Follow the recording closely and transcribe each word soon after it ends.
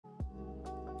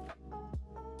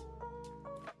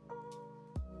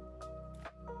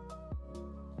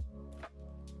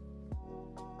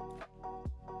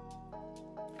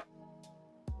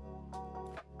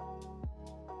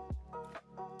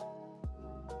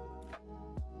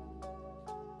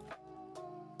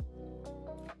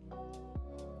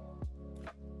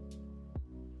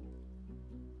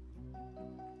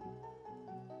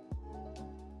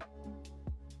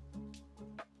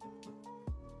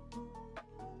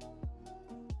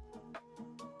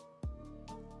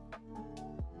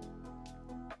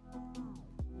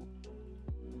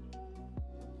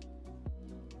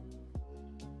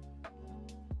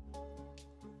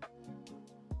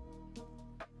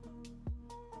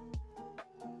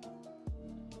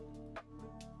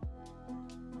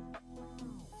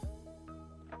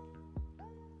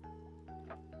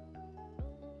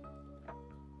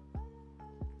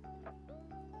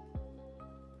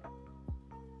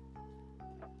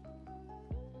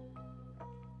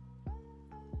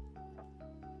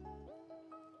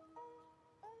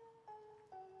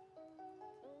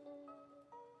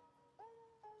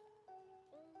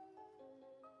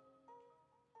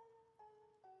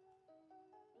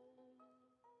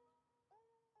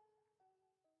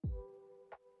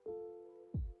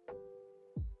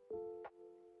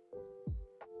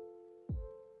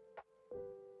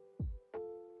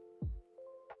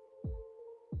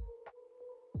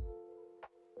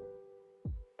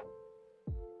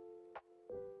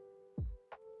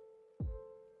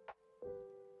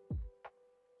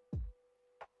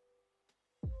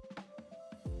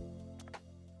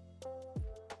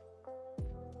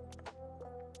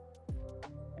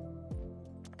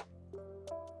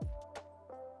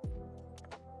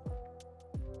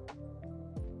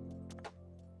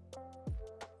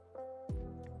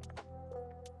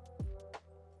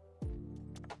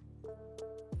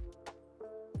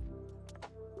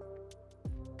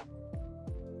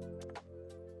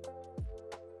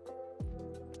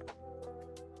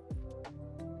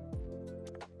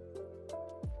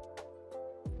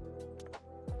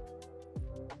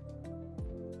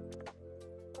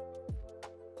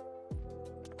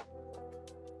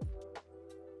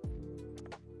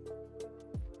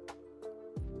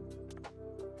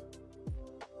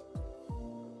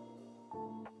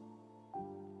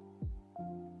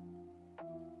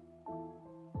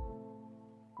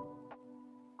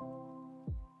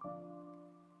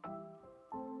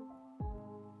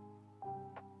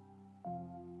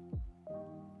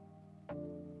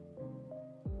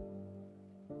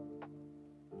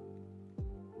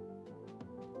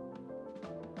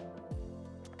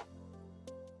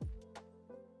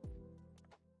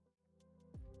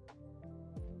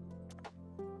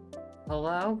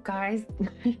Hello, guys.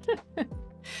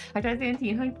 Hi, guys,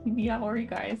 Auntie. Hi, TV. How are you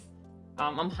guys?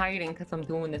 I'm hiding because I'm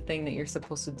doing the thing that you're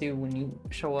supposed to do when you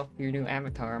show up your new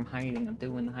avatar. I'm hiding. I'm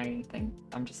doing the hiding thing.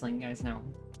 I'm just letting you guys know.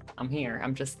 I'm here.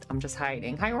 I'm just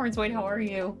hiding. Hi, Orange White. How are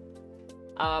you?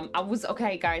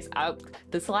 Okay, guys.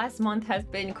 This last month has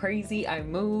been crazy. I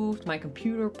moved. My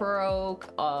computer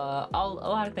broke. A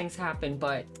lot of things happened,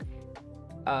 but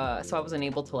so I wasn't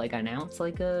able to like announce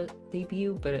like a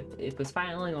debut, but it was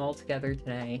finally all together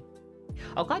today.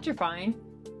 Oh, glad you're fine.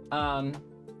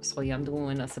 So yeah, I'm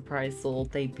doing a surprise little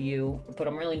debut, but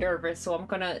I'm really nervous, so I'm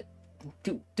gonna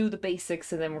do the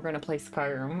basics and then we're gonna play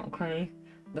Skyrim. Okay,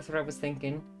 that's what I was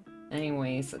thinking.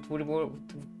 Anyways,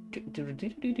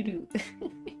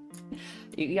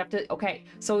 you have to. Okay,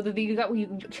 so you got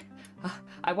you.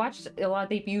 I watched a lot of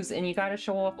debuts, and you gotta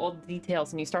show off all the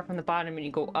details, and you start from the bottom and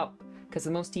you go up because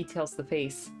the most details the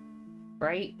face,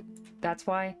 right? That's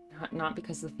why, not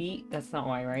because the feet. That's not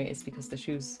why, right? It's because the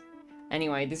shoes.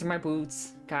 Anyway, these are my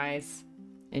boots, guys.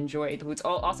 Enjoy the boots.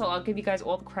 Oh, also, I'll give you guys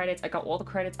all the credits. I got all the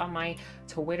credits on my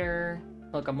Twitter.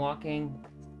 Look, I'm walking.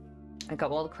 I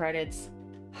got all the credits.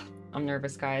 I'm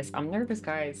nervous, guys. I'm nervous,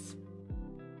 guys.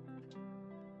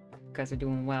 You guys are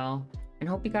doing well. And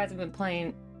hope you guys have been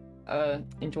playing.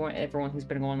 Enjoying everyone who's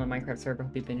been going on the Minecraft server.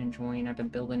 Hope you've been enjoying. I've been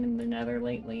building in the nether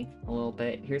lately a little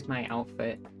bit. Here's my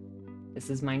outfit. This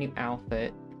is my new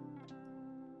outfit.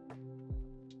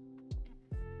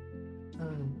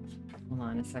 Hold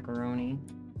on a secaroni.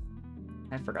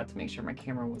 I forgot to make sure my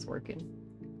camera was working.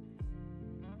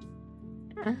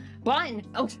 Bun!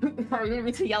 Oh, sorry, I didn't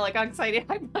mean to yell. I got excited.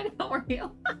 Hi, Bun. How are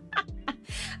you?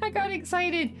 I got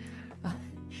excited.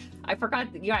 I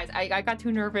forgot, you guys. I got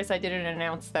too nervous. I didn't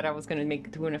announce that I was gonna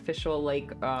do an official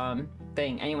like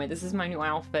thing. Anyway, this is my new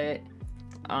outfit.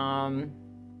 And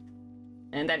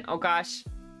then oh gosh.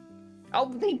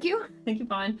 Oh, thank you,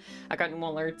 Bun. I got new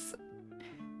alerts.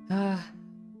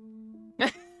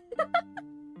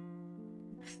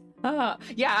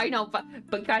 Yeah, I know,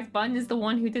 but guys, Bun is the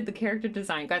one who did the character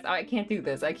design. Guys, I can't do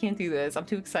this. I can't do this. I'm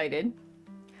too excited.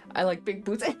 I like big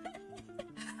boots.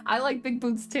 I like big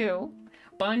boots too.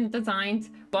 Bun did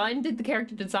the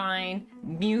character design.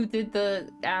 Mew did the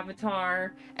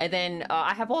avatar, and then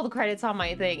I have all the credits on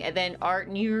my thing. And then Art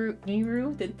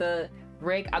Niru did the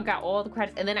rig. I've got all the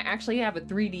credits, and then I actually have a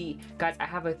 3D. Guys, I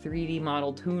have a 3D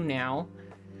model too now.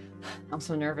 I'm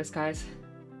so nervous, guys.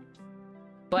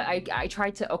 But I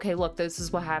tried to, okay, look, this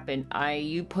is what happened.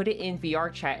 You put it in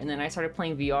VR chat, and then I started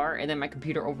playing VR, and then my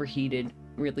computer overheated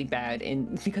really bad.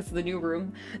 And because of the new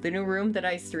room that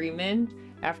I stream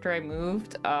in after I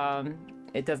moved,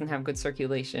 it doesn't have good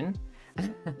circulation.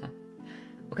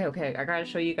 Okay, I gotta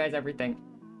show you guys everything.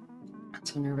 I'm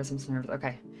so nervous,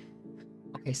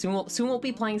 Okay, soon we'll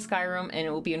be playing Skyrim, and it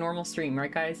will be a normal stream, right,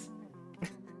 guys?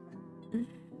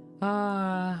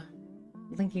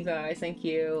 Thank you, guys, thank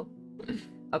you.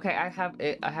 Okay, I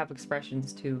have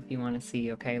expressions too if you want to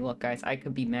see. Okay, look, guys, I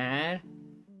could be mad.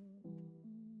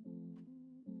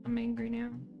 I'm angry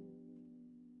now.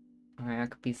 Alright, I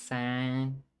could be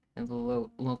sad. A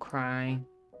little cry.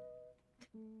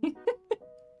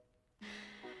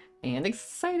 And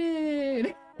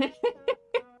excited!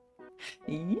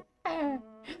 Yeah!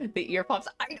 The ear pops.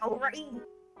 I know, right?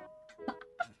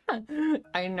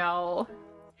 I know.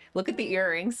 Look at the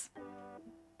earrings.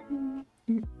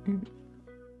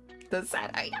 The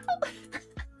sad, I know.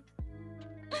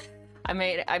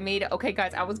 I made okay,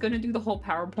 guys, I was gonna do the whole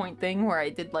PowerPoint thing where I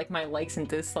did like my likes and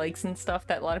dislikes and stuff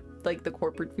that a lot of like the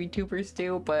corporate VTubers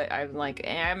do, but I'm like,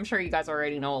 I'm sure you guys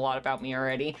already know a lot about me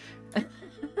already.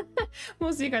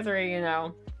 Most of you guys already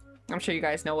know. I'm sure you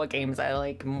guys know what games I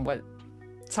like and what.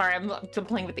 Sorry, I'm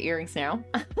playing with the earrings now.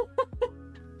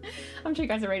 I'm sure you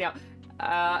guys already know.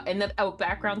 And the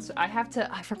backgrounds, I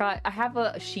forgot, I have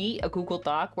a sheet, a Google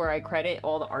Doc where I credit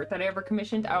all the art that I ever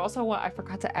commissioned. I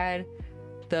forgot to add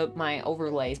my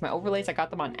overlays. My overlays, I got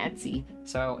them on Etsy.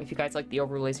 So if you guys like the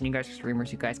overlays and you guys are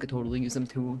streamers, you guys could totally use them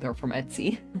too. They're from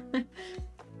Etsy.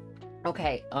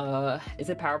 Okay, is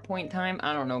it PowerPoint time?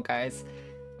 I don't know, guys.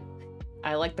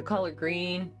 I like the color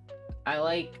green. I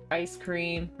like ice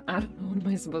cream. I don't know, what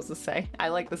am I supposed to say? I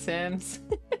like The Sims.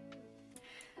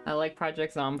 I like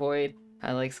Project Zomboid.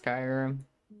 I like Skyrim.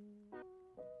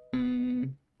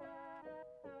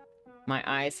 My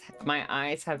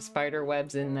eyes have spider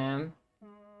webs in them.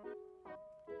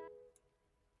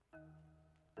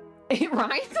 It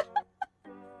rhymes? I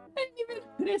didn't even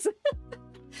notice.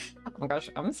 Oh my gosh,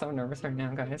 I'm so nervous right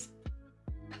now, guys.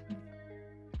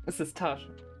 This is tough.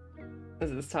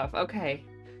 Okay.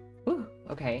 Ooh,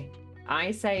 okay.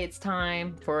 I say it's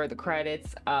time for the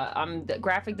credits. The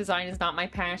graphic design is not my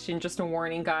passion, just a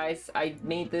warning, guys. I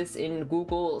made this in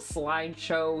Google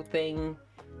slideshow thing.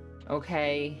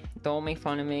 Okay, don't make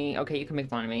fun of me. Okay, you can make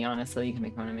fun of me, honestly, you can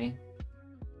make fun of me.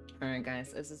 Alright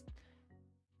guys, this is...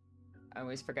 I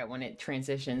always forget when it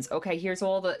transitions. Okay, here's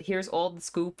all the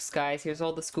scoops, guys. Here's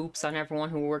all the scoops on everyone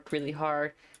who worked really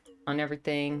hard on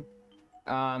everything.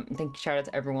 Shout out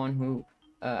to everyone who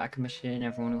I commissioned,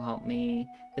 everyone who helped me.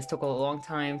 This took a long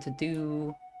time to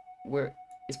do. Where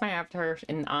is my avatar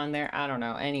on there? I don't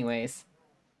know. Anyways,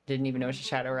 didn't even notice a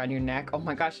shadow around your neck. Oh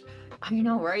my gosh, I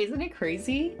know, right? Isn't it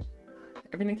crazy?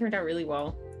 Everything turned out really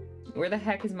well. Where the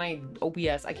heck is my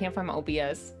OBS? I can't find my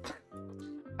OBS.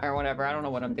 Or whatever, I don't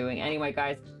know what I'm doing. Anyway,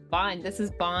 guys, Bun, this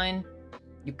is Bun.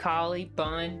 Yukali,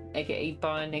 Bun, aka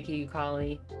Bun, aka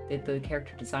Yukali, did the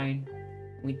character design.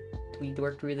 We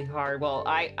worked really hard. Well,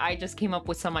 I just came up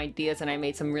with some ideas and I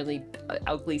made some really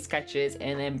ugly sketches,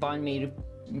 and then Bun made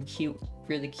cute,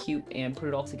 really cute, and put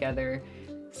it all together.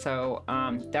 So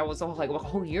that was all like a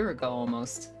whole year ago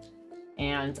almost.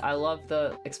 And I love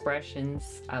the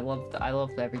expressions. I loved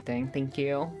everything. Thank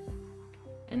you.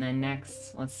 And then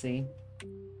next, let's see.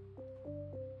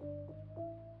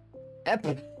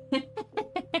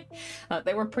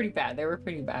 They were pretty bad. They were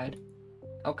pretty bad.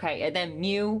 Okay, and then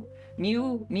Mew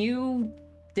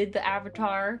did the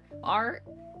avatar art,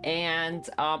 and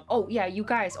oh yeah, you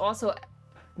guys also,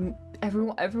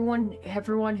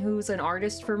 everyone who's an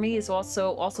artist for me is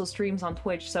also streams on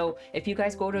Twitch. So if you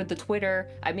guys go to the Twitter,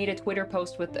 I made a Twitter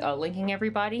post with linking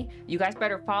everybody. You guys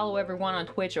better follow everyone on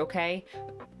Twitch, okay?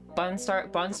 Bun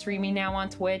streaming now on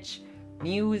Twitch.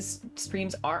 Mew's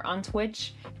streams are on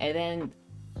Twitch, and then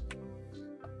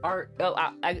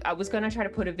I was gonna try to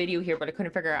put a video here, but I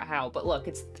couldn't figure out how. But look,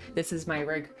 this is my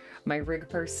rig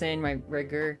person, my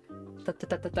rigger.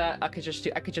 I could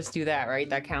just do that, right?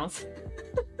 That counts.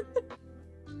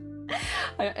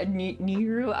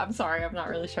 Niru, I'm sorry, I'm not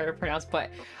really sure to pronounce, but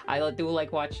I do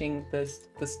like watching the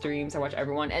streams. I watch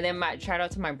everyone, and then shout out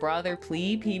to my brother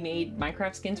Plebe. He made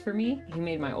Minecraft skins for me. He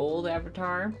made my old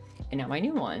avatar and now my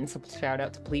new one. So shout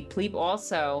out to Plebe. Plebe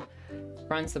also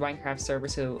runs the Minecraft server,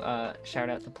 so shout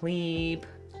out to Plebe.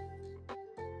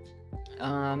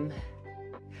 Do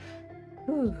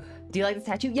you like the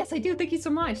tattoo? Yes, I do. Thank you so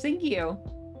much. Thank you.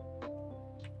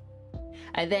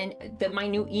 And then my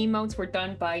new emotes were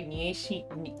done by Nieshi.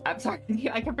 I'm sorry,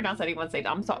 I can't pronounce anyone's name.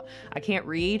 I'm sorry, I can't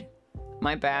read.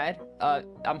 My bad.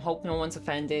 I'm hoping no one's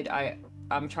offended.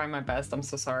 I'm trying my best. I'm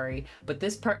so sorry. But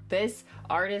this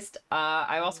artist,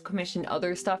 I also commissioned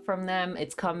other stuff from them.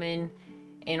 It's coming.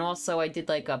 And also I did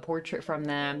like a portrait from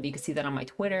them. You can see that on my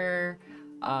Twitter.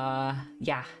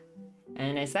 Yeah.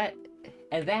 And is that,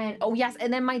 and then, oh yes,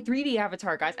 and then my 3D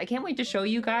avatar, guys. I can't wait to show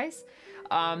you guys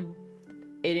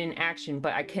it in action,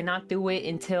 but I cannot do it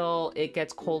until it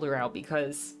gets colder out,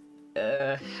 because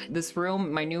this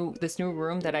new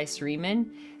room that I stream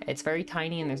in, it's very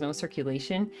tiny and there's no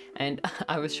circulation, and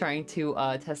I was trying to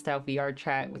test out VR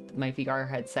chat with my VR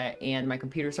headset, and my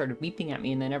computer started beeping at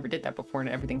me, and I never did that before, and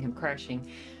everything came crashing,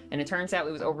 and it turns out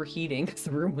it was overheating because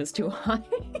the room was too hot.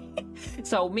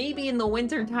 So maybe in the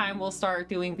winter time we'll start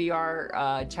doing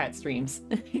VR chat streams.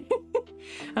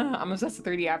 I'm obsessed with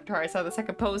 3D avatar. I saw the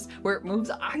second post where it moves.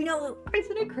 I know,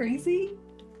 isn't it crazy?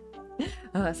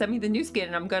 Send me the new skin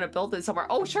and I'm gonna build it somewhere.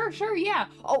 Oh, sure, yeah.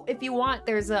 Oh, if you want,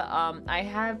 there's a I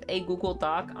have a Google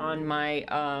Doc on my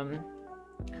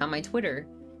Twitter,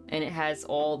 and it has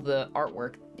all the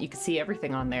artwork. You can see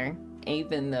everything on there,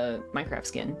 even the Minecraft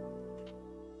skin.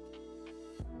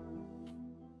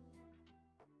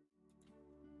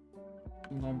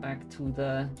 I'm going back to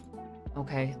the...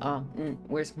 Okay,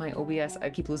 where's my OBS? I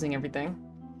keep losing everything.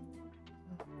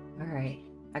 Alright,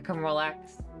 I can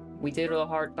relax. We did the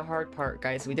hard part,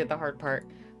 guys. We did the hard part.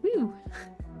 Woo!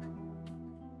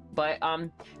 But,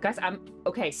 guys,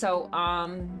 okay, so, I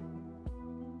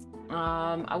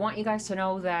want you guys to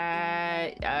know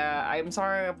that, I'm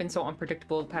sorry I've been so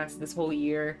unpredictable this whole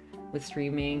year with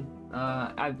streaming.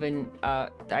 I've been,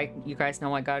 you guys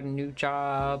know I got a new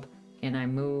job, and I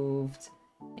moved,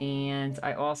 and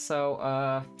I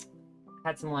also,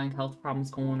 had some like health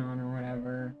problems going on or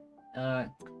whatever,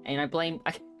 and I blame,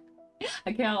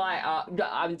 I can't lie,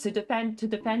 to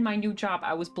defend my new job,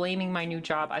 I was blaming my new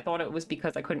job. I thought it was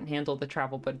because I couldn't handle the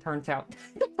travel, but it turns out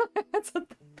that's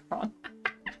wrong.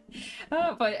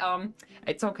 But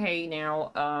it's okay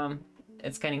now.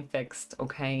 It's getting fixed,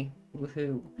 okay?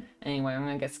 Woohoo. Anyway, I'm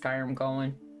gonna get Skyrim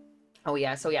going. Oh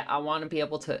yeah, so yeah, I want to be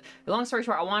able to, long story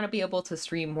short, I want to be able to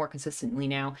stream more consistently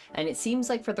now, and it seems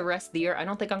like for the rest of the year, I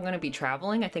don't think I'm going to be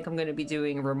traveling. I think I'm going to be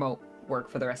doing remote work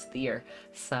for the rest of the year.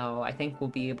 So I think we'll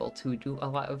be able to do a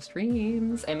lot of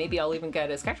streams, and maybe I'll even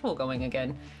get a schedule going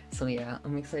again. So yeah,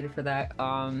 I'm excited for that.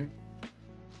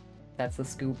 That's the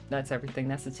scoop. That's everything.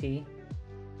 That's the tea.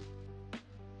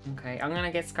 Okay, I'm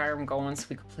gonna get Skyrim going so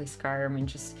we can play Skyrim, and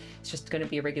it's just gonna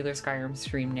be a regular Skyrim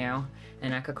stream now,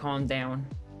 and I could calm down.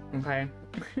 Okay.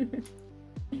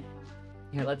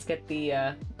 Here, let's get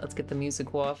the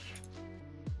music off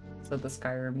so the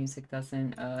Skyrim music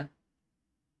doesn't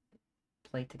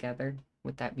play together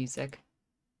with that music.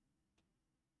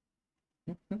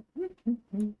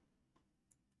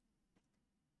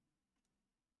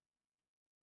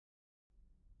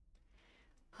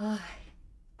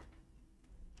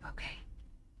 Okay,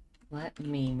 let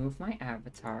me move my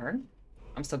avatar.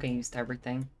 I'm still getting used to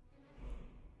everything.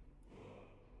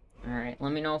 All right,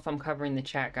 let me know if I'm covering the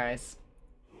chat, guys.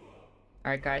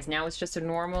 All right, guys, now it's just a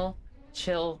normal,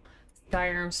 chill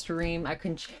Skyrim stream. I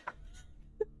couldn't.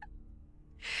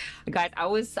 Guys,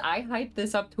 I hyped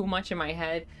this up too much in my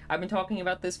head. I've been talking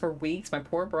about this for weeks. My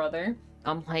poor brother.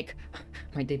 I'm like,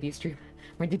 my debut stream.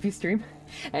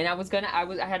 And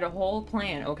I had a whole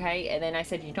plan, okay? And then I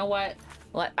said, you know what?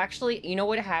 Actually, you know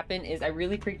what happened is I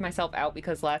really freaked myself out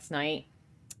because last night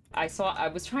I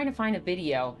was trying to find a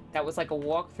video that was like a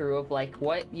walkthrough of like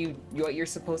what you're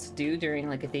supposed to do during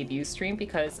like a debut stream,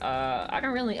 because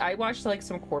I watched like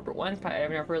some corporate ones, but I've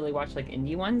never really watched like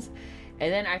indie ones.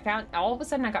 And then I found, all of a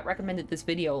sudden I got recommended this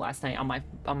video last night on my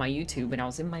YouTube, and I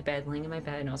was in my bed, laying in my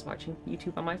bed, and I was watching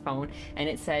YouTube on my phone, and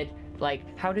it said like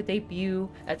how to debut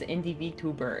as an indie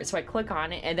VTuber. So I click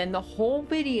on it, and then the whole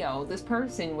video, this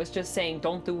person was just saying,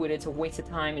 don't do it, it's a waste of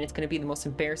time, and it's gonna be the most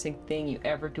embarrassing thing you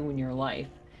ever do in your life.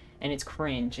 And it's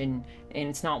cringe, and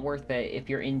it's not worth it if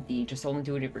you're indie, just only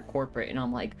do it if you're corporate. And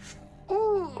I'm like,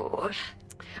 ooh,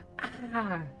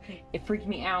 it freaked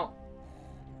me out.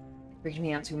 Freaked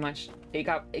me out too much. It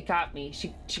got me.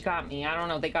 She got me. I don't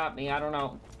know. They got me. I don't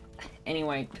know.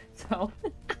 Anyway, so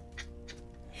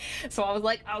so I was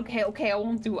like, okay, I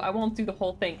won't do the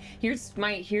whole thing. Here's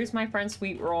my friend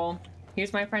Sweet Roll.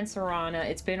 Here's my friend Serana.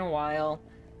 It's been a while.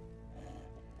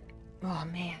 Oh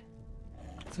man,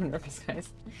 I'm so nervous, guys.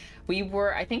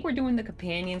 I think we're doing the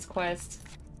companions quest.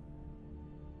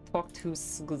 Talk to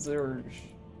Sglzurge.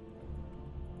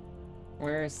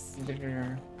 Where's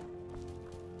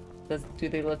do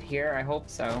they live here? I hope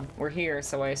so. We're here,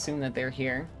 so I assume that they're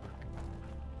here.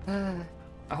 I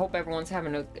hope everyone's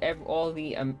having all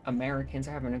the Americans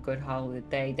are having a good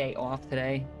holiday day off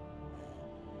today.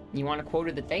 You want a quote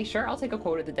of the day? Sure, I'll take a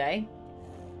quote of the day.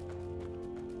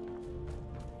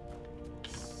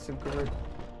 So good.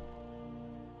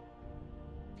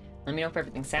 Let me know if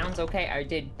everything sounds okay. I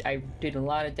did a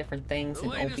lot of different things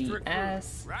in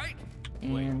OBS, right?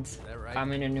 And right?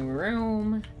 I'm in a new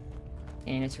room.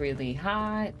 And it's really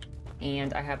hot,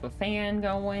 and I have a fan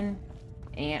going,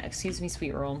 and excuse me,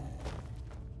 Sweet Roll.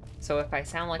 So if I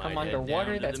sound like I'm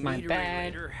underwater, that's my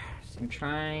bad. I'm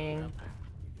trying.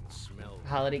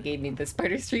 Holiday gave me the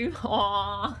spider stream.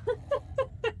 Aww.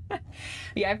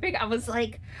 Yeah, I was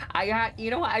like, you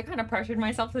know what? I kind of pressured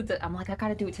myself to. I'm like, I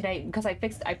gotta do it today because I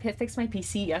fixed my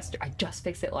PC yesterday. I just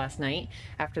fixed it last night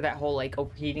after that whole like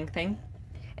overheating thing,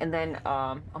 and then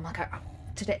I'm like,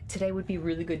 today would be a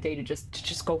really good day to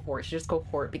just go for it. Just go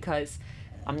for it because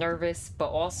I'm nervous, but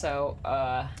also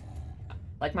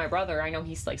like my brother, I know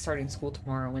he's like starting school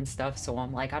tomorrow and stuff, so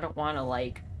I'm like, I don't want to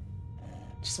like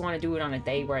just want to do it on a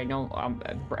day where I know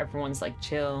everyone's like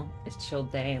chill. It's chill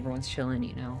day, everyone's chilling,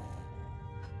 you know.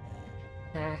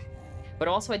 But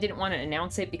also I didn't want to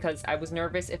announce it because I was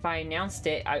nervous if I announced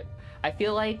it. I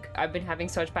feel like I've been having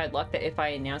such bad luck that if I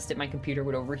announced it, my computer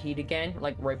would overheat again,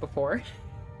 like right before.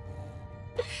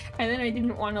 And then I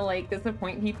didn't want to like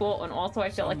disappoint people, and also I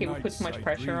felt like it would put too much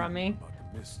pressure on me.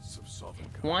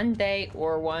 One day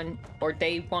or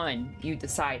day one, you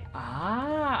decide.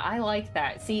 Ah, I like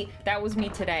that. See, that was me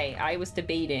today. I was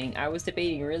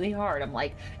debating really hard. I'm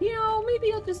like, you know,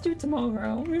 maybe I'll just do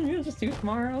tomorrow. Maybe I'll just do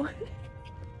tomorrow.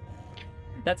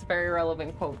 That's a very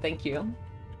relevant quote. Thank you.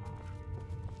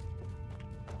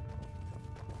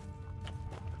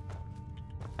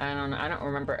 I don't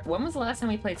remember. When was the last time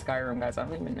we played Skyrim, guys? I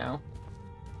don't even know.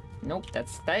 Nope,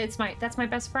 that's my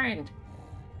best friend.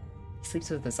 He sleeps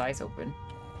with his eyes open.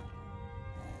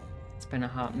 It's been a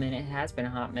hot minute. It has been a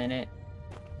hot minute.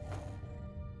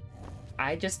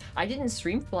 I didn't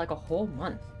stream for like a whole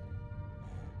month.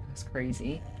 That's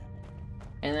crazy.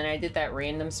 And then I did that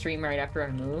random stream right after I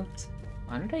moved.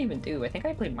 What did I even do? I think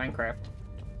I played Minecraft.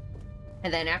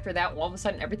 And then after that, all of a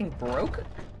sudden everything broke.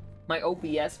 My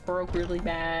OBS broke really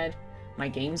bad. My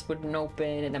games wouldn't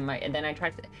open, and then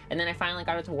I finally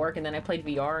got it to work, and then I played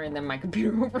VR, and then my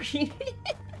computer overheated.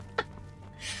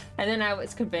 And then I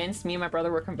was convinced, me and my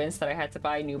brother were convinced that I had to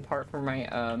buy a new part for my,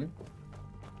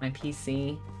 my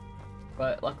PC.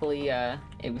 But luckily,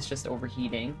 it was just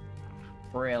overheating.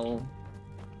 Brill.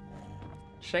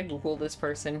 Should I Google this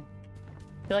person?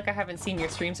 I feel like I haven't seen your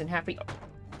streams in happy...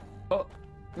 Oh,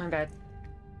 my bad.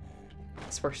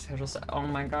 This work schedule... Oh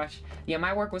my gosh. Yeah,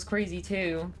 my work was crazy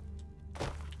too.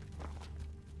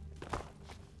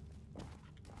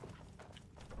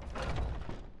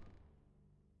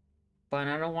 But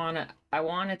I don't wanna... I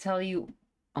wanna tell you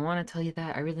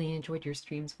that I really enjoyed your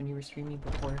streams when you were streaming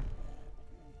before.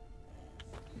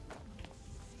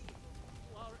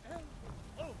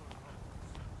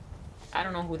 I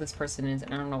don't know who this person is,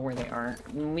 and I don't know where they are.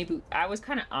 Maybe... I was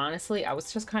kind of... Honestly, I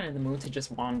was just kind of in the mood to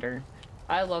just wander.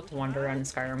 I love to wander around in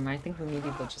Skyrim. I think maybe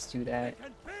we'll just do that.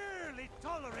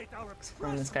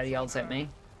 From this guy yells at me.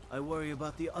 I worry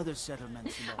about the other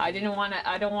settlements. I don't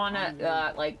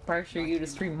wanna, like, pressure you to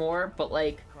stream more, but,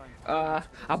 like, I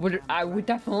would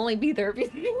definitely be there if you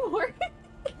stream more.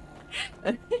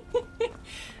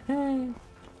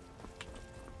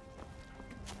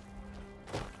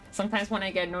 Sometimes when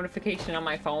I get a notification on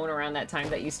my phone around that time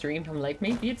that you streamed, I'm like,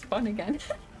 maybe it's fun again.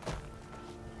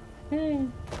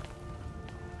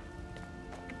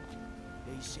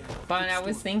 But I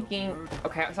was thinking,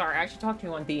 okay, sorry, I should talk to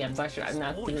you on DMs. I'm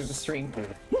not doing the stream.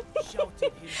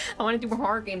 I want to do more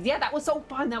horror games. Yeah, that was so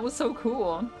fun. That was so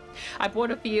cool. I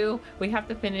bought a few. We have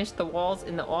to finish the walls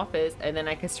in the office, and then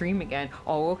I can stream again.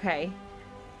 Oh, okay.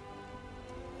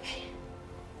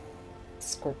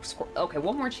 Okay,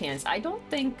 one more chance. I don't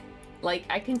think, like,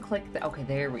 I can click the... Okay,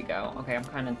 there we go. Okay, I'm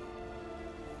kind of...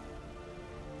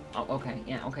 Oh, okay.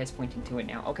 Yeah, okay, it's pointing to it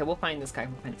now. Okay, we'll find this guy.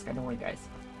 We'll find this guy. Don't worry, guys.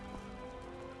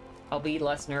 I'll be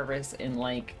less nervous in,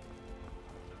 like,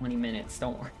 20 minutes.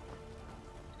 Don't worry.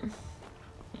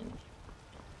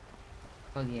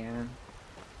 Oh, yeah.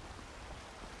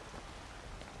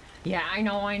 Yeah, I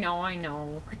know. I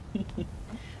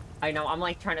know, I'm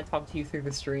like trying to talk to you through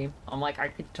the stream. I'm like, I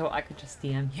could just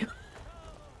DM you.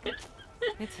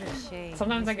 It's a shame.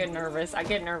 Sometimes I get nervous.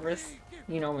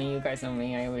 You know me, you guys know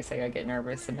me. I always say I get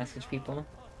nervous to message people.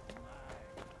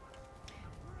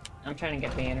 I'm trying to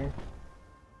get banner.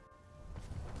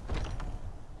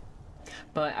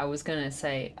 But I was gonna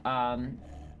say,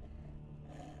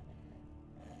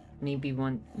 maybe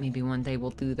one day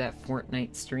we'll do that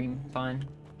Fortnite stream fun.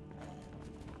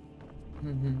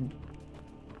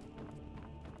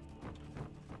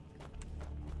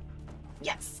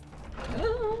 Yes!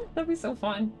 Oh, that'd be so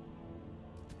fun.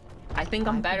 I think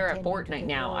I'm better at Fortnite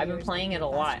now. I've been playing it a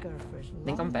lot. I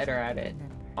think I'm better at it.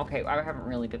 Okay, I haven't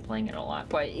really been playing it a lot,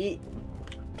 but it...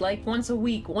 Like, once a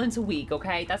week,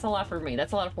 okay? That's a lot for me.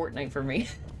 That's a lot of Fortnite for me.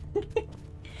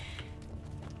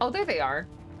 Oh, there they are.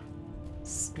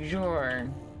 Sure.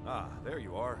 Ah, there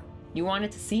you are. You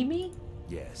wanted to see me?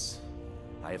 Yes.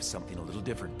 I have something a little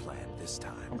different planned this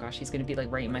time. Oh gosh, he's gonna be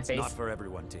like right in my face. Not for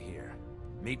everyone to hear.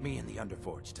 Meet me in the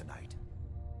Underforge tonight.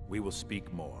 We will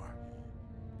speak more.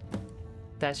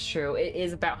 That's true. It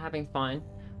is about having fun.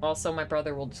 Also, my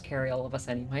brother will just carry all of us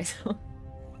anyway, so...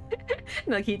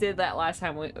 Like he did that last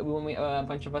time when we a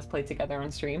bunch of us played together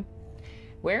on stream.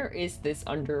 Where is this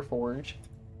Underforge?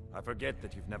 I forget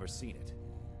that you've never seen it.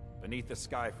 Beneath the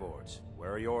Skyforge,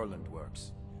 where Yorland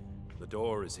works. The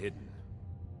door is hidden,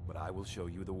 but I will show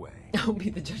you the way. I'll be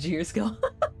the judge of your skill.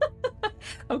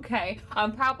 Okay,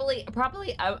 probably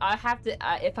I have to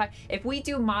if we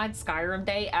do mod Skyrim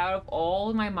day, out of all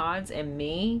of my mods and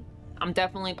me, I'm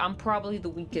probably the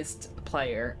weakest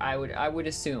player. I would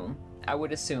assume,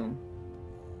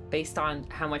 based on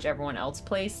how much everyone else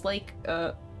plays like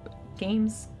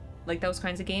games, like those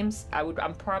kinds of games.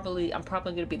 I'm probably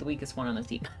gonna be the weakest one on the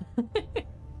team.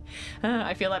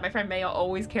 I feel like my friend Mayo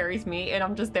always carries me, and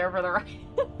I'm just there for the ride.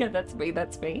 Yeah, that's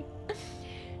me.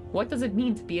 What does it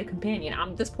mean to be a companion?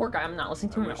 I'm this poor guy. I'm not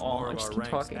listening to him at all. I'm just keep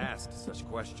talking. Asked such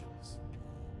questions.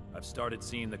 I've started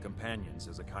seeing the companions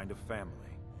as a kind of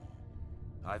family.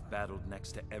 I've battled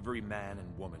next to every man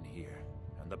and woman here,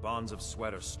 and the bonds of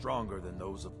sweat are stronger than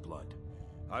those of blood.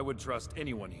 I would trust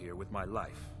anyone here with my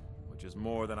life, which is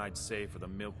more than I'd say for the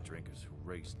milk drinkers who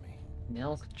raised me.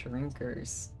 Milk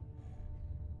drinkers.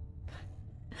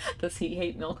 Does he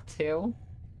hate milk too?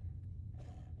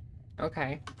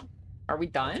 Okay. Are we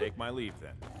done? I'll take my leave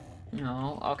then.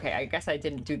 No. Okay, I guess I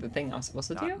didn't do the thing I was supposed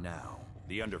to do. Not now.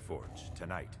 The Underforge,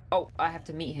 tonight. Oh, I have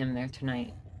to meet him there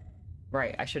tonight.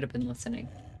 Right, I should have been listening.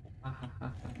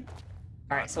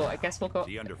 Alright, so I guess we'll go...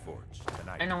 The Underforge,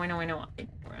 tonight. I know.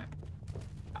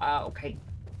 Okay.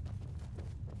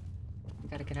 We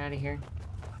gotta get out of here.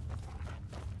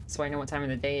 So I know what time of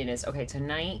the day it is. Okay,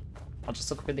 tonight I'll just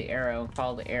look for the arrow,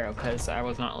 follow the arrow, because I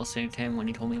was not listening to him when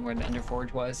he told me where the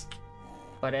Underforge was.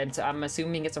 But I'm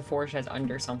assuming it's a forge that's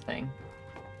under something.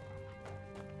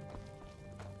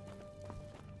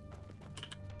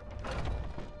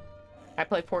 I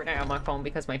play Fortnite on my phone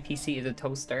because my PC is a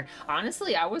toaster.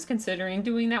 Honestly, I was considering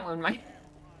doing that when my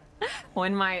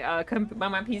when my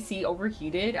PC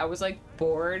overheated. I was like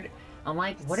bored. I'm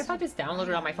like, what if I just downloaded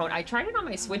it on my phone? I tried it on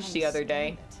my Switch the other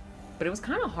day, but it was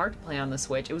kind of hard to play on the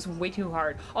Switch. It was way too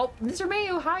hard. Oh, Mr.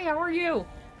 Mayu, hi, how are you?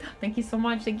 Thank you so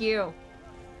much, thank you.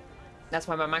 That's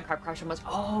why my Minecraft crashed so much.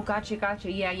 Oh, gotcha.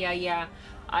 Yeah.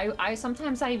 I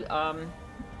sometimes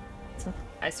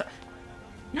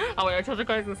Oh wait, I told you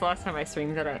guys this last time I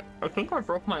streamed that I think I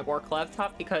broke my work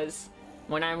laptop because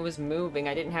when I was moving,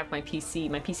 I didn't have my PC.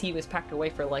 My PC was packed away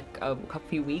for like a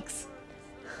few weeks.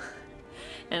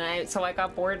 And so I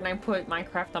got bored and I put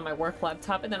Minecraft on my work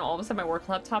laptop, and then all of a sudden my work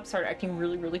laptop started acting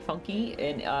really funky,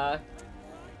 and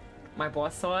my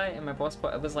boss saw it, and my boss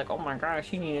was like, oh my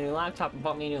gosh, you need a new laptop, and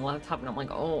bought me a new laptop. And I'm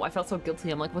like, oh, I felt so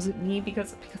guilty. I'm like, was it me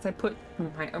because I put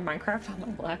Minecraft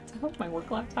on my laptop, my work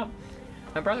laptop?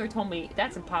 My brother told me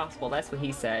that's impossible. That's what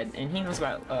he said, and he knows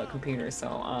about computers, so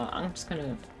I'm just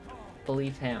gonna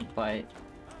believe him. But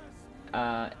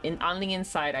on the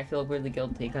inside, I feel really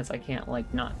guilty because I can't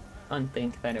like not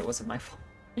unthink that it wasn't my fault.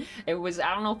 It was.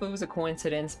 I don't know if it was a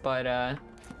coincidence, but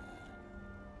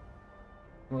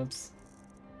whoops.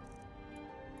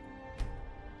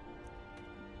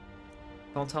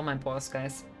 Don't tell my boss,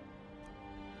 guys.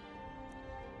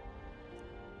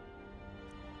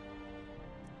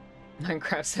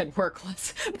 Minecraft said work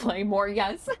less, play more,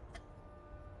 yes.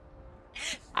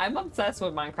 I'm obsessed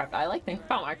with Minecraft. I like think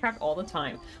about Minecraft all the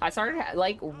time. I started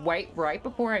like right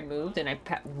before I moved, and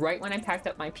right when I packed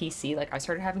up my PC, like I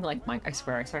started having like I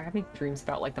started having dreams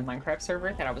about like the Minecraft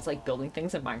server, that I was like building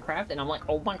things in Minecraft, and I'm like,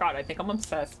 oh my god, I think I'm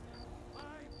obsessed.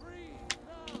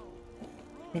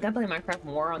 I think I play Minecraft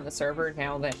more on the server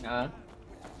now than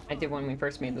I did when we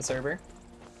first made the server.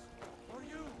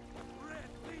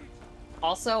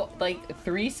 Also, like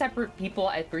 3 separate people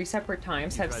at 3 separate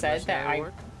times have said that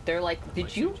they're like,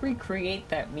 did you recreate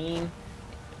that meme?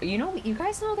 You know, you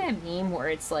guys know that meme where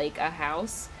it's like a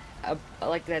house,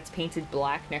 like that's painted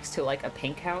black next to like a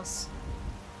pink house?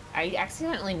 I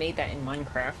accidentally made that in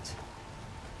Minecraft.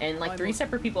 And like 3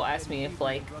 separate people asked me if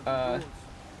like,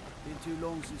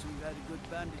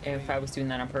 if I was doing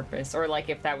that on purpose, or like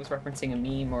if that was referencing a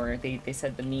meme, or they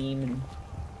said the meme, and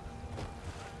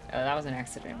that was an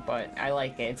accident, but I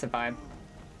like it. It's a vibe.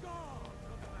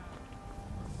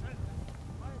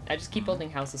 I just keep building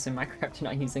houses in Minecraft and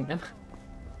not using them.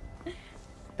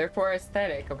 They're for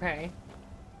aesthetic, okay?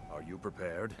 Are you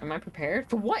prepared? Am I prepared?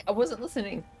 For what? I wasn't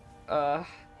listening. I'm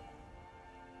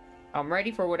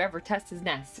ready for whatever test is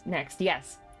next.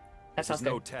 Yes. That sounds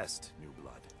good. No test, new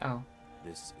blood. Oh.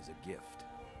 This is a gift.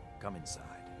 Come inside.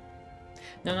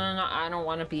 No. I don't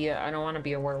want to be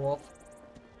a werewolf.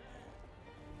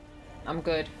 I'm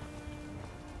good.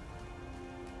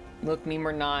 Look, meme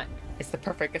or not, it's the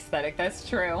perfect aesthetic. That's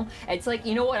true. It's like,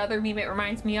 you know what other meme it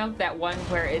reminds me of? That one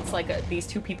where it's like these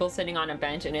 2 people sitting on a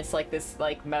bench, and it's like this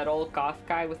like metal goth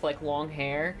guy with like long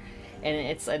hair,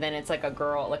 and then it's like a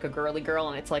girl, like a girly girl,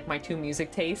 and it's like my 2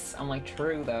 music tastes. I'm like,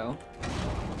 true though.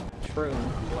 True.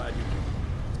 I'm glad you came.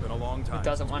 It's been a long time. Who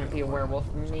doesn't want to be a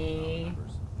werewolf? Me.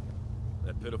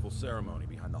 That pitiful ceremony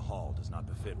behind the hall does not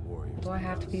befit warriors. Do I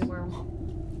have to be a werewolf?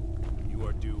 You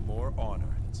are due more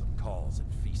honor than some calls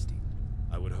and feasting.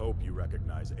 I would hope you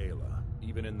recognize Ayla,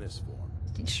 even in this form.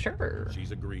 Sure.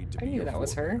 She's agreed to I be knew your that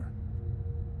was her.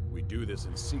 forebearer. We do this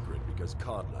in secret because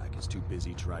Kodlak is too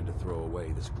busy trying to throw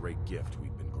away this great gift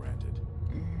we've been granted.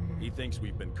 He thinks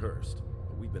we've been cursed,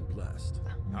 but we've been blessed.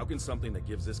 How can something that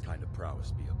gives this kind of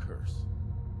prowess be a curse?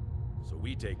 So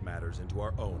we take matters into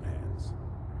our own hands.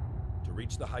 To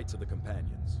reach the heights of the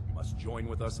companions, you must join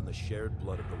with us in the shared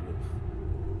blood of the wolf.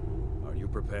 Are you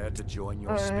prepared to join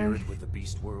your spirit with the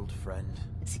beast world, friend?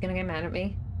 Is he gonna get mad at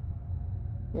me?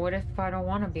 What if I don't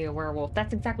want to be a werewolf?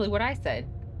 That's exactly what I said.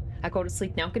 I go to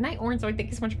sleep now. Good night, Oranzoid. Thank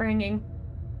you so much for hanging.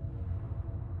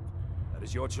 That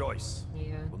is your choice.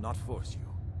 Yeah. I will not force you.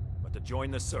 But to join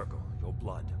the circle, your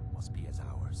blood must be as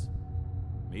ours.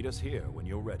 Meet us here when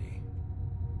you're ready.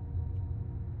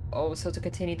 Oh, so to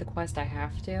continue the quest, I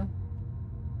have to?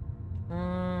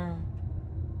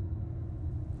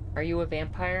 Are you a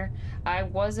vampire? I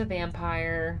was a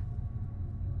vampire,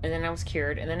 and then I was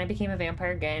cured, and then I became a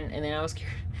vampire again, and then I was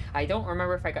cured. I don't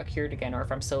remember if I got cured again or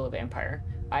if I'm still a vampire.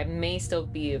 I may still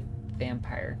be a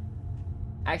vampire.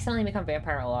 I accidentally become a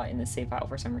vampire a lot in this save file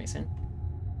for some reason.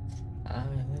 I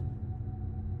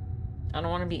don't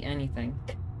want to be anything.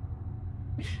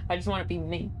 I just want to be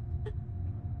me.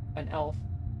 An elf.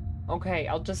 Okay,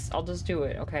 I'll just do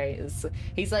it. Okay,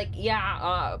 he's like,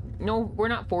 yeah, no, we're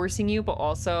not forcing you, but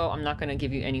also I'm not gonna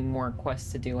give you any more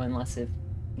quests to do unless if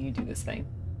you do this thing.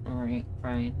 All right,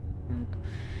 fine.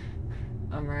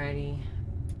 I'm ready.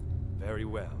 Very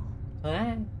well.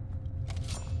 What?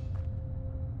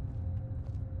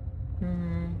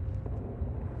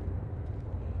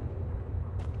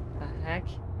 The heck?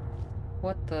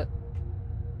 What the?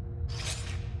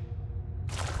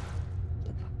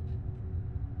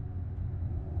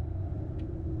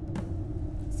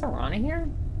 Is Serana here?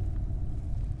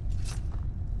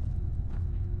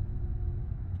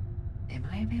 Am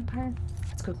I a vampire?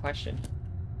 That's a good question.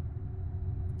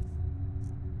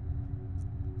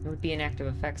 It would be inactive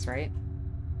effects, right?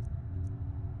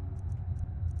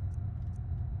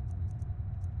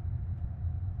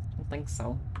 I don't think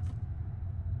so.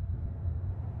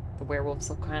 The werewolves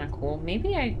look kind of cool.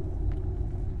 Maybe I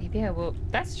will.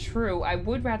 That's true. I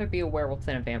would rather be a werewolf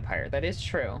than a vampire. That is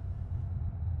true.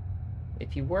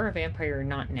 If you were a vampire or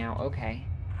not now, okay.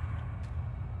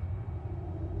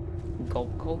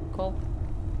 Gulp, gulp, gulp.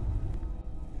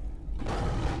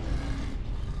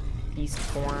 Beast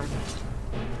form.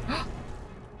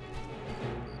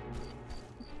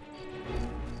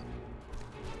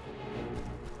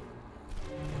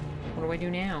 What do I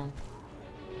do now?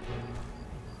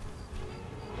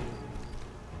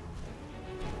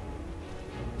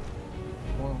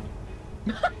 Whoa.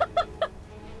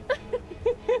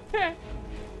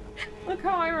 Look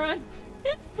how I run.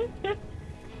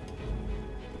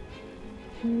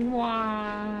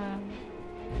 Wow.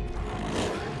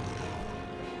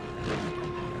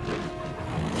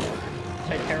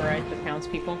 Should I terrorize the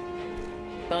townspeople?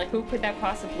 But like, who could that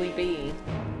possibly be?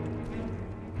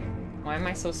 Why am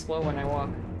I so slow when I walk?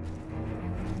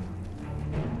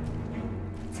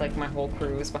 It's like my whole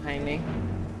crew is behind me.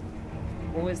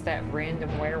 Who is that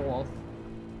random werewolf?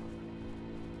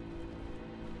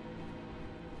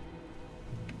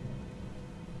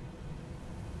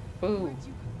 Ooh.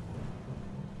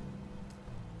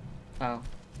 Oh.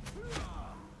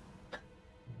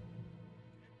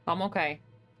 I'm okay.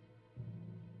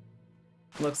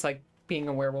 Looks like being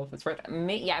a werewolf is worth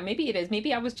it. Yeah, maybe it is.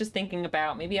 Maybe I was just thinking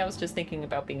about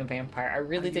being a vampire. I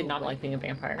really did not like being a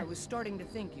vampire. I was starting to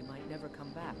think you might never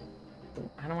come back.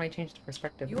 How do I change the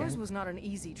perspective? Yours again? was not an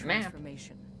easy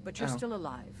transformation, but you're still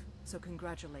alive, so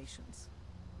congratulations.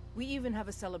 We even have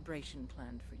a celebration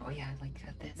planned for you. Oh yeah, I like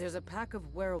this. There's a pack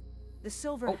of werewolves. The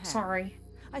Silver Hand. Sorry.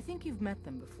 I think you've met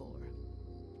them before.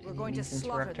 We're going to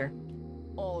slaughter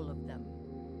them. All of them.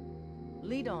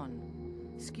 Lead on.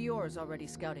 Skior's already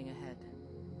scouting ahead.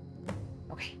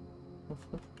 Okay.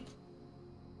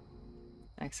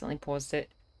 I accidentally paused it.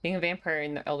 Being a vampire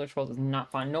in the Elder Scrolls is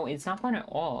not fun. No, it's not fun at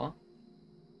all.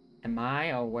 Am I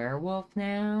a werewolf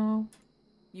now?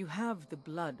 You have the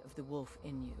blood of the wolf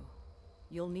in you.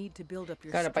 You'll need to build up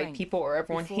your Gotta bite people or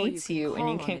everyone hates you and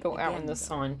you can't go out in the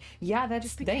sun. Yeah, that's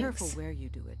just be careful where you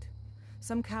do it.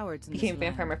 Some cowards in became a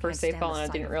vampire my first save file and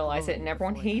I didn't realize it, and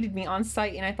everyone hated me on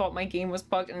site and I thought my game was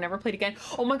bugged and I never played again.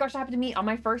 Oh my gosh, that happened to me on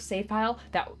my first save file.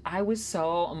 That I was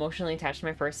so emotionally attached to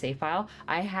my first save file.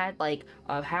 I had like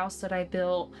a house that I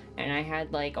built and I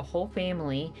had like a whole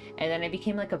family, and then I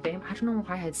became like a vampire. I don't know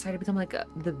why I decided to become like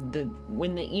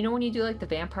when you do like the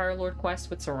vampire lord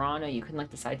quest with Serana, you can like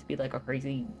decide to be like a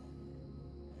crazy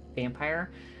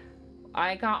vampire.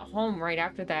 I got home right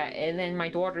after that, and then my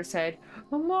daughter said,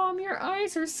 "Oh, Mom, your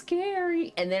eyes are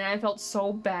scary." And then I felt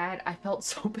so bad. I felt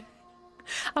so bad.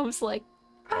 I was like,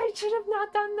 I should have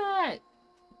not done that.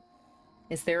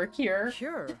 Is there a cure?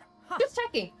 Cure? Huh. Just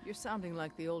checking. You're sounding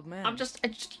like the old man.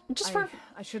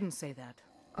 I shouldn't say that.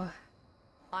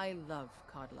 I love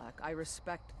Kodlak. I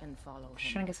respect and follow him.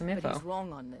 Should I get some info? But he's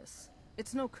wrong on this.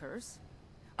 It's no curse.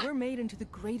 We're made into the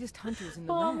greatest hunters in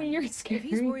the land. land. You're scary. If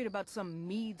he's worried about some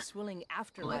mead-swilling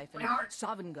afterlife in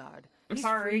Sovngarde, he's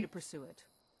free to pursue it.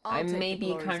 I may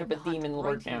be kind of a demon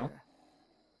lord now.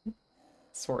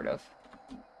 Sort of.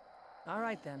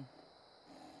 Alright then.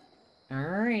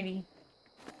 Alrighty.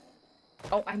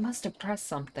 Oh, I must have pressed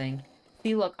something.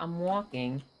 See, look, I'm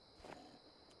walking.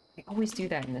 I always do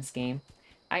that in this game.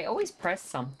 I always press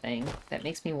something that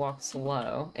makes me walk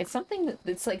slow. It's something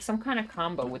that's like some kind of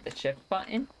combo with the shift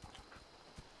button.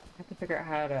 I have to figure out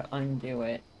how to undo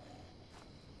it.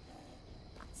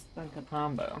 It's like a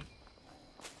combo.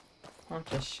 Not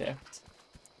just shift.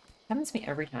 Happens to me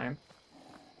every time.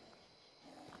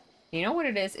 You know what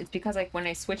it is? It's because like when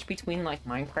I switch between like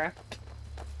Minecraft.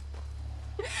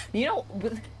 You know,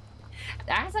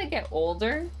 as I get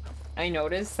older, I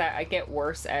notice that I get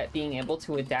worse at being able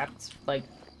to adapt like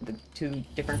to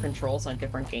different controls on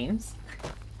different games.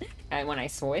 And when I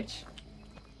switch,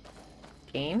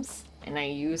 games, and I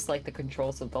used like the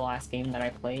controls of the last game that I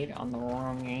played on the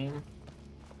wrong game.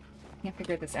 I can't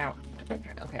figure this out.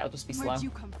 Okay, I'll just be slow. Where'd you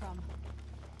come from?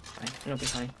 Fine, it'll be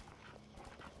fine.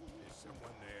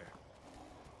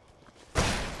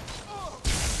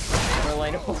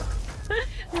 Relatable.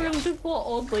 We're just little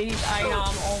old ladies. I know,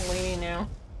 I'm old lady now.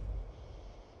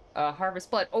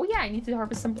 Harvest blood. Oh yeah, I need to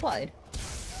harvest some blood.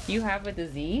 You have a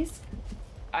disease?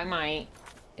 I might.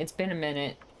 It's been a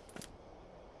minute.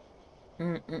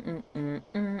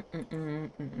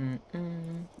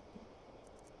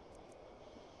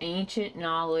 Ancient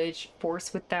knowledge,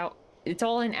 force without... It's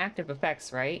all in active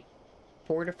effects, right?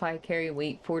 Fortify, carry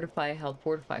weight, fortify, health,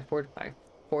 fortify, fortify,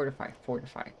 fortify,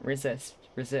 fortify. Resist,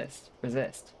 resist,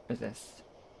 resist, resist.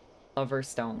 Lover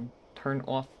stone. Turn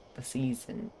off the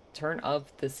season. Turn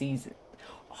of the season.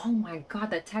 Oh my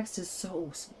god, that text is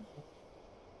so small.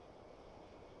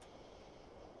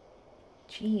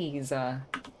 Jeez,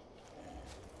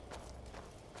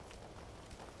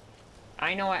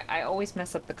 I know I always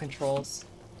mess up the controls.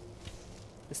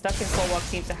 The stuff in slow walk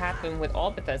seems to happen with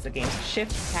all Bethesda games.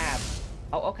 Shift tab.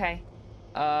 Oh, okay.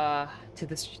 To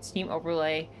the Steam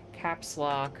overlay, caps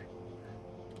lock.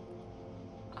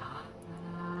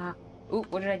 Ooh,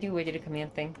 what did I do? I did a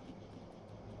command thing.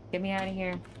 Get me out of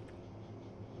here.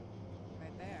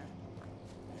 Right there.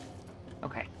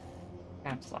 Okay.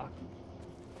 Caps lock.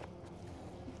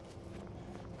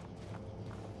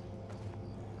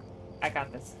 I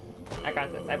got this. I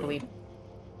got this. I believe.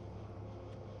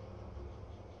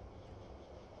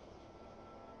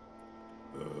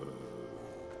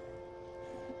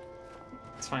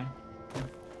 It's fine.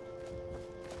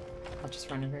 I'll just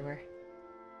run everywhere.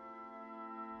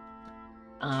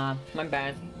 My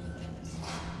bad.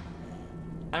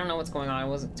 I don't know what's going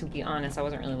on. To be honest, I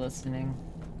wasn't really listening.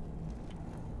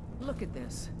 Look at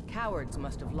this. Cowards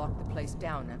must have locked the place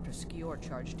down after Skior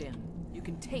charged in. You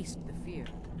can taste the fear.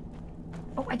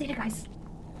 Oh, I did it, guys.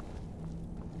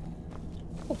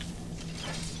 Oh.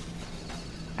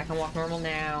 I can walk normal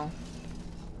now.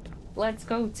 Let's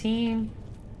go, team.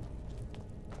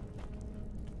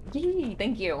 Yee,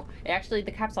 thank you. Actually,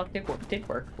 the caps lock did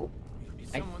work. Oh. Is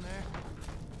someone there?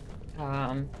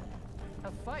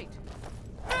 A fight.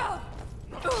 I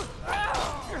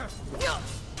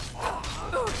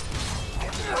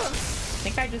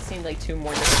think I just seen like 2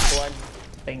 more different blood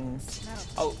things.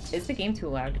 Oh, is the game too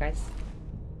loud, guys?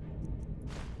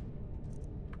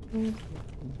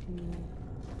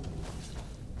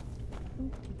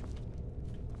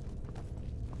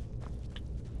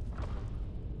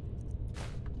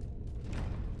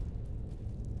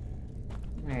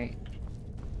 Alright.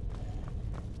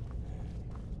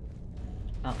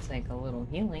 I'll take a little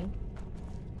healing.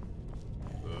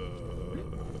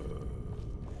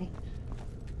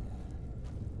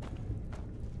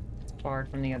 It's barred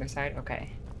from the other side? Okay.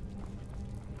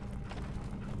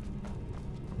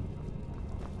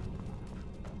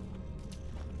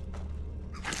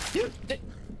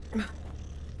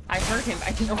 I heard him,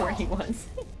 I didn't know where he was.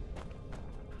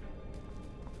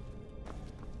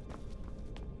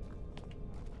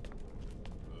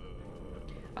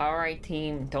 Alright,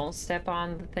 team, don't step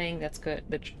on the thing. That's good.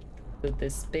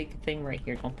 This big thing right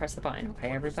here. Don't press the button, okay,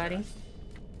 everybody?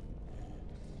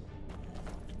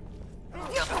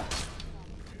 That's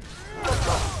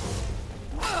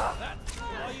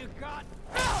all you got?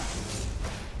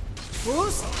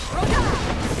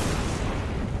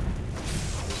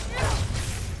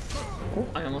 Oh,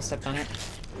 I almost stepped on it.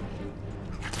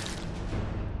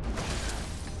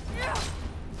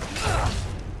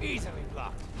 Easily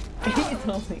blocked.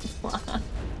 Easily blocked.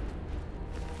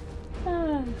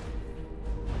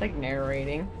 Like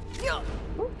narrating.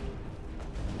 Ooh.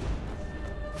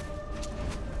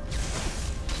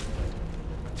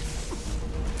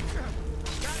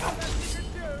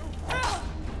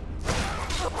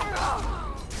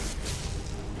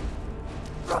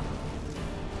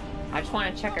 I just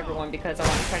want to check everyone because I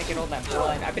want to try to get all that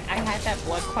blood. I had that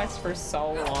blood quest for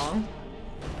so long.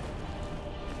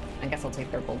 I guess I'll take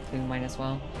their gold too, might as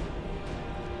well.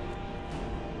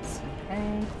 It's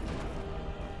okay.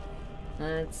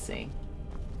 Let's see.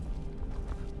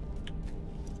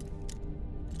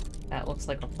 That looks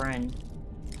like a friend.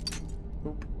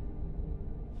 Oop.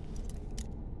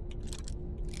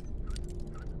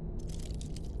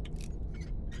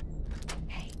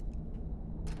 Hey.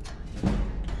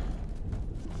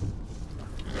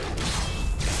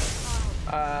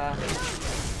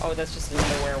 Oh, that's just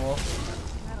another werewolf.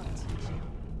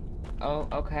 Oh,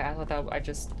 okay, I thought that I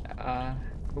just,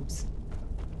 oops.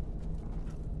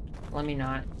 Let me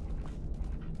not.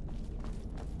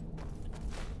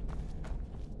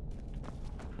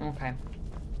 Okay.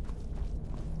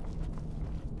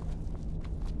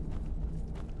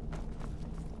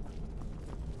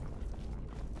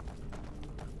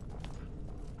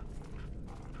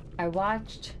 I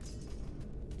watched...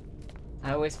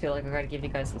 I always feel like I gotta give you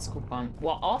guys the scoop on...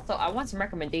 Well, also, I want some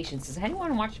recommendations. Does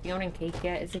anyone watch Fiona and Cake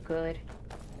yet? Is it good?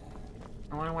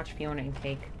 I want to watch Fiona and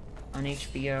Cake on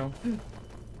HBO.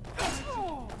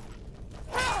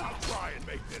 Try and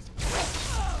make this.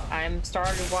 I'm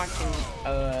started watching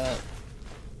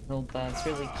it's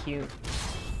really cute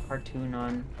cartoon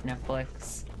on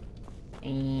Netflix,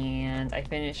 and I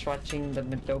finished watching the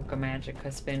Madoka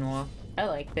Magica spin-off. I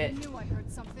liked it. I knew I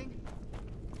heard something.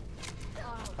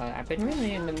 I've been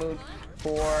really in the mood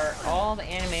for all the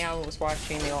anime I was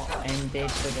watching. They all ended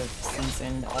for the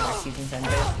season. All their seasons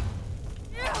ended.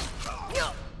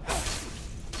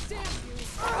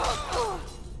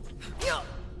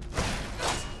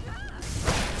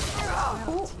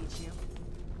 Cool.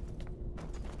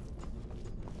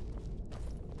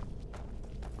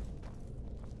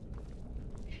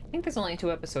 I think there's only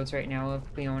 2 episodes right now of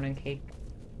Fiona and Cake.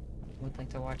 I would like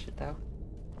to watch it though.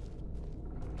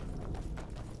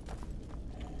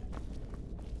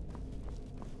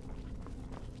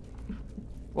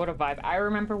 What a vibe. I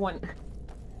remember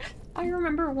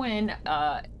when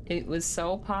it was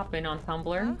so poppin' on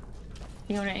Tumblr.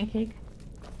 Fiona and Cake.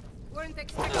 Weren't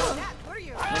expecting that, were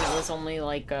you? When it was only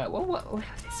like what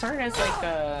it started as like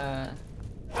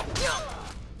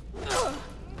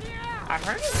I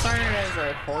heard it started as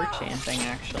a 4chan thing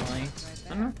actually. I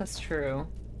don't know if that's true.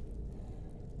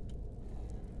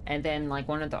 And then like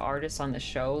one of the artists on the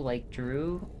show like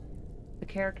drew the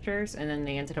characters, and then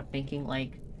they ended up making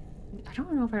like, I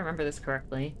don't know if I remember this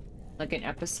correctly, like an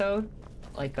episode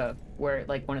like where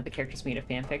like one of the characters made a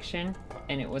fan fiction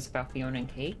and it was about Fiona and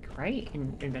Cake, right?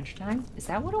 In Adventure Time? Is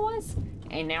that what it was?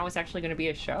 And now it's actually going to be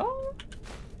a show?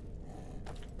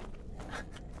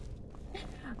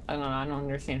 I don't know, I don't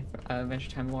understand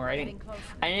Adventure Time lore. I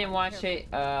didn't watch it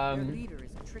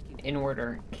in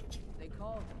order.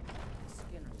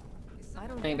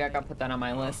 Maybe I gotta put that on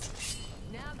my list.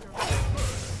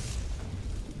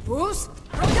 Bruce?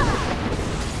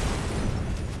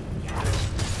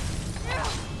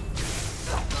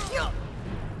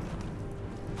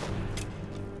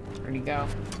 Where'd he go?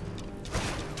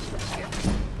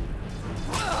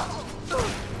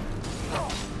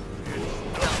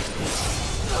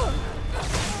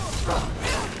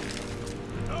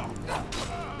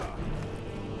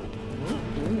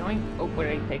 Oh, what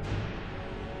did I take?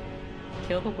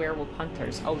 Kill the werewolf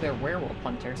hunters. Oh, they're werewolf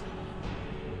hunters.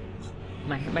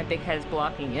 My big head is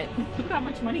blocking it. Look how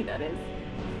much money that is.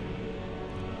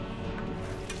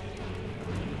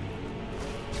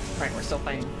 Alright, we're still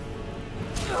fighting.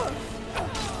 Oh!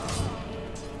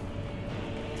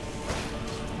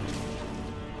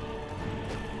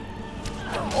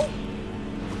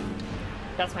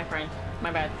 That's my friend.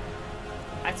 My bad.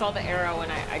 I saw the arrow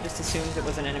and I just assumed it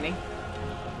was an enemy.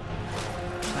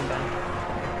 My bad.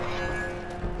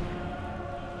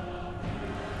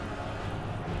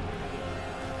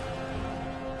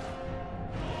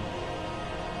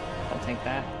 I'll take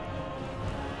that.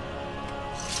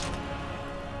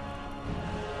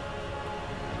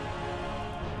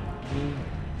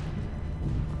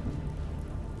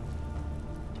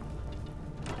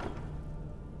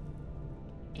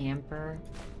 Amber.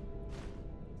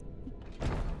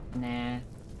 Nah.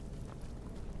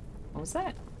 What was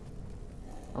that?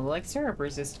 Oh, like syrup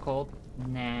resist cold.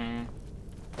 Nah.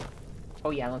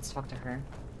 Oh yeah, let's talk to her.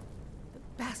 The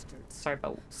bastards. Sorry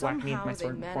about whacking me with my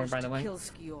sword before, by the way. Kill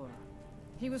Skior.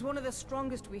 He was one of the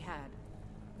strongest we had,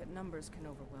 but numbers can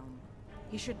overwhelm.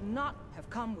 He should not have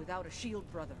come without a shield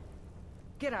brother.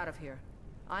 Get out of here.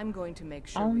 I'm going to make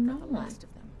sure we got the last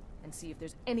of them, and see if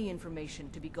there's any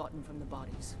information to be gotten from the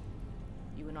bodies.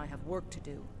 You and I have work to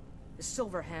do. The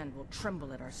Silver Hand will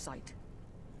tremble at our sight.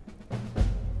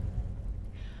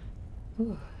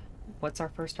 Ooh. What's our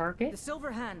first target? The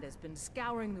Silver Hand has been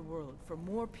scouring the world for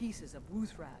more pieces of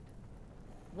Wuthrad.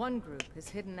 One group is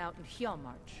hidden out in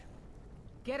Hjalmarch.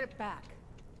 Get it back,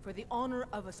 for the honor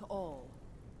of us all.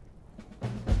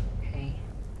 Okay.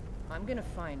 I'm gonna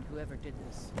find whoever did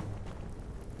this.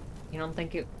 You don't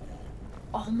think it...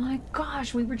 Oh my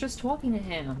gosh, we were just talking to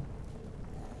him.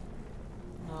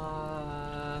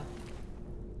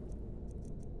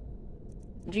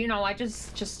 Do you know, I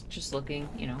just looking,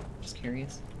 you know, just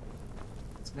curious.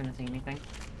 It's gonna say anything.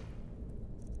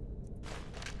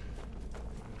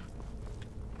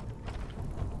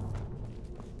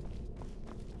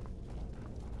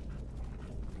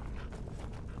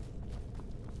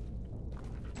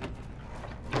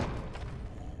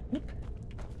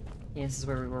 Yeah, this is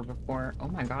where we were before. Oh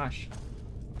my gosh.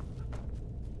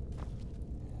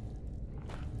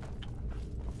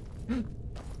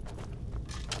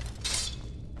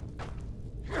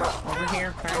 Over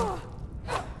here, friend.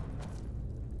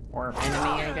 Or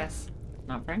enemy, I guess.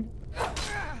 Not friend.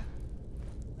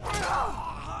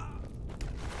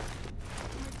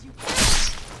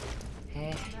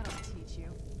 Hey. That'll teach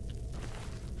you.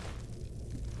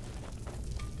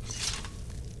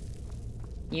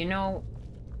 You know,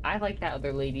 I like that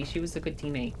other lady. She was a good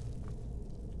teammate.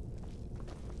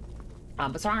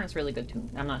 But Sarana's really good too.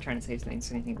 I'm not trying to say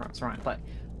anything wrong, Sarana, but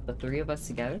the three of us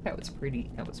together, that was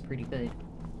pretty good.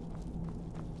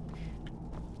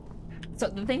 So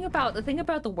the thing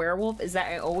about the werewolf is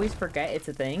that I always forget it's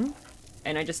a thing,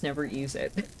 and I just never use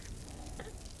it.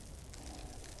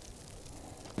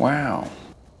 Wow.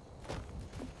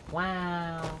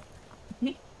 Wow.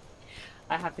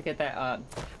 I have to get that.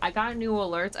 I got new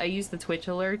alerts. I use the Twitch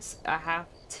alerts. I have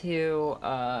to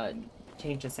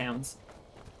change the sounds.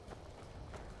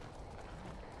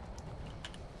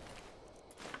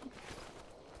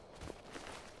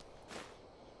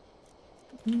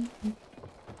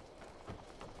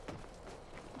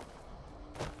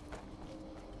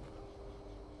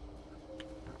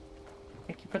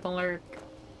 Thank you for the alert.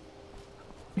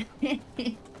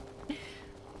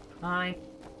 Hi,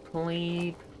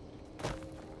 plebe.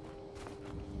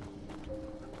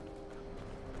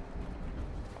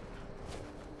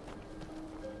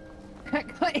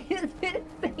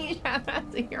 Shout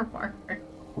out to your partner.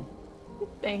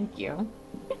 Thank you.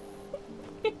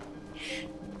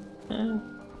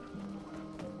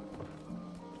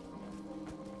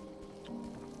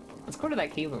 Let's go to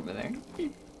that cave over there.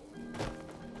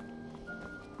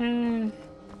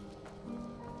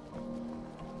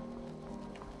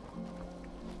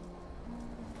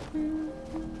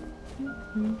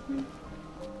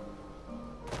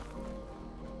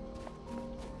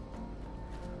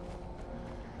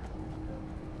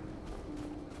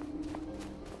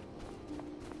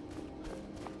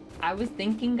 I was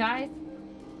thinking, guys,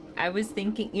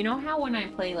 you know how when I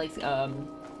play like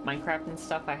Minecraft and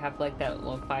stuff, I have like that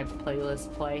little 5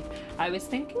 playlist play. I was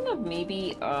thinking of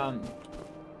maybe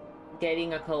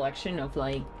getting a collection of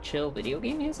like chill video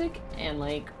game music and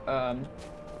like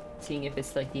seeing if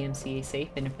it's like DMCA safe,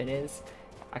 and if it is,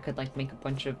 I could like make a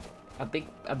big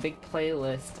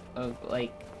playlist of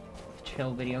like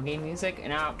chill video game music.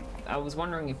 And I was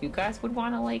wondering if you guys would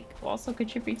want to like also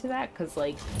contribute to that, because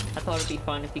like I thought it'd be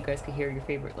fun if you guys could hear your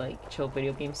favorite like chill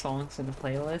video game songs in the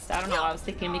playlist. I don't know, I was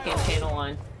thinking of making a channel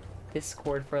on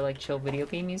Discord for like chill video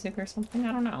game music or something.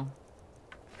 I don't know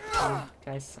if you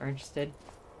guys are interested.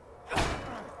 Do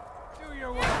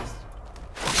your worst.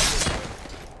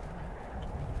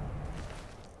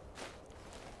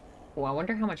 Oh, I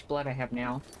wonder how much blood I have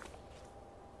now.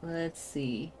 Let's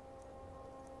see.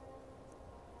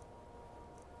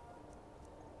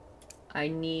 I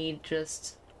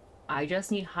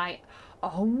just need high...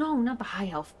 Oh no, not the high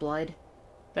health blood.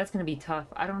 That's gonna be tough.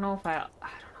 I don't know if I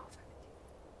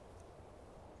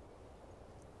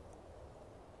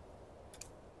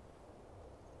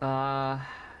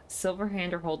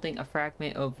Silverhander holding a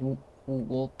fragment of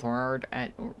Woltard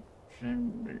at...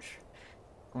 Going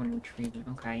to retrieve it.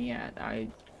 Okay, yeah,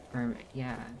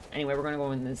 yeah. Anyway, we're gonna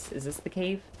go in this... Is this the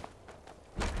cave?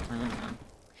 I don't know.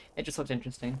 It just looked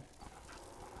interesting.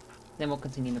 Then we'll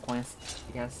continue the quest,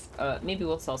 I guess. Maybe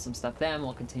we'll sell some stuff, then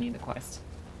we'll continue the quest.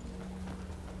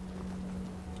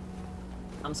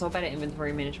 I'm so bad at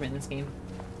inventory management in this game.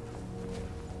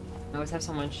 I always have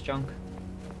so much junk.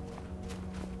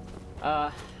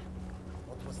 What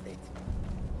was that?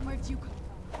 Where'd you come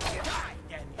from? Die,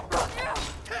 Daniel.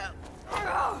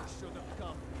 Should have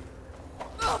come.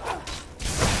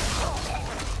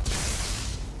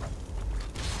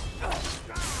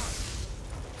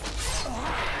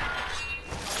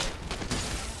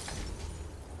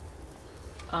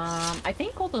 I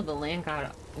think although the lamb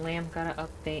got an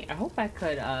update, I hope I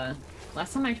could,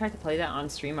 last time I tried to play that on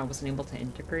stream, I wasn't able to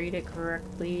integrate it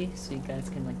correctly, so you guys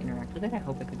can, like, interact with it. I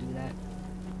hope I could do that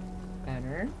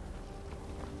better.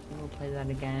 We'll play that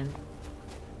again.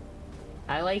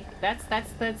 I like,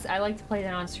 I like to play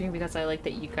that on stream because I like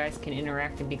that you guys can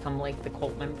interact and become, like, the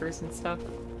cult members and stuff.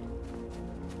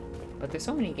 But there's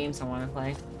so many games I want to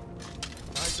play.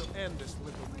 I shall end this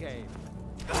little game.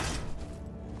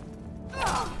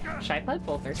 Should I play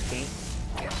both or skate?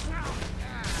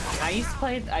 I used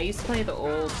to play the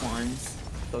old ones,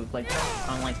 so like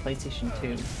on like PlayStation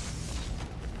 2.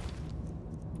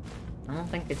 I don't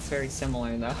think it's very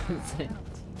similar though.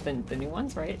 the new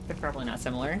ones, right? They're probably not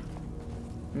similar.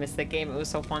 I missed that game. It was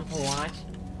so fun to watch.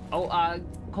 Oh,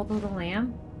 Cult of the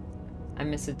Lamb. I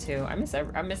miss it too. I miss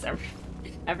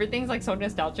everything's like so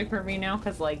nostalgic for me now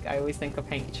because like I always think of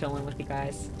chilling with you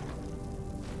guys.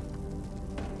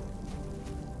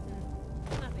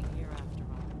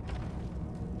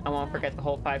 I won't forget the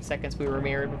whole 5 seconds we were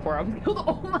married before I was killed.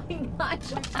 Oh my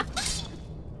gosh.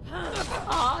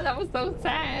 Oh, that was so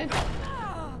sad.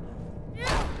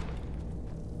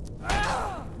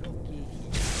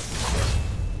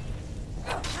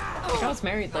 I think I was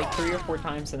married like 3 or 4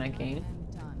 times in that game.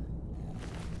 And done.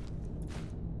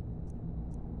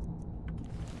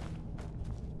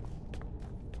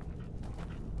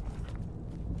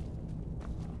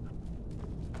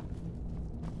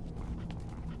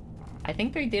 I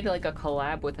think they did like a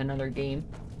collab with another game.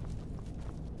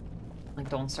 Like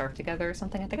Don't Starve Together or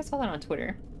something. I think I saw that on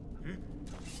Twitter.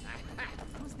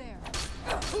 Who's there?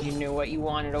 You knew what you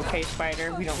wanted, okay,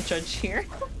 Spider? We don't judge here.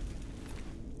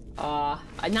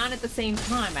 Not at the same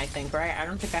time, I think, right? I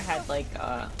don't think I had like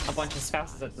a bunch of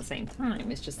spouses at the same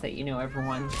time. It's just that, you know,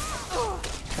 everyone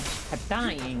kept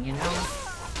dying, you know?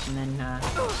 And then,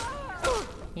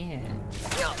 yeah.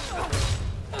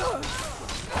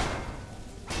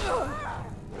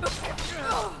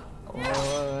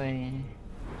 Boy.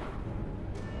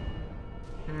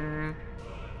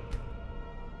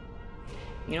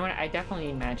 You know what? I definitely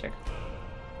need magic.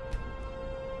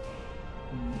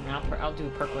 I'll do a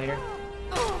perk later.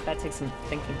 That takes some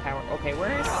thinking power. Okay,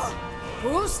 where's...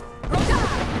 Who's?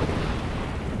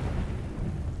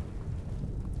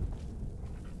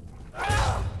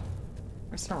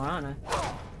 Where's Serana?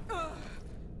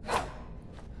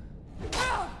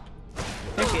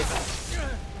 There she is.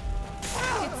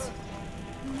 It's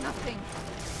nothing.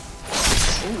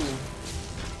 Ooh.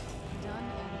 Done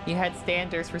and You had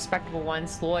standards, respectable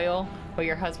ones, loyal, but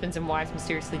your husbands and wives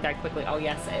mysteriously died quickly. Oh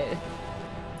yes,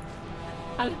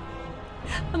 I'm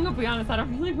gonna be honest, I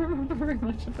don't really remember very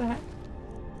much of that.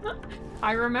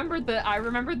 I remember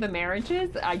the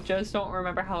marriages, I just don't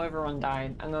remember how everyone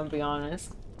died. I'm gonna be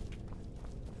honest.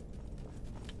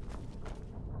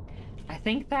 I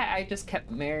think that I just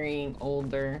kept marrying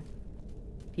older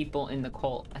people in the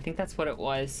cult. I think that's what it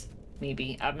was.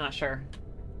 Maybe. I'm not sure.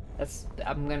 That's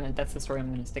the story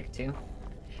I'm gonna stick to.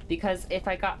 Because if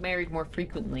I got married more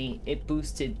frequently, it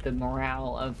boosted the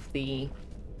morale of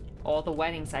all the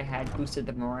weddings I had boosted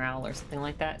the morale or something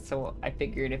like that. So I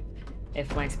figured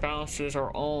if my spouses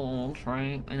are old,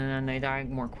 right, and then they die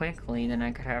more quickly, then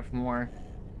I could have more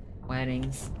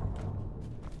weddings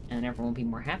and everyone will be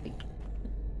more happy.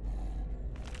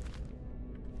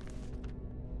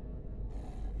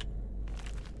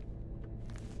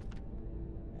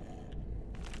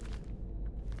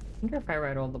 I wonder if I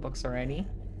read all the books already.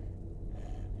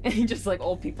 Just like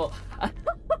old people.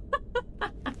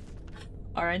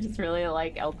 Or I just really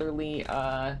like elderly,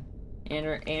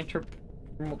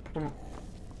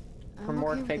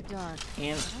 anthropomorphic. And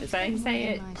is that how you say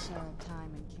it? my share of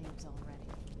time in caves already.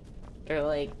 They're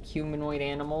like humanoid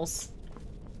animals.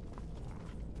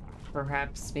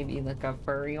 Perhaps maybe like a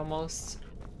furry almost.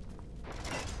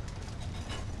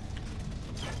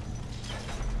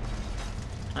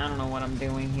 I don't know what I'm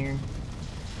doing here.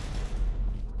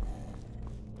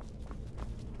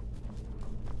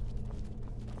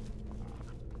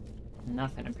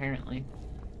 Nothing, apparently.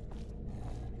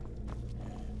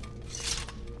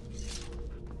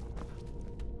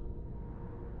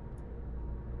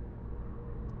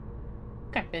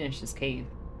 I think I finished this cave.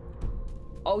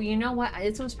 Oh, you know what?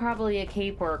 This was probably a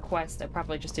cave or a quest. I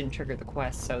probably just didn't trigger the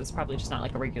quest, so it's probably just not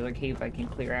like a regular cave I can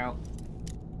clear out.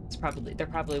 It's probably, there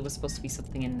probably was supposed to be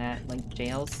something in that, like,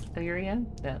 jails area,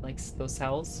 that, like, those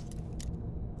cells.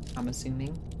 I'm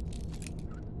assuming.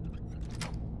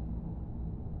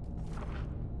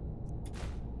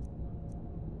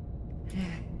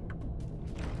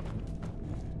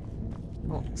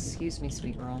 Oh, excuse me,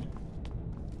 sweet girl.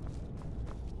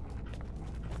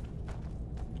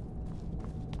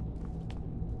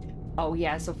 Oh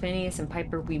yeah, so Phineas and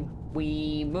Piper,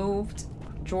 we moved.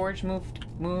 George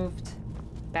moved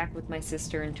back with my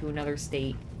sister into another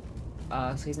state,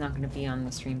 so he's not going to be on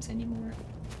the streams anymore.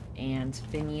 And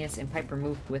Phineas and Piper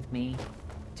moved with me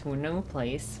to a new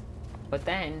place, but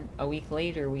then a week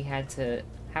later we had to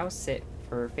house sit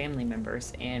for family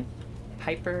members, and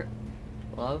Piper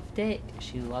loved it.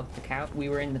 She loved the couch. We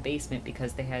were in the basement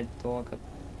because they had dog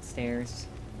upstairs,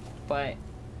 but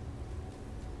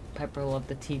Piper loved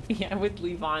the TV. I would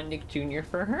leave on Nick Jr.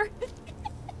 for her.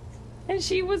 And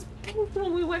she was pissed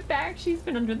when we went back. She's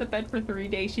been under the bed for 3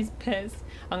 days. She's pissed.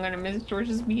 I'm gonna miss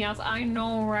George's meows. I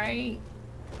know, right?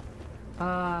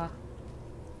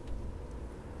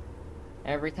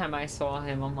 Every time I saw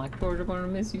him, I'm like, George, I'm gonna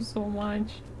miss you so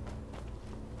much.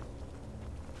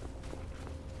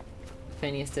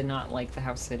 Phineas did not like the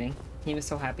house sitting. He was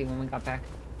so happy when we got back.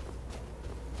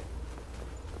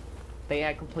 They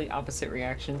had complete opposite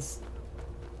reactions.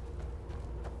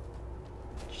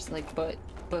 She's like, but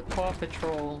Paw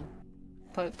Patrol.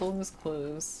 But Blue's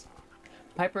Clues.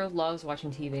 Piper loves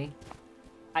watching TV.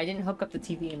 I didn't hook up the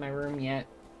TV in my room yet.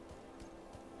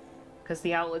 Because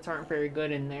the outlets aren't very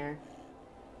good in there.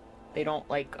 They don't,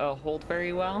 like, hold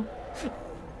very well.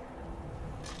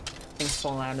 Things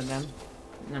fall out of them.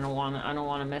 And I don't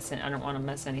wanna mess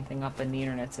anything up, and the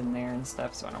internet's in there and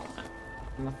stuff, so I don't wanna.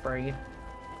 I'm afraid.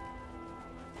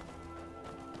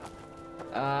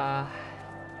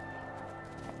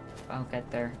 I'll get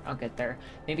there. I'll get there.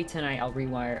 Maybe tonight I'll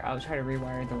try to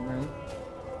rewire the room.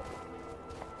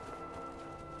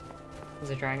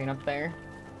 There's a dragon up there.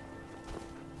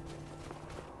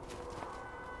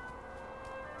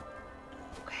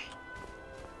 Okay.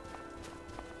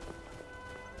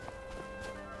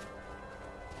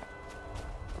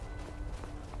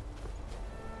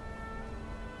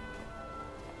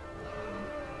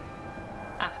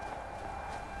 Ah.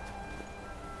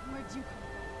 Where'd you come from?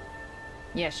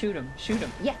 Yeah, shoot him. Shoot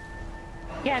him. Yeah.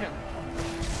 Get him.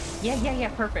 Yeah,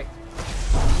 perfect.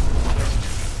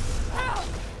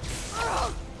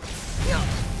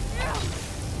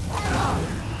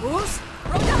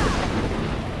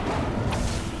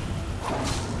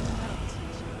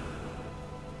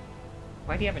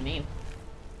 Why do you have a name?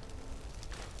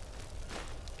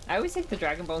 I always take the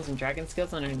dragon bones and dragon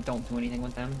skills and I don't do anything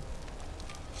with them.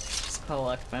 Just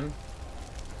collect them.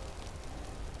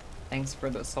 Thanks for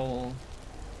the soul.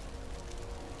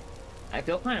 I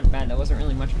feel kind of bad. That wasn't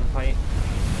really much of a fight.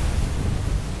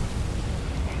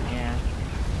 Yeah.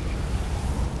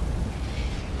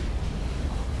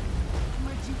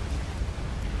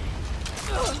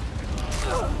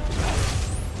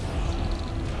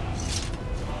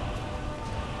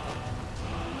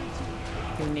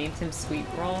 You named him Sweet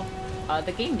Roll?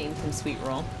 The game named him Sweet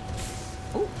Roll.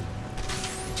 Ooh.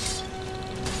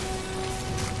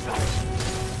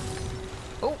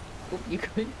 Oh, you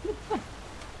could.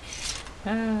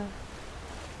 I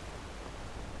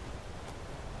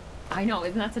know,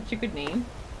 isn't that such a good name?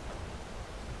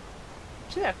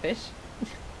 Look at that fish.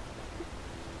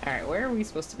 Alright, where are we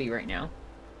supposed to be right now?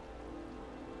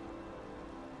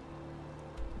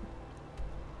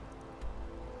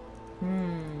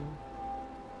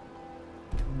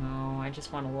 No, I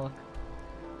just want to look.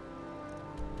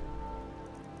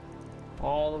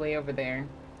 All the way over there.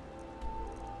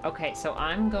 Okay, so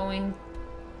I'm going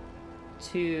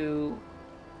to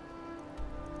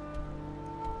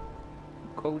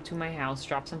go to my house,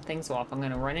 drop some things off. I'm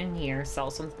gonna run in here, sell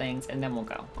some things, and then we'll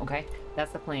go, okay?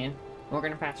 That's the plan. We're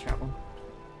gonna fast travel.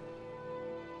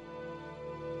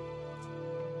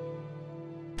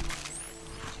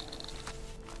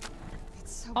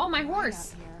 So Oh, my bright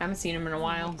horse! out here. I haven't seen him in a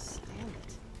while. Stand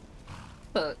it.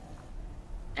 But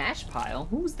ash pile?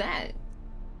 Who's that?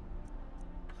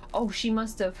 Oh, she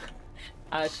must have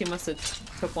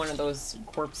took one of those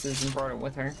corpses and brought it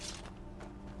with her.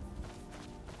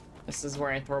 This is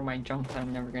where I throw my junk that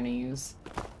I'm never gonna use.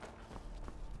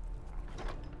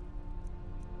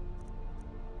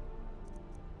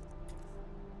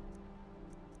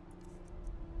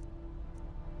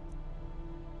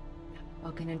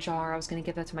 Look in a jar. I was gonna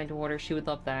give that to my daughter. She would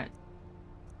love that.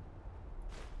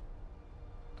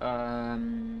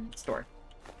 Store.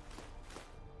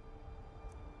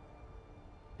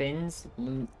 Bins,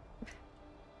 loot.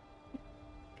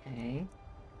 Okay.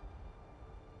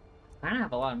 I don't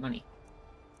have a lot of money.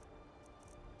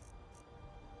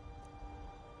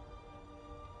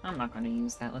 I'm not gonna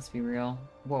use that, let's be real.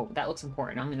 Whoa, that looks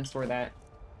important. I'm gonna store that.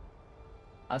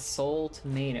 A soul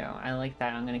tomato. I like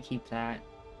that. I'm gonna keep that.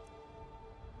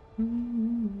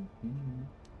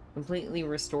 Completely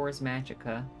restores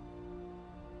magicka.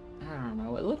 I don't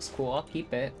know. It looks cool. I'll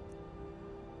keep it.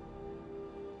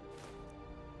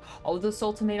 Oh, the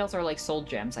soul tomatoes are like soul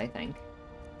gems, I think.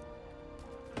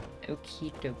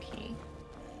 Okie dokie.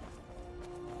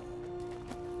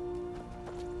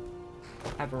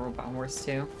 I have a robot horse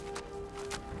too.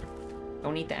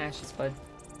 Don't eat the ashes, bud.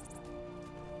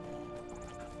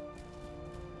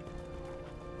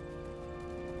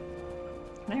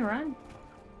 Can I run?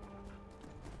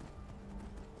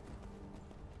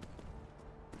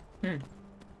 I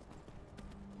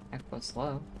go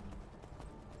slow.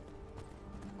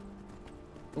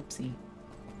 Oopsie.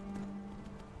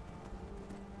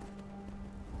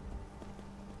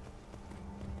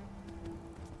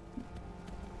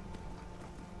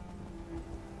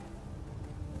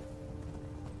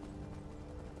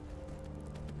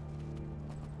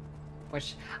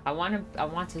 Which I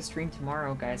want to stream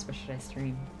tomorrow, guys. What should I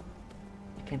stream?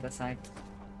 I can't decide.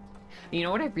 You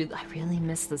know what? I really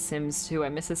miss The Sims 2. I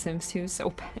miss The Sims 2 so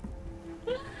bad.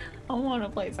 I want to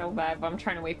play so bad, but I'm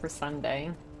trying to wait for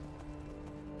Sunday.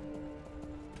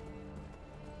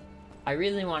 I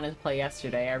really wanted to play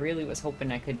yesterday. I really was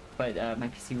hoping I could, but my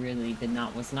PC really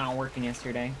was not working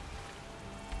yesterday.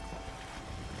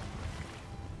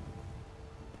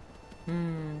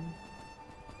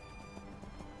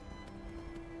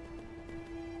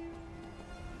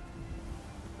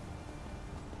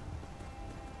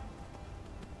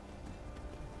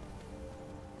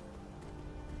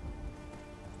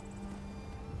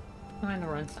 Oh, the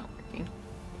run's not working.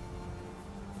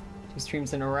 2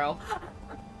 streams in a row.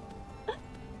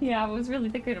 Yeah, I was really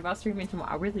thinking about streaming tomorrow.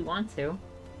 I really want to.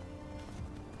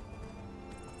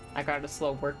 I got a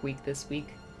slow work week this week.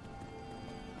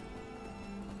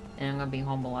 And I'm gonna be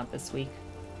home a lot this week.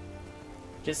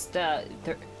 Just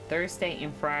Thursday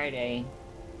and Friday,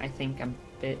 I think I'm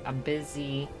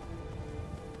busy.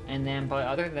 And then, but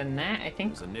other than that, I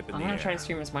think I'm gonna try to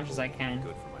stream as much as I can.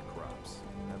 Good for my crops.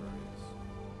 Never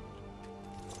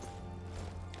is.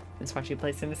 That's why she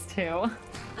plays Sims 2.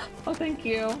 Oh, thank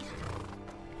you.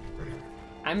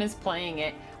 I miss playing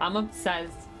it. I'm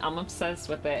obsessed. I'm obsessed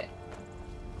with it.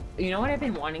 You know what I've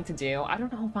been wanting to do? I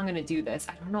don't know if I'm gonna do this.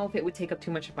 I don't know if it would take up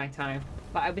too much of my time.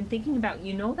 But I've been thinking about,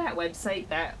 you know, that website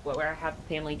where I have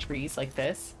family trees like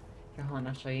this? Here, hold on,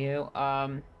 I'll show you.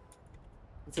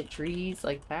 Is it trees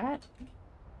like that?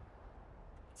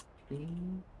 Tree.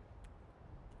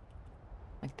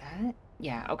 Like that?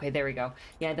 Yeah, okay, there we go.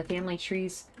 Yeah, the family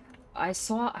trees. I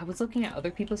was looking at other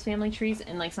people's family trees,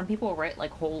 and like some people write like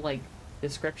whole like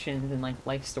descriptions and like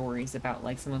life stories about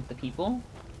like some of the people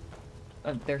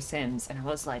of their Sims, and I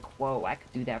was like, whoa, I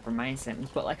could do that for my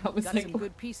Sims, but like I was Got like, some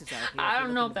good pieces out here I if don't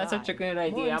you're know looking if that's to such a buy. good More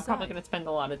idea. I'm probably inside. gonna spend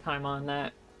a lot of time on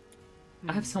that.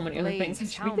 I have so many other things I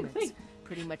Blades, should be doing. helmets,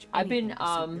 pretty much I've been anything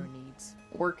to suit your needs.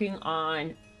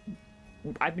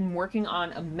 I've been working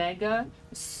on a mega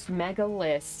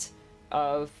list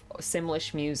of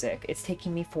Simlish music. It's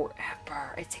taking me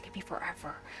forever. It's taking me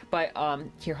forever. But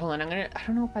here, hold on. I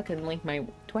don't know if I can link my.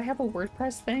 Do I have a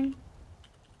WordPress thing?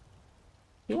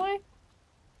 Do I?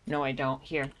 No, I don't.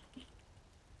 Here.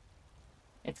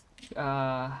 It's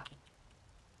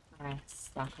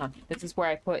press.com. This is where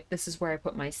I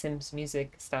put my Sims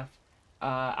music stuff.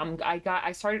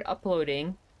 I started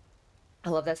uploading. I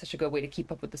love that's such a good way to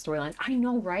keep up with the storylines. I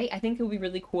know, right? I think it would be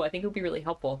really cool. I think it would be really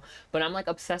helpful. But I'm like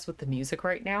obsessed with the music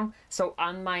right now. So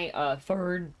on my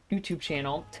third YouTube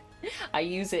channel,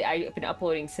 I've been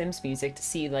uploading Sims music to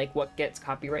see like what gets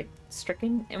copyright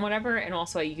stricken and whatever. And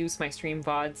also I use my stream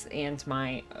VODs and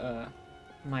my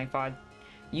my VOD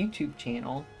YouTube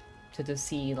channel to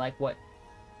see like what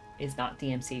is not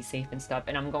DMCA safe and stuff,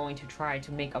 and I'm going to try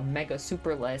to make a mega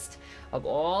super list of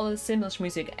all the Simlish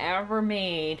music ever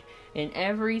made in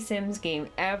every Sims game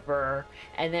ever,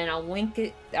 and then I'll link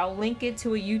it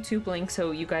to a YouTube link so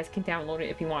you guys can download it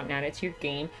if you want and add it to your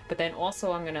game. But then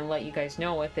also I'm gonna let you guys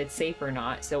know if it's safe or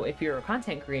not, so if you're a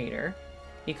content creator,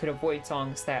 you could avoid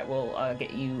songs that will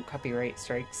get you copyright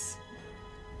strikes.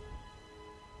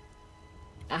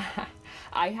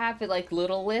 I have it like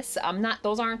little lists.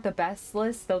 Those aren't the best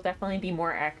lists. They'll definitely be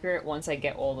more accurate once I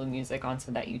get all the music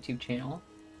onto that YouTube channel.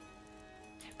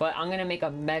 But I'm gonna make a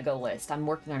mega list. I'm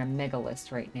working on a mega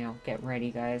list right now. Get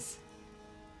ready, guys.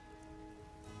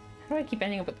 How do I keep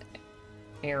ending up with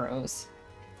arrows?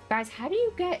 Guys, how do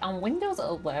you get on Windows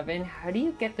 11? How do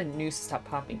you get the news to stop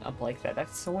popping up like that?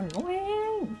 That's so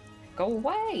annoying. Go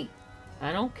away.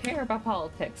 I don't care about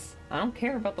politics. I don't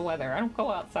care about the weather. I don't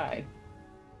go outside.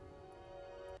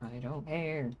 I don't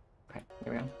care. Okay,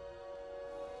 there we go.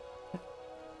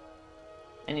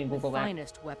 I need to Google that.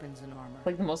 Finest weapons and armor. It's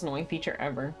like the most annoying feature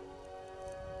ever.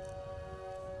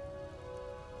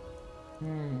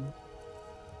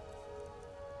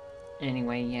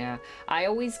 Anyway, yeah. I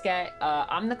always get,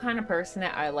 I'm the kind of person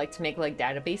that I like to make like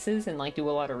databases and like do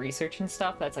a lot of research and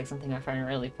stuff. That's like something I find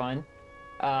really fun.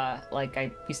 Like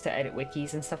I used to edit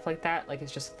wikis and stuff like that. Like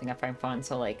it's just something I find fun.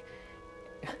 So like,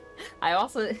 I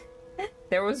also...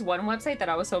 There was one website that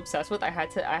I was so obsessed with, I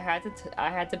had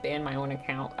to ban my own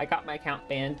account. I got my account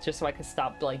banned just so I could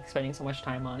stop like spending so much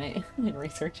time on it and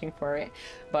researching for it.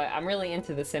 But I'm really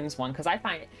into the Sims one because I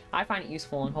find it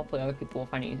useful, and hopefully other people will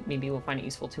find it. Maybe will find it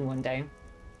useful too one day.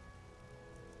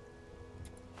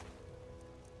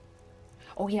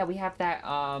 Oh yeah, we have that.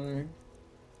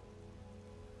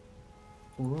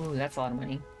 Ooh, that's a lot of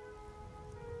money.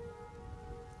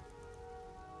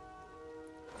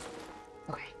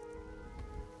 Okay.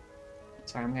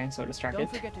 Sorry, I'm getting so distracted.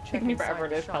 Don't forget to check Taking me forever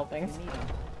inside to the tell shop if things. you need 'em.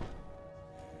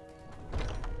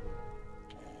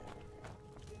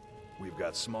 We've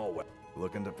got small weapons.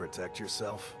 Looking to protect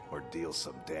yourself or deal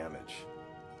some damage?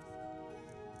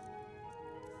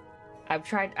 I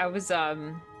was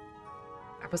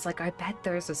I was like, I bet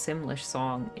there's a Simlish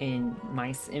song in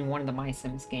one of the My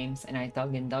Sims games, and I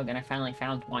dug and dug, and I finally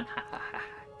found one. Ha ha ha.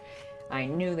 I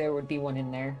knew there would be one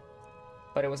in there,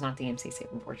 but it was not the MC save,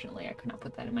 unfortunately. I could not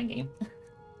put that in my game.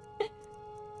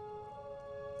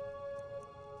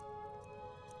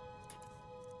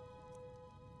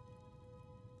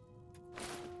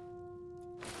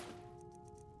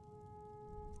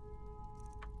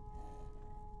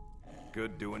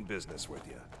 Good doing business with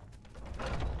you.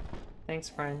 Thanks,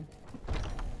 friend.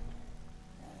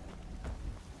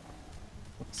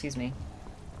 Excuse me.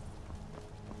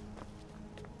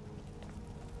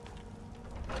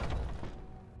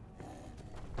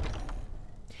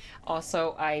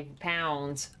 Also, I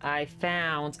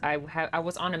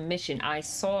was on a mission. I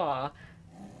saw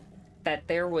that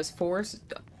there was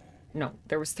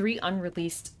there was 3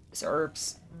 unreleased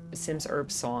Sims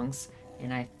Herbs songs,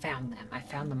 and I found them. I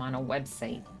found them on a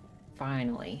website.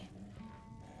 Finally.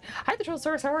 Hi, the Troll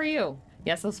Source. How are you?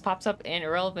 Yes, those pops up and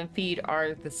irrelevant feed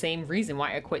are the same reason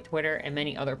why I quit Twitter and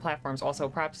many other platforms. Also,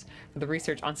 props for the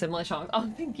research on Simlish songs.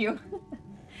 Oh, thank you.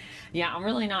 Yeah, I'm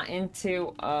really not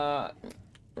into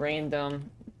random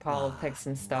politics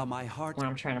and stuff when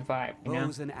I'm trying to vibe, you know?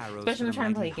 Especially when I'm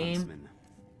trying to play a game.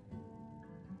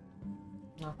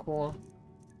 Not cool.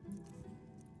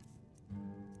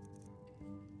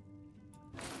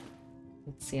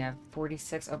 Let's see, I have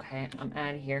 46. Okay, I'm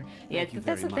out of here. Yeah,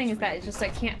 that's the thing, is that it's just I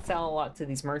can't sell a lot to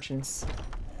these merchants.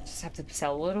 Just have to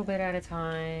sell a little bit at a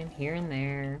time, here and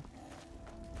there.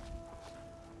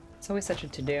 It's always such a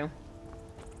to-do.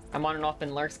 I'm on and off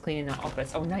in Lurk's cleaning the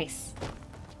office. Oh, nice.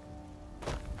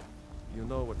 You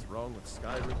know what's wrong with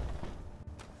Skyrim?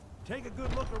 Take a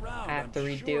good look around. I have to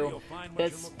redo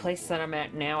this place that I'm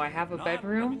at now. I have a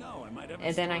bedroom,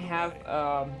 and then I have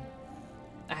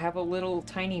a little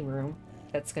tiny room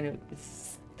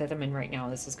that I'm in right now.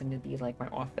 This is gonna be like my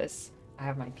office. I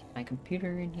have my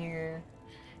computer in here,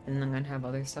 and then I'm gonna have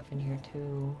other stuff in here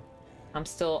too. I'm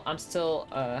still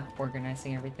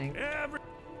organizing everything.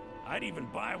 I'd even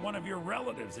buy one of your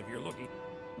relatives if you're looking.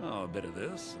 Oh, a bit of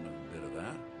this and a bit of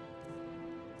that.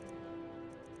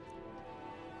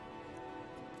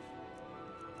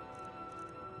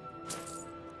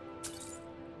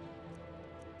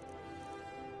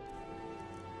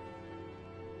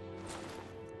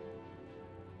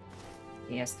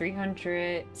 He has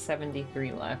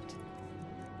 373 left.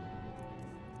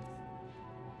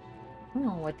 I don't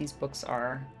know what these books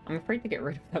are. I'm afraid to get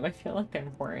rid of them. I feel like they're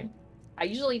important. I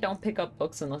usually don't pick up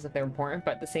books unless if they're important,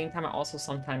 but at the same time, I also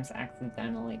sometimes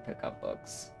accidentally pick up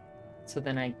books. So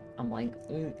then I'm like,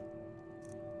 ugh.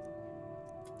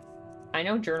 I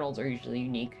know journals are usually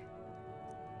unique.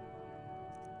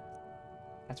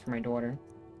 That's for my daughter.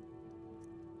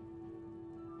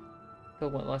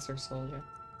 Filled with Lesser Soldier.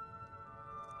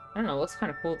 I don't know, it looks kind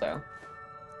of cool though.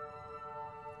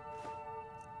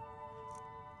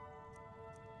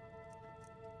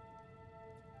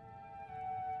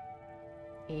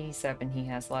 $87 he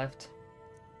has left.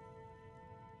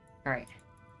 Alright.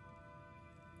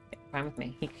 Fine with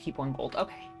me. He could keep 1 gold.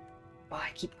 Okay. Oh, I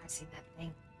keep pressing that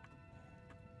thing.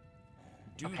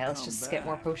 Okay, let's just get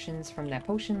more potions from that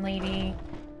potion lady.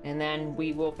 And then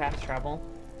we will fast travel.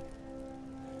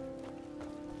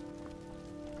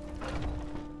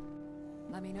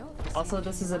 Let me know. Also,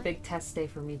 this is a big test day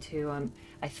for me too.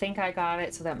 I think I got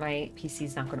it so that my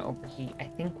PC's not going to overheat. I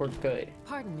think we're good.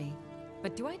 Pardon me,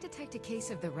 but do I detect a case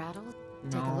of the rattle?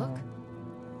 No. Take a look.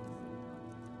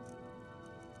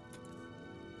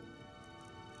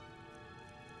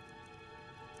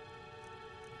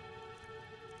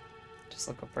 Just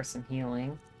looking for some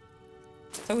healing.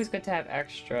 It's always good to have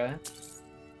extra.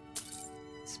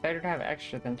 It's better to have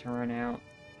extra than to run out.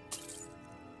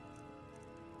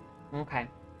 Okay.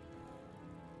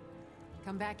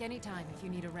 Come back anytime if you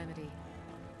need a remedy.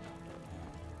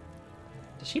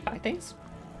 Does she buy things?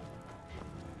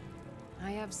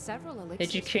 I have several elixirs.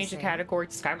 Did you change the category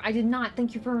to Skyrim? I did not.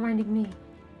 Thank you for reminding me.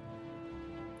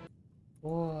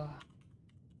 Whoa.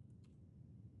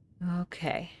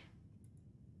 Okay.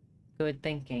 Good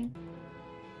thinking.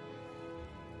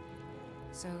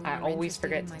 So I always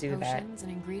forget to do that.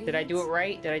 Did I do it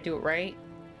right? Did I do it right?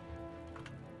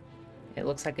 It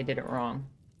looks like I did it wrong.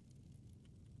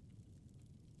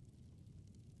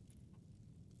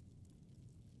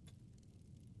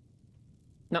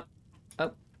 No.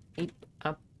 Oh. Eat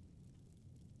up.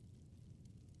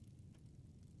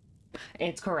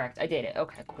 It's correct. I did it.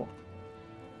 Okay, cool.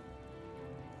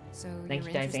 So Thank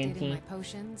you're you, interested in my Dizanti.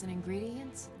 potions and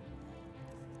ingredients?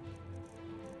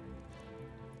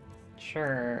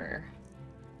 Sure.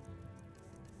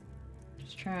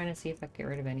 Just trying to see if I can get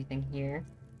rid of anything here.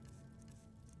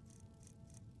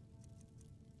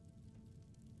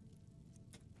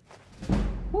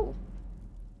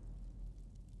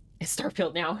 It's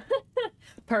Starfield now.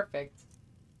 Perfect.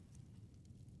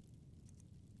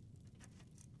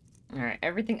 Alright,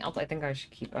 everything else I think I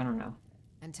should keep. I don't know.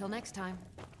 Until next time.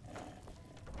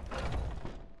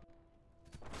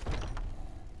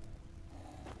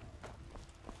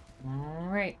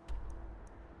 Alright.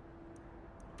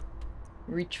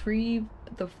 Retrieve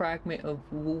the fragment of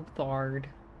Wolfthard.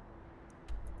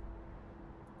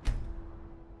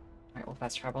 Alright, well,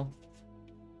 fast travel.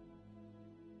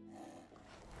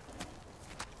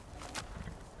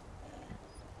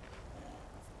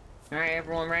 Alright,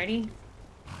 everyone ready?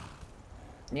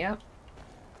 Yep.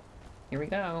 Here we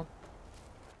go.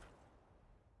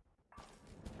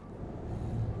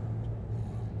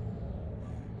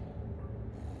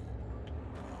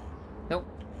 Nope.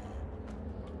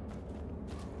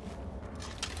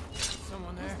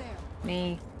 Someone there?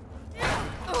 Me.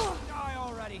 Die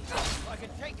already! I can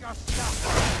take your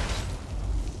stuff!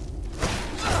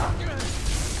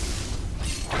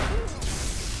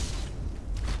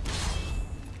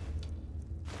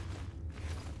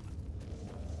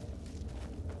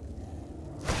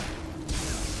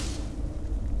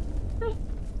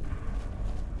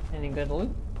 Any good loot?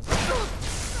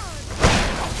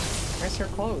 Where's her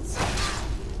clothes?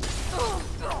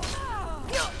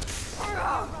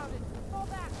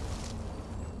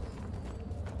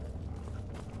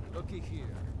 Looky here.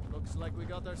 Looks like we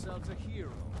got ourselves a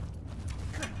hero.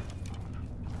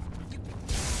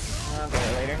 I'll get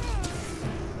it later.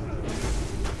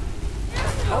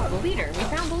 Oh, the leader! We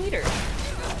found the leader!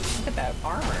 Look at that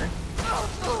armor.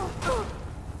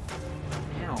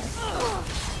 Ow.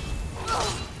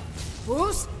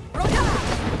 Who's?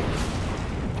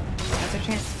 That's our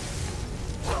chance.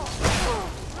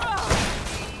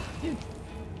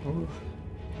 Ooh.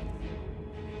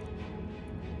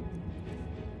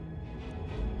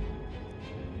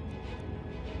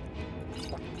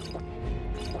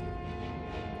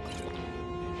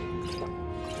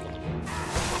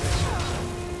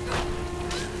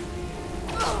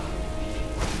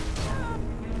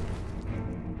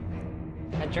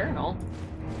 A journal.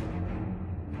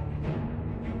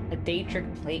 A Daedric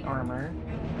plate armor.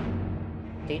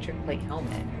 Daedric plate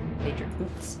helmet. Daedric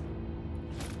boots.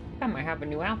 I might have a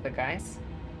new outfit, guys.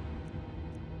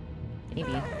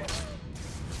 Maybe.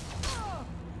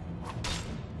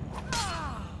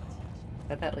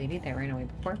 Is that lady that ran away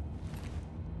before?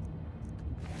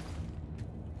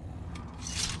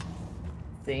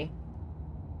 See?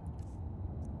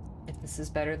 If this is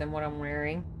better than what I'm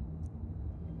wearing.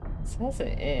 It says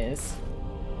it is.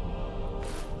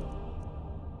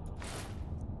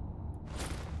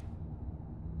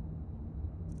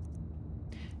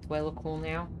 Do I look cool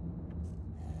now?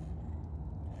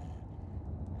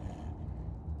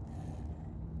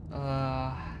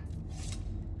 I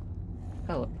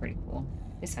look pretty cool.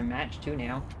 At least I match too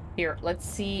now. Here, let's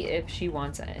see if she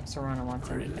wants it. If Serana wants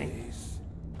anything. Release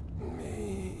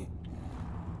me.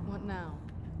 What now?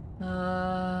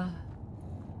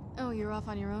 Oh, you're off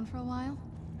on your own for a while?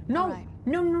 No! Right.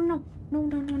 No, no, no. No,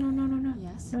 no, no, no, no, no, no.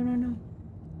 Yes? No, no, no.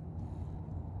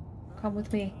 Come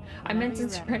with me. I meant to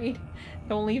Whenever you're ready. trade.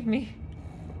 Don't leave me.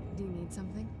 Do you need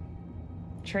something?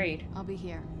 Trade. I'll be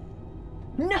here.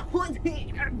 No!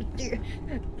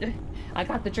 I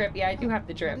got the drip. Yeah, I do have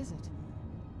the drip. What is it?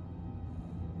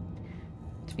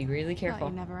 To be really Thought careful.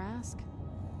 you never ask.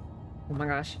 Oh my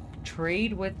gosh.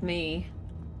 Trade with me.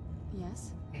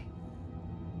 Yes?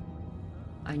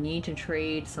 I need to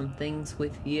trade some things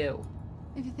with you.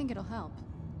 If you think it'll help.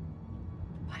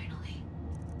 Finally.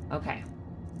 Okay.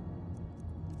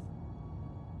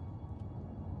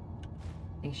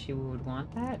 Think she would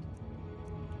want that?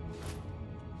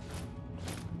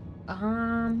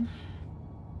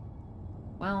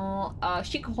 Well,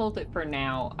 she can hold it for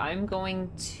now. I'm going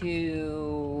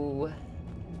to...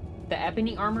 The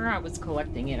ebony armor, I was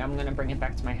collecting it. I'm gonna bring it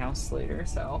back to my house later,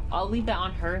 so I'll leave that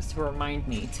on hers to remind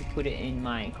me to put it in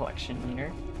my collection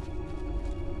later.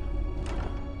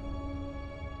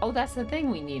 Oh, that's the thing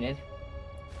we needed.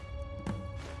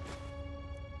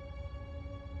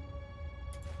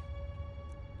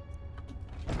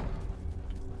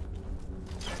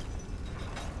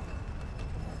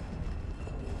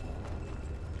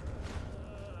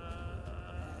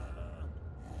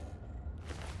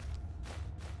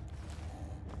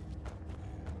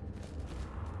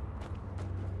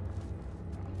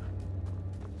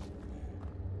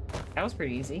 That was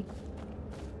pretty easy.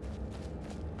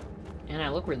 And I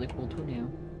look really cool too now.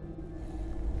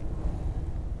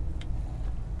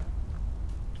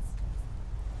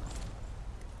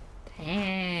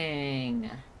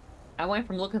 Dang. I went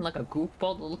from looking like a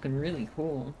goofball to looking really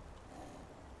cool.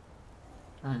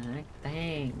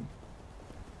 Dang.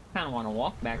 Kind of want to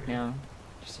walk back now,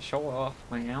 just to show off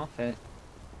my outfit.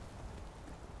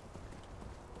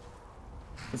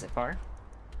 Is it far?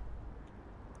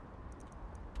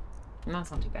 No, it's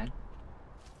not too bad.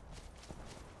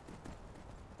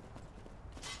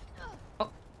 Oh,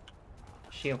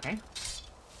 is she okay?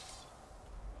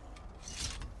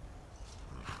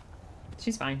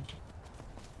 She's fine.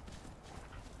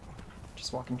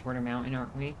 Just walking toward a mountain,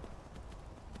 aren't we?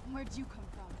 Where'd you come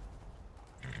from?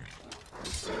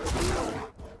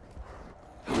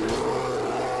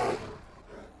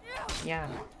 Yeah.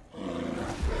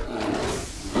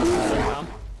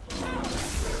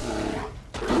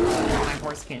 My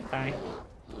horse can't die.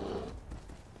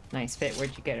 Nice fit.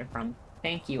 Where'd you get it from?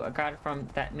 Thank you. I got it from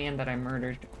that man that I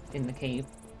murdered in the cave.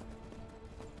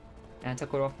 And I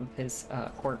took it off of his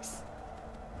corpse.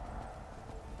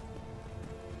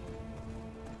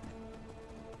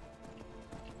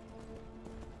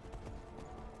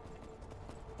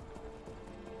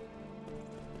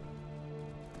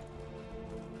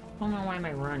 I don't know why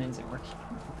my run isn't working.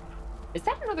 Is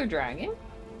that another dragon?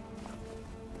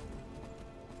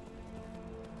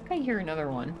 I think I hear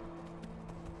another one.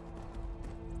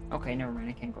 Okay, never mind.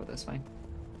 I can't go this way.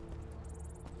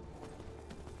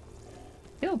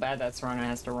 Feel bad that Serana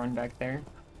has to run back there.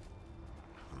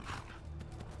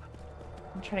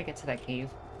 I'm trying to get to that cave.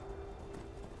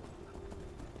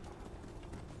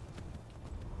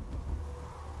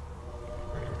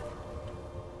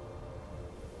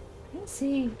 Let's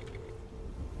see.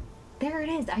 There it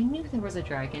is. I knew there was a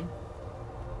dragon.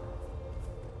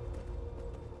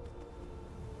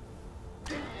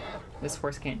 This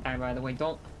horse can't die, by the way.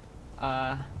 Don't.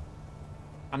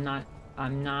 I'm not.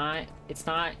 It's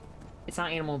not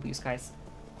animal abuse, guys.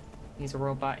 He's a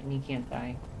robot and he can't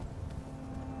die.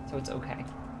 So it's okay.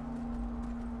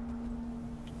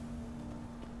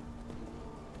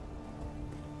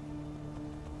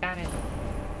 Got it.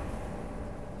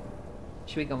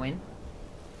 Should we go in?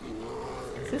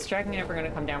 Is this dragon ever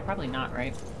gonna come down? Probably not,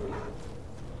 right?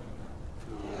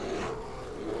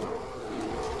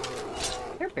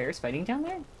 Are there bears fighting down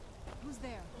there? Who's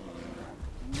there?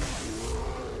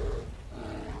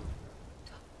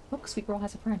 Look, Sweet Girl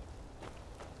has a friend.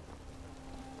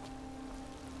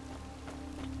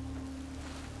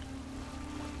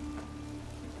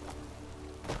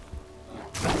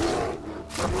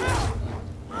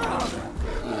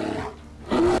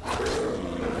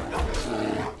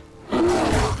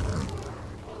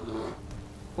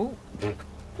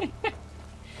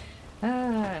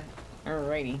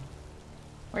 Alrighty.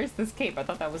 Where's this cape? I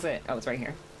thought that was it. Oh, it's right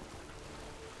here.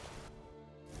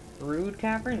 Rude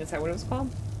Cavern? Is that what it was called?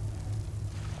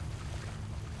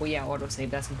 Well, yeah,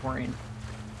 autosave. That's important.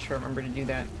 Sure, remember to do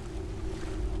that.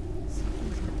 Let's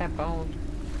get that bone.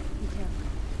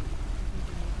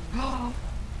 Oh!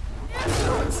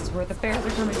 This is where the bears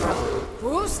are coming from.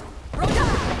 Bruce?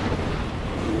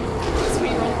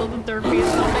 Sweet roll the derpy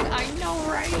is something. I know,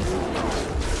 right?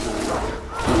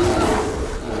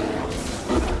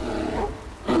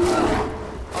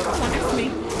 Oh, this one next to me.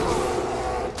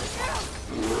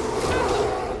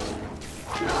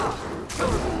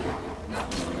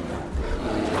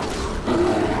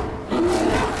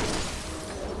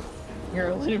 You're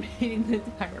eliminating the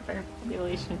entire bear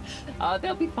population.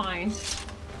 They'll be fine.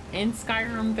 In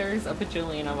Skyrim, there's a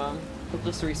bajillion of them. They'll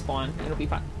just respawn. It'll be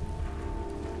fine.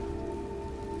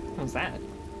 What was that?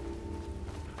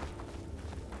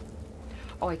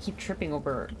 Oh, I keep tripping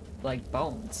over, like,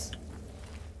 bones.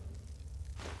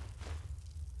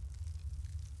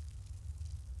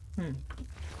 Hmm.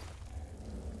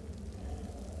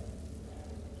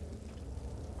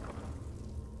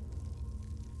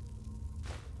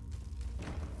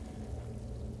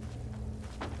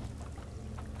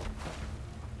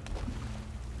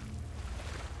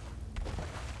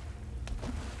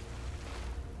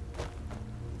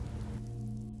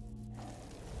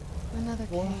 Another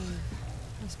cave.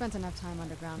 I've spent enough time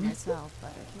underground myself,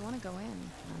 but if you want to go in,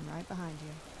 I'm right behind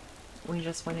you. We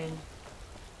just went in.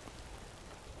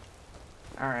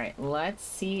 Alright, let's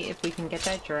see if we can get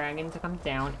that dragon to come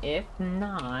down. If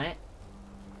not,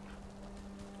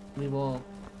 we will...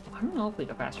 I don't know if we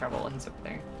can fast travel while he's over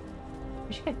there.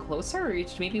 We should get closer, or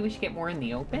maybe we should get more in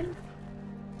the open?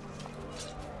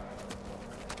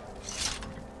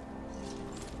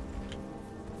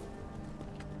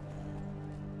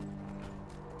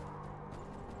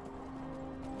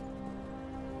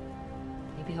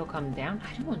 Maybe he'll come down?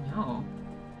 I don't know.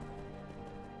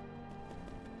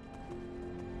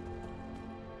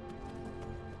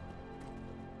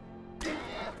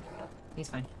 He's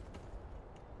fine.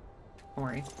 Don't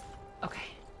worry. Okay.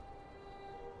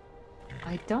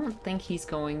 I don't think he's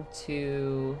going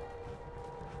to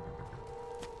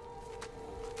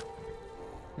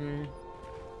Hmm.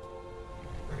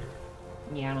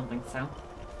 Yeah, I don't think so.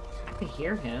 I could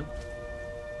hear him.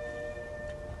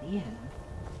 Yeah.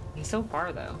 He's so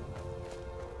far, though.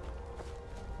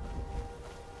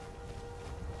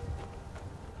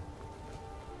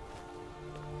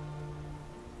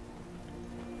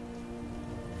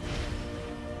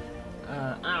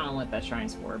 I don't know what that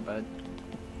shrine's for, but...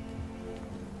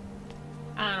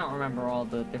 I don't remember all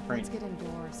the different... Let's get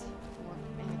indoors. Or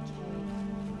in a cave.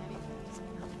 Anyway, just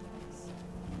not this.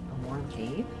 A warm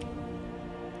cave?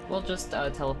 We'll just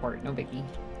teleport, no biggie.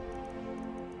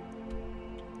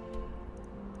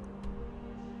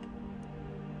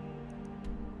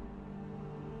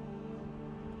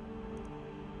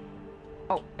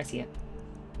 Oh, I see it.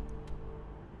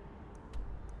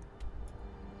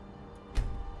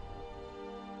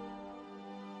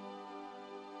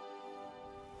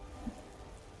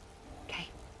 Okay.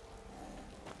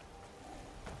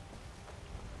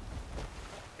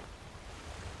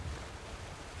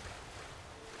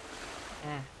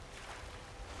 Ah.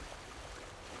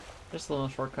 Just a little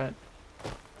shortcut.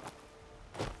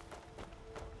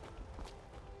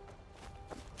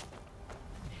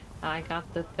 I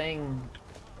got the thing.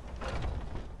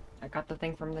 I got the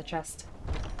thing from the chest.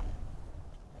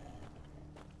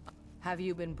 Have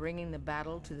you been bringing the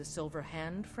battle to the Silver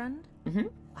Hand, friend? Mm-hmm.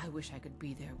 I wish I could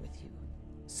be there with you.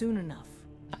 Soon enough.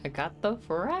 I got the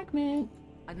fragment.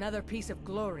 Another piece of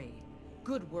glory.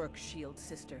 Good work, Shield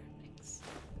Sister. Thanks.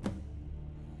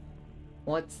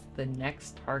 What's the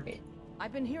next target?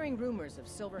 I've been hearing rumors of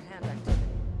Silver Hand activity.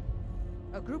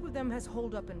 A group of them has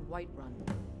holed up in Whiterun.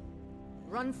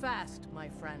 Run fast, my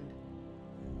friend.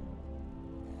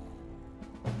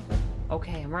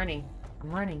 Okay, I'm running.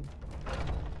 I'm running.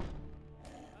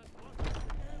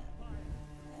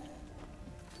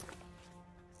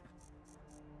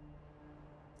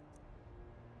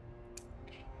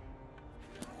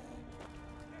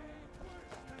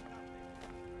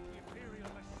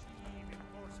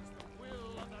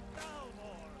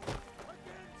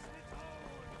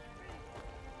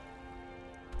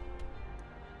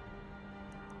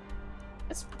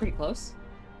 That's pretty close.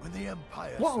 When the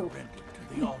Empire Whoa. surrendered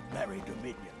to the All-Merry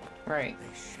Dominion, Right. they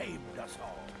shamed us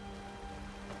all.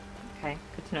 Okay,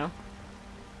 good to know.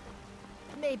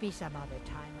 Maybe some other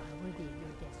time I'll reveal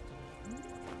your destiny.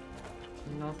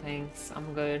 No thanks.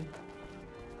 I'm good.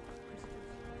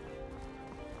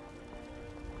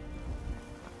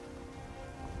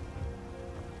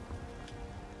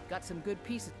 Got some good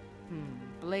pieces.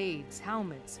 Blades,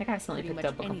 helmets. I think I accidentally pretty picked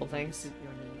much up a couple anything things. to suit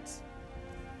your needs.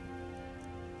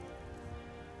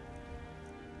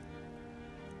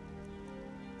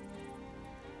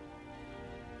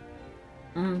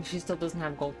 She still doesn't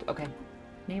have gold. Okay.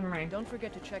 Never mind. Don't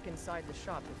forget to check inside the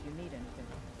shop if you need anything.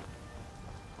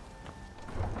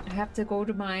 I have to go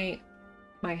to my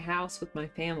house with my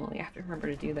family. I have to remember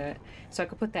to do that. So I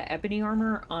could put that ebony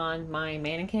armor on my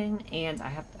mannequin, and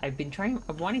I'm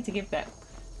wanting to give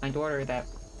my daughter that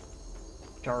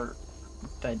jar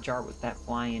with that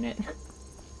fly in it.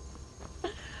 I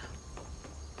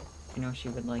know she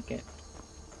would like it.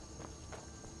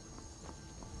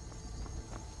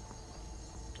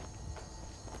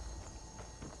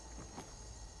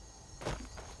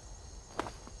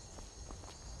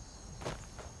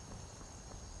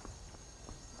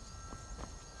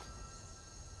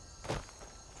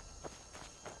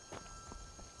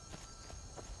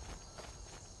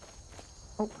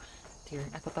 Oh, dear.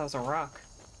 I thought that was a rock.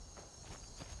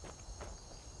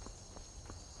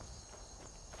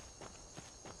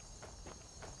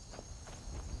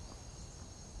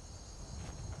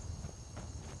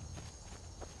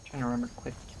 Trying to remember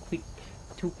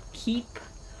to keep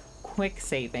quick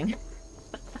saving.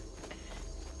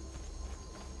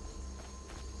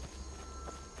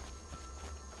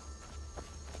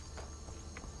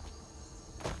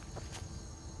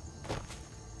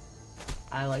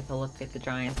 I like to look at the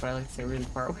giants, but I like to stay really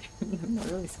far away from them.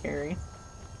 They're really scary.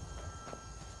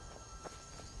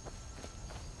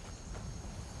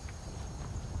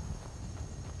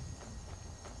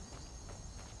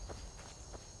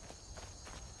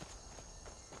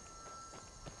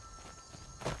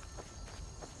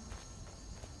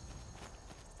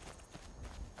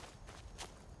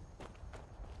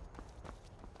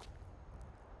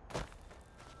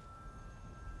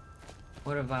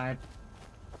 What a vibe.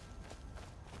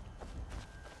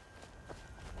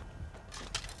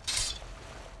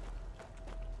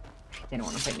 They don't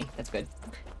want to fight me. That's good.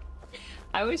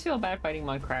 I always feel bad fighting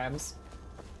my crabs.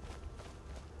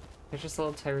 They're just a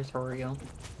little territorial.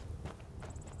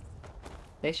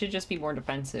 They should just be more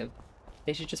defensive.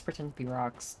 They should just pretend to be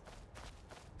rocks.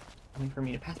 Only for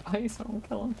me to pass by so I don't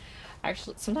kill him.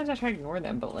 Actually, sometimes I try to ignore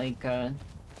them, but like, my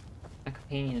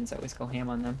companions always go ham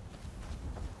on them.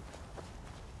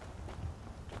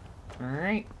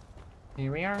 Alright.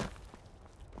 Here we are.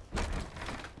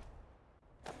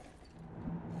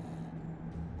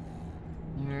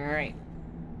 Alright.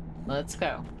 Let's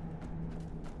go.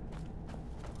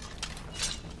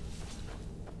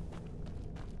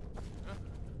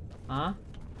 Huh?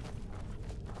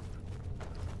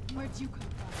 Where'd you come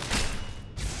from?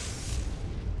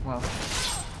 Whoa.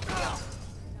 Done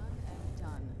and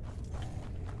done.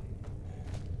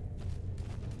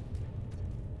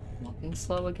 Walking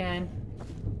slow again.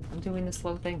 I'm doing the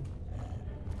slow thing.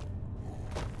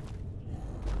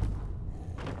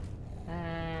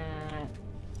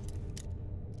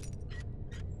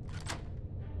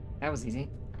 That was easy.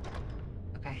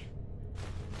 Okay.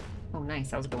 Oh,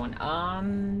 nice. That was a good one.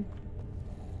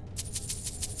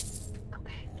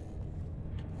 Okay.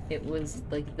 It was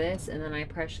like this, and then I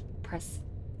press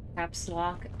caps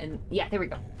lock, and yeah, there we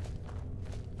go.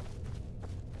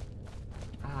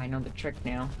 Ah, I know the trick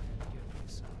now.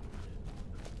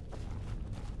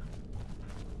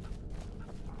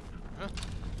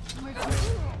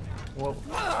 Whoa.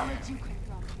 Where'd you come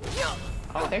from?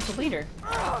 Oh, there's the leader.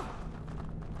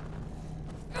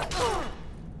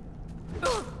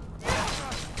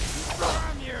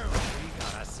 From you! We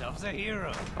got ourselves a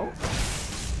hero. Oh.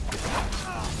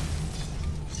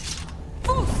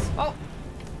 Oh!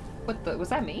 What the? Was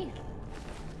that me?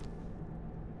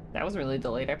 That was really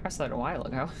delayed. I pressed that a while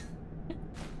ago.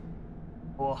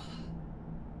 Oh.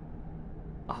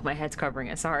 Oh, my head's covering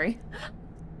it. Sorry.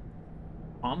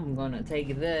 I'm gonna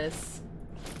take this.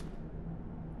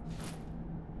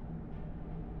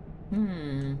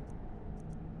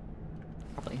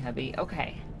 Probably heavy.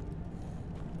 Okay.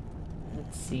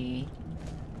 Let's see.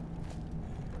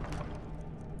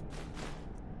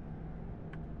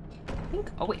 I think.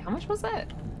 Oh, wait. How much was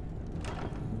that?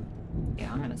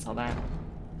 Yeah, I'm gonna sell that.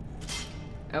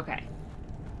 Okay.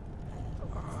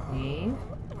 Save.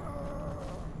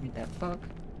 Read that book.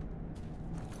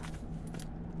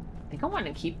 I think I want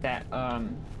to keep that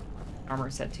armor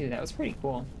set too. That was pretty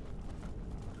cool.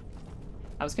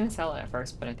 I was gonna sell it at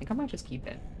first, but I think I might just keep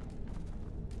it.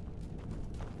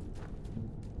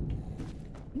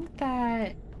 I think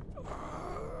that...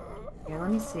 Here, let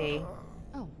me see.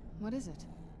 Oh, what is it?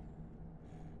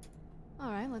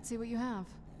 Alright, let's see what you have.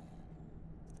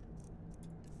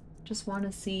 Just want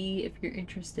to see if you're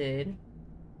interested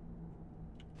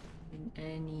in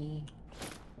any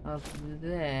of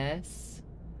this.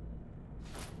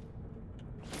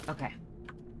 Okay.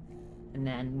 And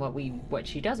then what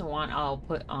she doesn't want, I'll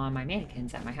put on my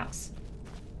mannequins at my house.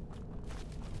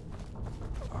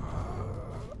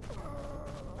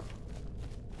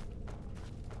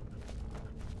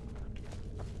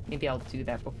 Maybe I'll do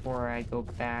that before I go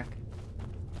back.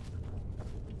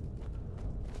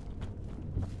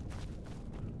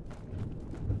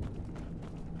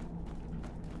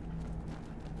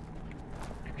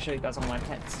 I can show you guys all my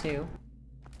pets too.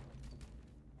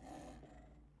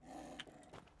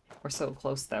 We're so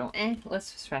close though.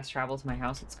 Let's just fast travel to my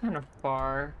house. It's kind of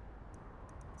far.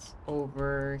 It's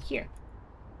over here.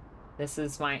 This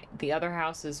is the other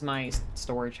house is my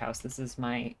storage house. This is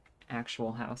my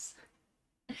actual house.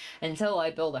 Until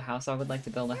I build a house, I would like to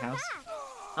build a house.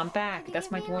 I'm back. That's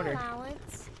my daughter.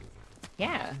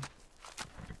 Yeah.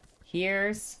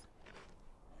 Here's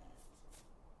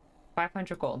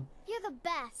 500 gold. You're the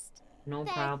best. No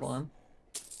Thanks. problem.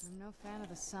 I'm no fan of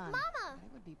the sun. Mama!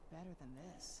 It would be better than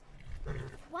this.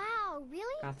 Wow,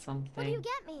 really? Got something. What do you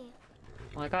get me?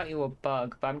 Well, I got you a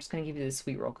bug, but I'm just gonna give you the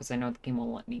sweet roll because I know the game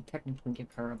won't let me technically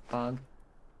give her a bug.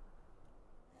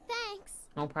 Thanks.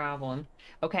 No problem.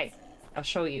 Okay, I'll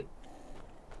show you.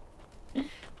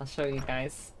 I'll show you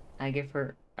guys. I give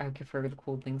her the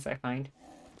cool things I find.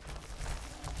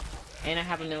 And I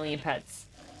have a million pets.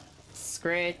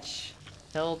 Scritch,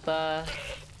 Hilda,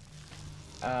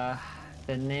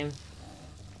 the nymph,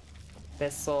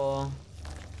 Thistle,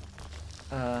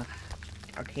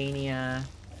 Arcania.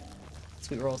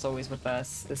 Sweet Roll's always with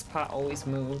us. This pot always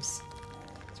moves.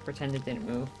 Let's pretend it didn't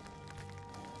move.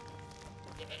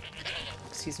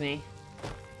 Excuse me.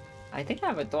 I think I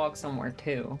have a dog somewhere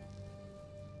too.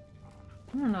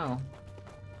 I don't know.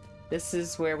 This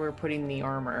is where we're putting the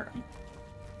armor.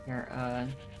 Here, yeah.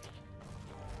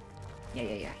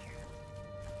 Here.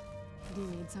 Do you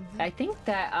need something? I think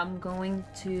that I'm going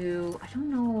to... I don't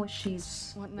know what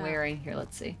she's wearing. Here,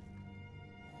 let's see.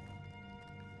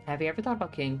 Have you ever thought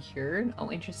about getting cured?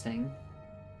 Oh, interesting.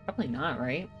 Probably not,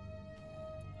 right?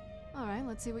 Alright,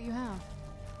 let's see what you have.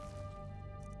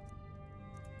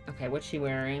 Okay, what's she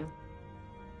wearing?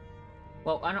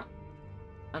 Well, I don't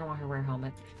want her to wear a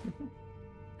helmet.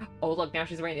 Oh, look, now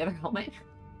she's wearing the other helmet.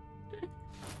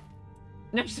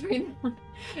 No, she's wearing the one.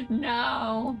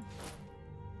 No.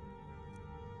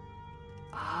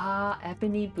 Ah,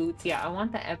 ebony boots. Yeah, I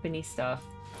want the ebony stuff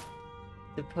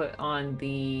to put on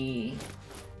the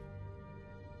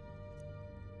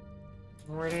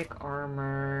Nordic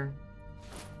armor.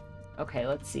 Okay,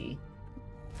 let's see.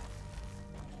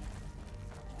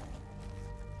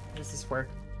 How does this work?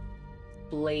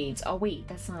 Blades. Oh, wait,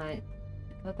 that's not... I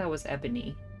thought that was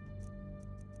ebony.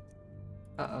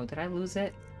 Uh-oh, did I lose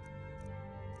it?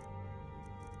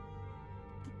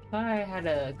 I thought I had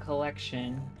a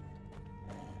collection.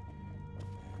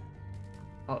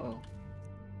 Uh-oh.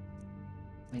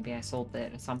 Maybe I sold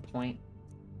it at some point.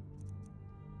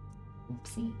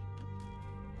 Oopsie.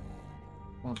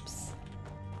 Whoops.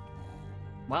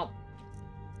 Well,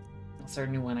 I'll start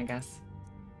a new one, I guess.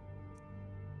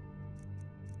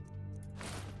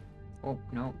 Oh,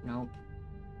 no, no.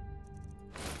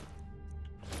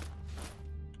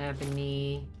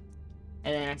 Ebony.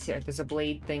 And then I see there's a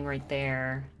blade thing right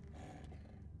there.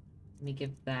 Let me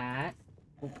give that.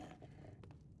 Oop.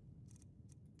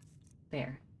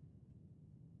 There.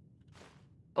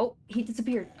 Oh, he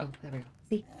disappeared. Oh, there we go.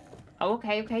 See? Oh,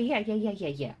 okay, okay.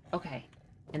 Yeah. Okay.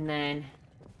 And then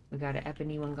we got an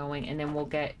ebony one going, and then we'll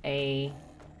get this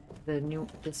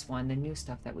new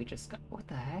stuff that we just got. What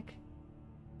the heck?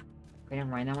 Okay, never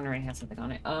mind. That one already has something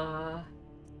on it. I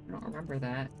don't remember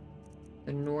that.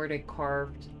 The Nordic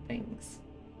carved things.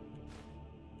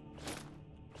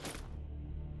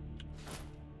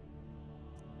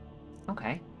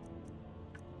 Okay.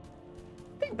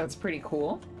 I think that's pretty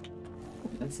cool.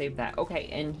 Let's save that. Okay,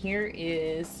 and here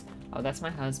is... Oh, that's my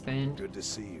husband. Good to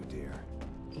see you, dear.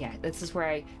 Yeah, this is where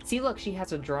I... See, look, she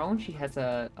has a drone, she has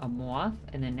a moth,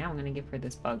 and then now I'm gonna give her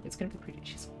this bug. It's gonna be pretty...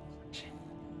 She's...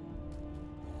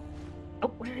 Oh,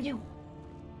 what did I do?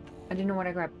 I didn't know what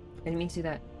I grabbed. I didn't mean to do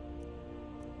that.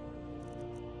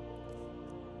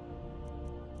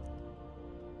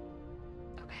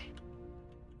 Okay.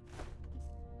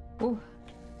 Ooh.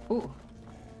 Ooh.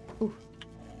 Ooh.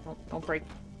 Don't break.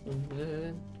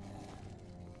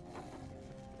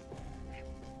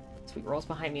 Sweet rolls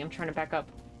behind me. I'm trying to back up.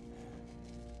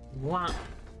 Wah.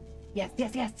 Yes.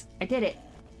 I did it.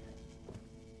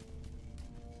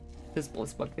 This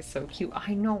bliss book is so cute.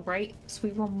 I know, right?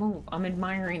 Sweet roll move. I'm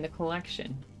admiring the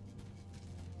collection.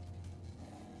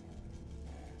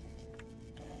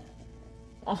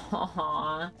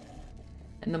 Aww.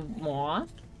 And the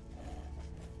moth.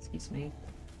 Excuse me.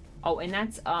 Oh, and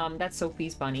that's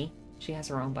Sophie's bunny. She has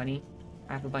her own bunny.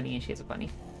 I have a bunny and she has a bunny.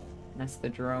 And that's the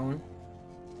drone.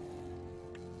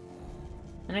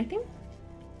 And I think...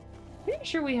 Pretty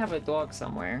sure we have a dog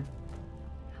somewhere.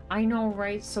 I know,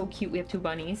 right? So cute. We have two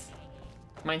bunnies.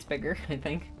 Mine's bigger, I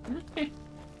think.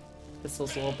 This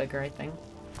one's a little bigger, I think.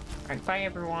 Alright, bye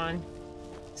everyone.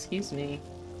 Excuse me.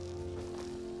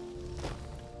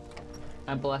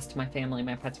 I blessed my family,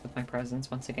 my pets with my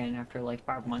presence once again after like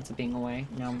 5 months of being away.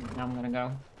 Now I'm gonna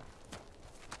go.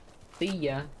 See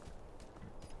ya.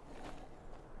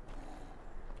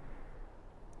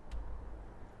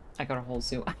 I got a whole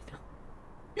zoo. I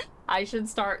know. I should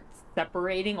start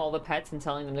separating all the pets and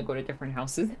telling them to go to different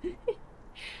houses.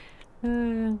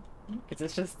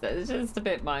 It's just a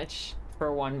bit much for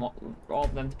all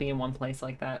of them to be in one place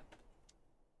like that.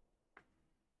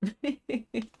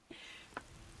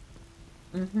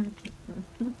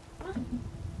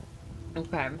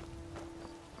 Okay.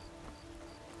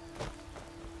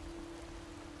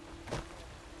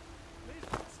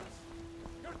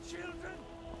 Your children,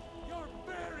 your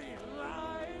very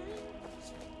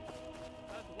lives.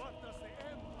 And what does the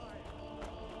Empire?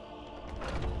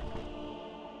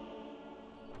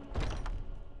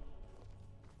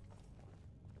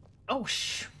 Oh,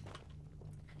 shh.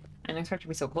 I didn't expect her to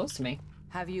be so close to me.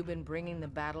 Have you been bringing the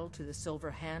battle to the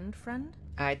Silver Hand, friend?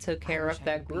 I took care of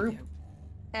that group.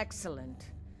 Excellent.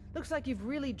 Looks like you've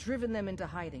really driven them into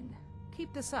hiding.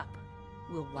 Keep this up.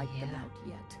 We'll wipe them out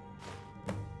yet.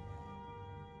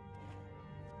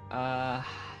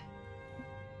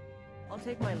 I'll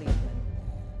take my leave then.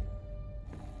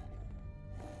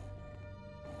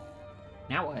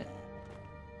 Now what?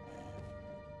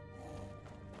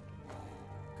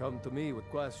 Come to me with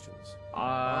questions.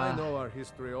 I know our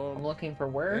history all. I'm looking for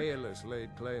work. Aelis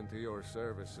laid claim to your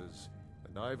services,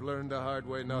 and I've learned the hard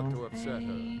way not to upset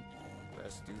her.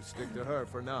 Best you stick to her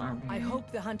for now. I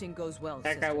hope the hunting goes well,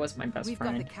 That guy was my best We've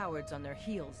friend. got the cowards on their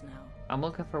heels now. I'm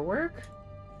looking for work.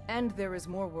 And there is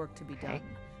more work to be done.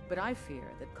 But I fear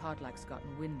that Kodlak's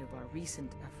gotten wind of our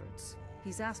recent efforts.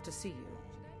 He's asked to see you.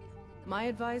 My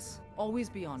advice, always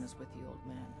be honest with the old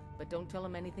man. But don't tell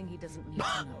him anything he doesn't need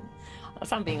to know.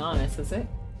 That's not being honest, is it?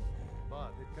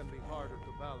 But it can be harder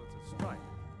to balance a strike.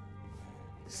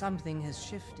 Something has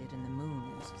shifted in the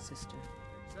moons, sister.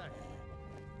 Exactly.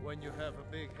 When you have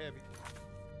a big, heavy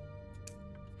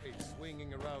weight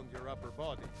swinging around your upper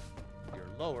body, your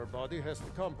lower body has to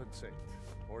compensate,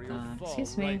 or you'll fall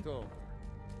excuse me. right over.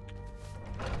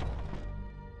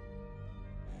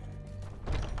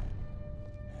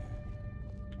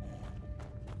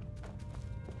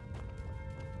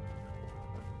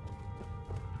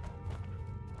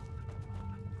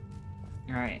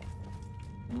 Alright.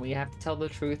 We have to tell the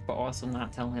truth, but also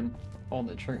not tell him all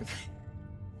the truth.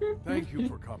 Thank you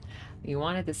for coming. You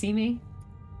wanted to see me?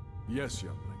 Yes,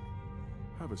 youngling.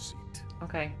 Have a seat.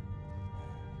 Okay.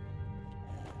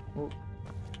 Ooh.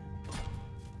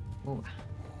 Ooh.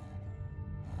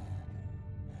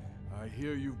 I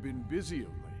hear you've been busy of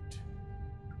late.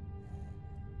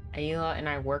 Ayla and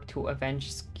I work to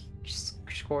avenge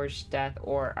Scourge's death,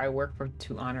 or I work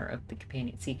to honor of the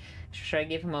companion. See, should I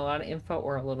give him a lot of info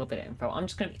or a little bit of info? I'm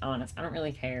just gonna be honest. I don't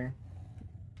really care.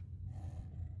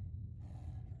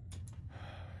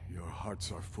 Your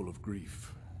hearts are full of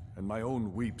grief, and my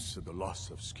own weeps at the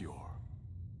loss of Skjor.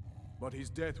 But his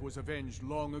death was avenged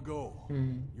long ago.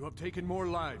 You have taken more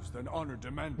lives than honor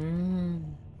demanded.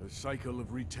 The cycle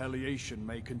of retaliation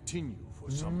may continue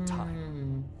for some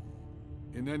time.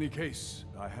 In any case,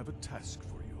 I have a task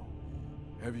for you.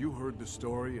 Have you heard the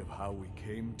story of how we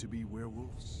came to be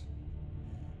werewolves?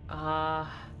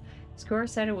 Skjor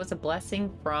said it was a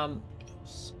blessing from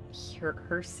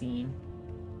her scene.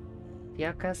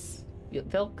 Vilka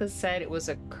said it was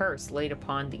a curse laid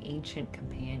upon the ancient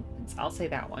companions. I'll say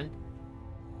that one.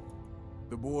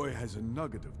 The boy has a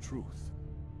nugget of truth,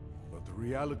 but the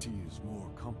reality is more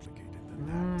complicated than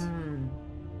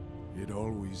that. It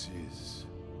always is.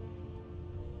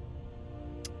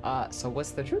 So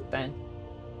what's the truth then?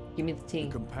 Give me the tea.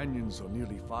 The companions are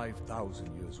nearly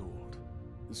 5,000 years old.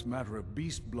 This matter of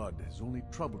beast blood has only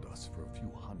troubled us for a few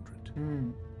hundred.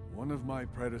 One of my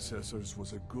predecessors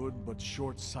was a good but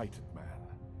short-sighted man.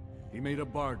 He made a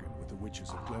bargain with the witches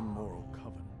of Glenmorrow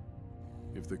Coven.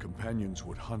 If the companions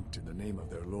would hunt in the name of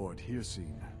their lord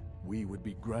Hircine, we would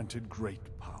be granted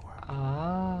great power.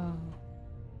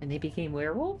 And they became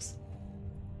werewolves?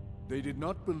 They did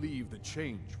not believe the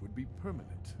change would be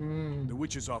permanent. The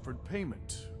witches offered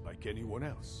payment, like anyone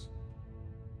else.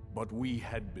 But we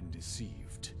had been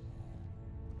deceived.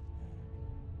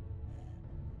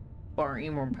 Aren't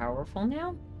you more powerful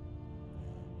now?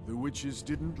 The witches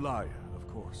didn't lie, of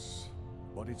course.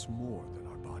 But it's more than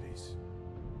our bodies.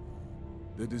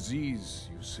 The disease,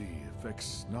 you see,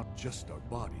 affects not just our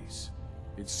bodies.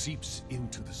 It seeps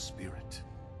into the spirit.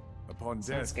 Upon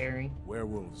death, scary.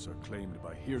 Werewolves are claimed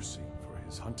by Hircine for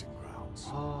his hunting grounds.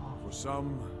 For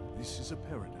some, this is a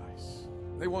paradise.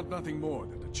 They want nothing more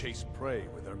than to chase prey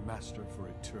with their master for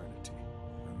eternity.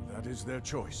 And that is their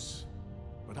choice.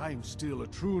 But I am still a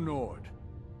true Nord,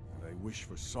 and I wish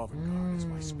for Sovngarde as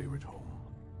my spirit home.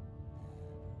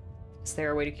 Is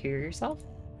there a way to cure yourself?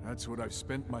 That's what I've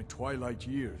spent my twilight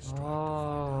years trying to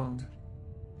find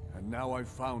out. And now I've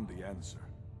found the answer.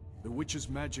 The witch's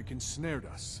magic ensnared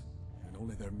us, and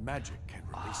only their magic can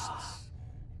release us.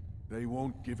 They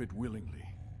won't give it willingly,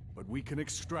 but we can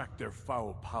extract their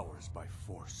foul powers by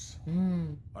force.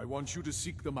 I want you to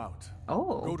seek them out.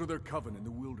 Go to their coven in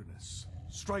the wilderness.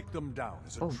 Strike them down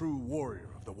as a true warrior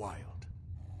of the wild.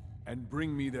 And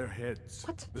bring me their heads,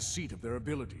 the seat of their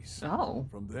abilities.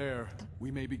 From there,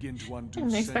 we may begin to undo. I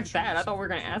didn't expect that. I thought we were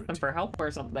going to ask them for help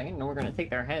or something, and we're going to take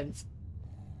their heads.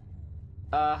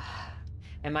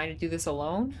 Am I to do this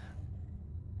alone?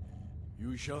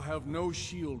 You shall have no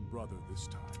shield, brother, this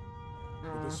time.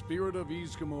 For the spirit of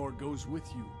Ysgramor goes with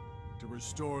you to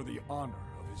restore the honor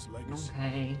of his legacy.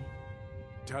 Okay.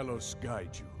 Talos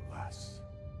guide you, lass.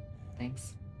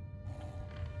 Thanks.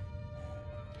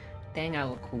 Dang, I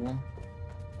look cool.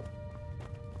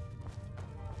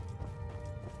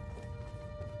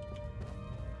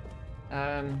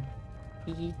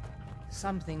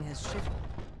 Something has shifted.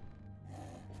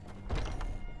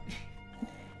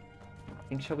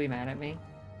 Think she'll be mad at me?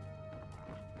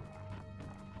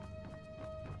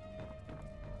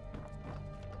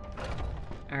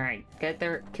 Alright,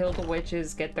 kill the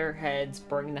witches, get their heads,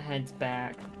 bring the heads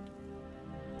back.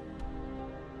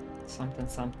 Something,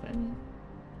 something.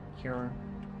 Cure.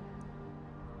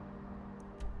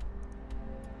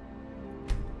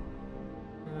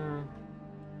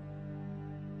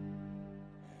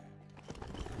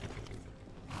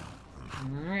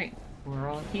 Alright, we're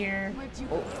all here.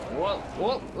 Oh, whoa,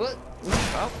 whoa, whoa.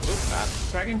 Oh,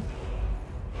 second.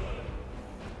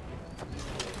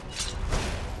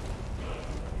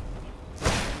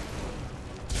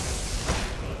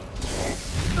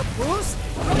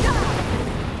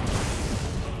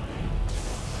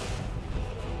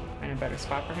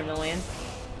 spot for him to land.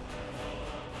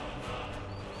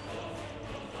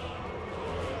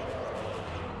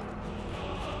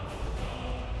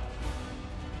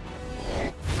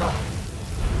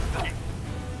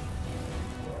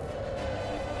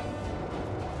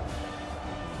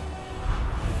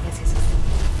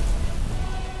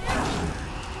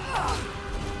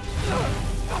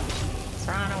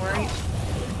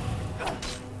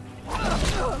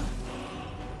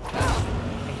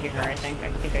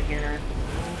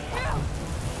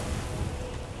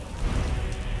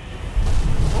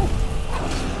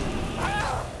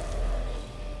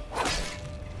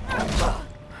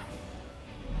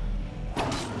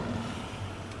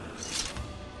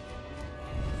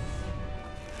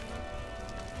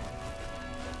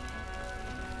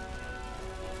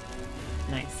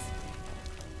 Nice.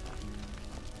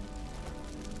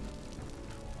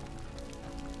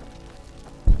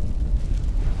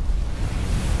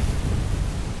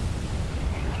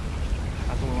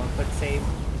 I'll do one quick save.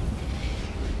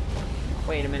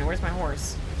 Wait a minute, where's my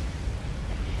horse?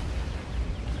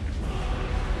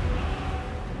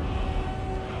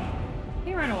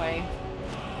 He ran away.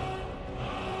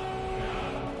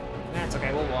 That's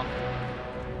okay, we'll walk.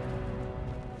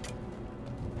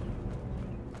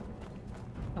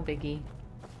 No biggie.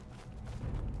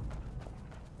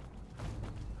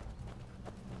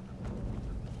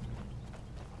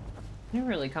 I never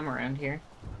really come around here.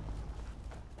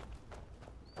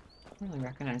 I don't really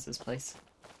recognize this place.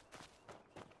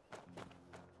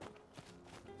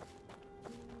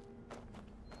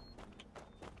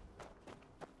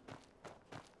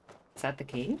 Is that the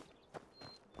cave?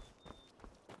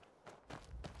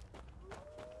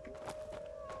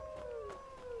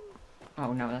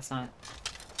 Oh no, that's not.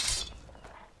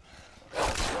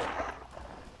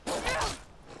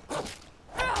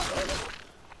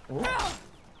 Ooh.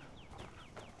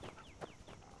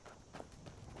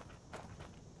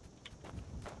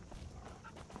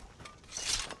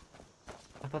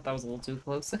 I thought that was a little too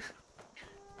close.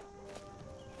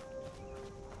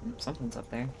 Something's up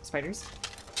there. Spiders?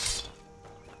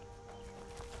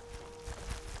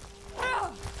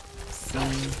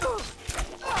 See.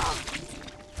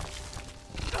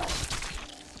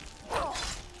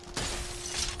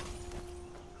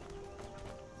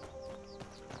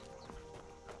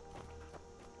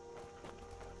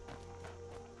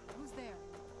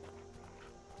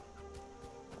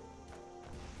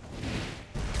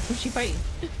 Who's she fighting?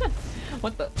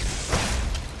 What the?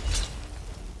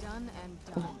 Done and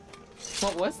done.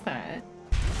 What was that?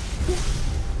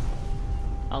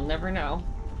 I'll never know.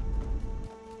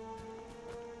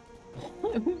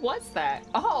 Who was that?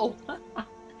 Oh!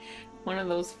 One of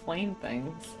those flame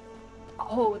things.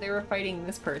 Oh, they were fighting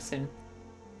this person.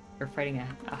 They're fighting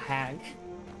a hag.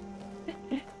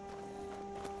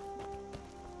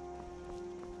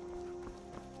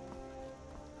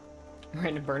 We're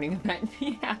in a burning event.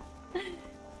 Yeah.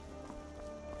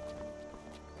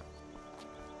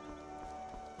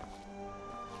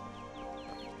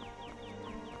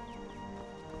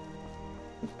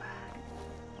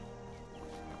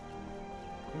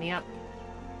 Me up.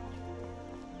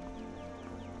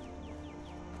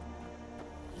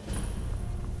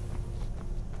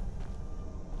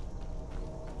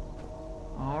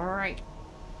 All right.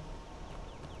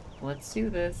 Let's do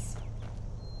this.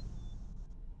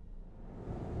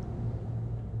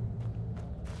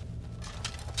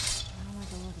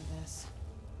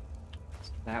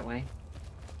 That way.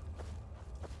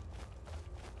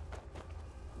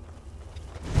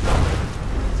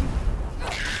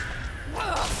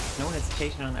 No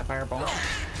hesitation on that fireball.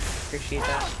 Appreciate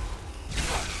that.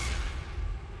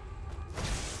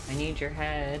 I need your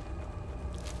head.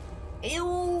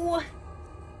 Ew!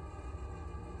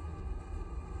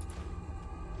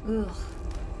 Ugh.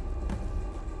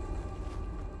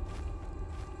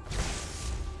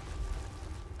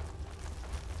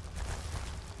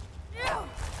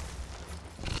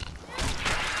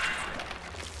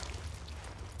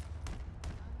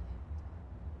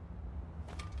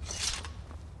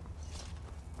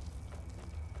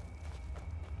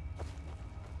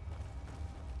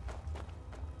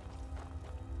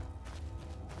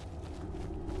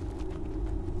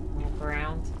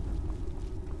 Around.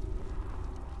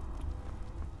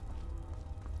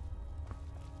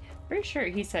 Pretty sure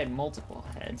he said multiple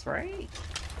heads, right?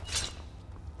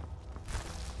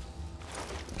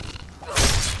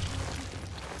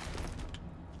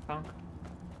 Bonk.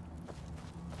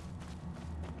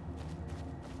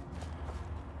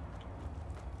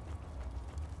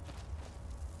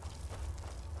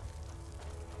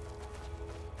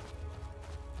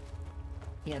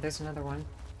 Yeah, there's another one.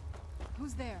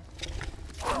 Who's there?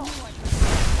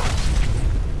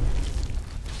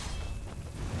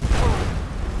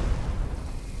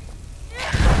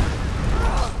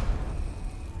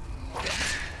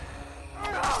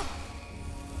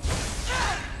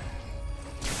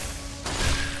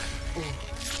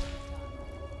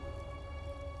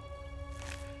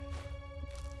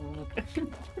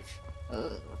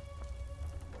 Ugh.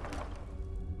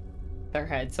 Their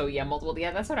head. So yeah, multiple.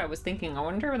 Yeah, that's what I was thinking. I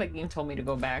wonder if the game told me to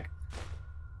go back.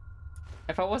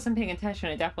 If I wasn't paying attention,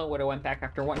 I definitely would have went back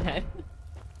after one head.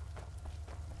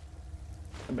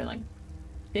 I've been like,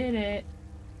 did it.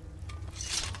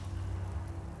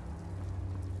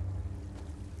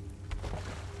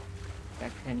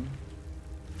 That can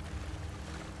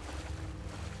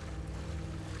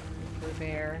go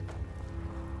there.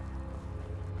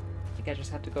 I think I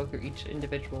just have to go through each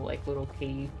individual like little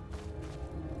cave.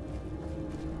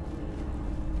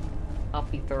 I'll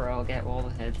be thorough, I'll get all the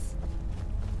heads.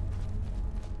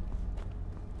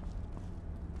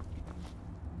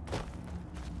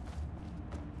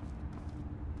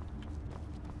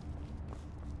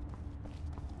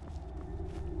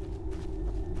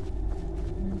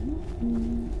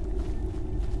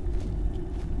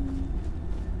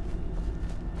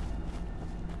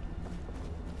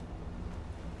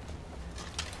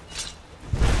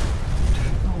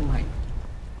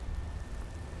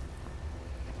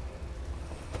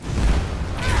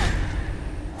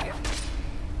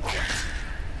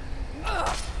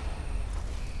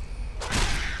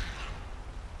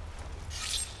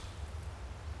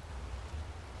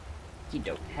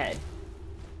 Dope head.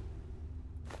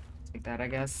 Take that, I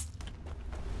guess.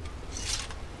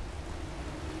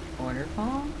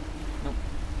 Waterfall? Nope.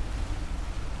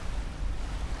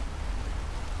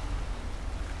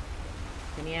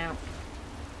 Get me out.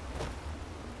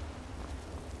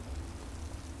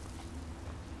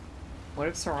 What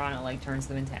if Serana like turns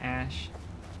them into ash?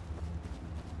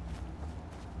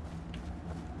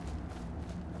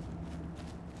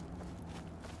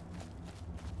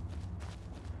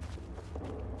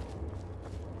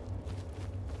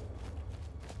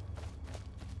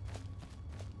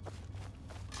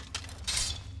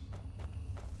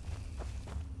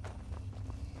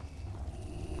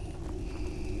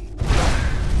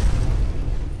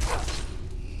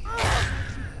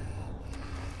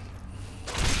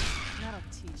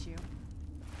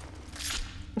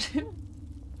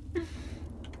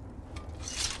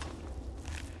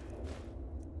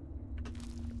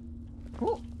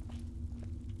 Cool.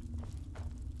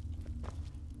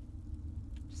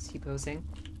 Just keep posing.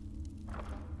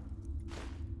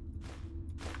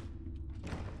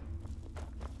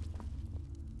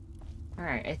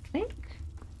 Alright, I think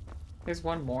there's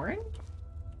one more in?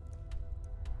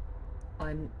 Oh,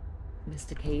 I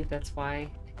missed a cave, that's why,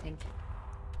 I think.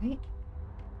 Right?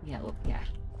 Yeah, look, yeah.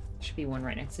 Should be one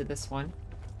right next to this one.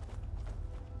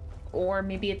 Or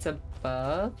maybe it's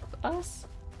above us?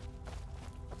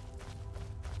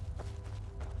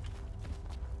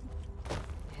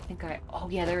 I think oh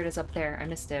yeah, there it is up there. I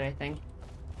missed it, I think.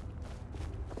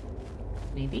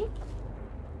 Maybe?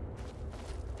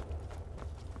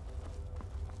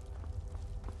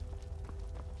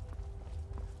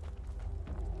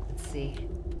 Let's see.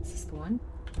 Is this the one?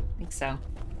 I think so.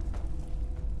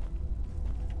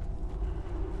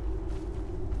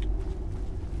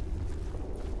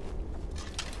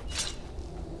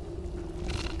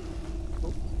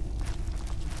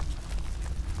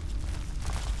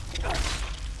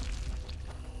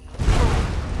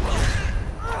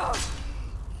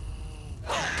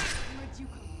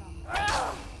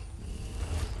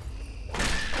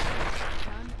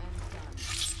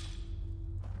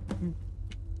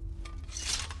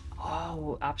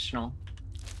 Optional.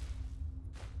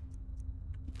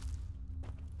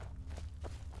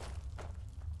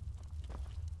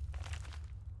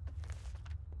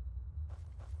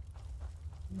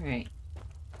 All right.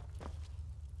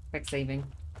 Quick saving.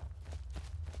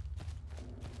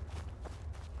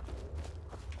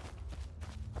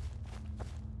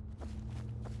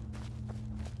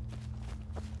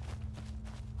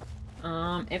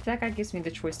 If that guy gives me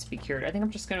the choice to be cured, I think I'm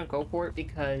just gonna go for it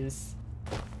because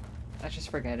I just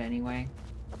forget anyway.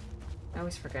 I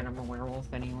always forget I'm a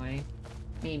werewolf anyway.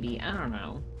 Maybe, I don't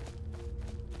know.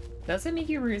 Does it make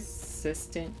you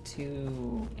resistant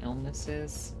to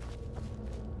illnesses?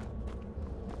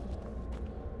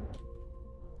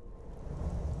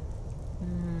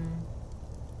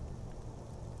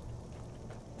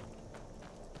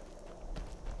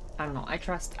 I don't know. I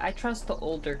trust the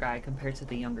older guy compared to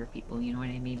the younger people, you know what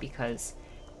I mean? Because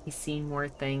he's seen more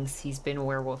things, he's been a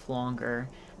werewolf longer,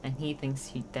 and he thinks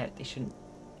he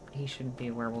shouldn't be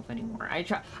a werewolf anymore. I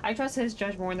trust his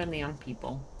judge more than the young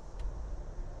people.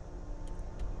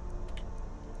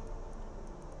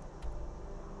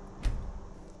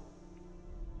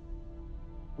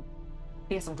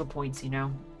 He has some good points, you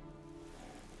know.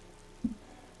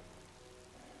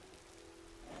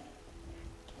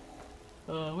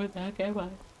 Oh, where the heck am I?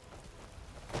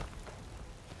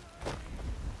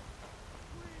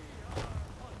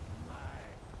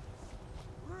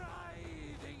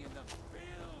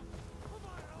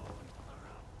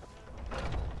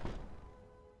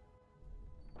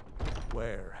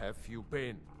 Where have you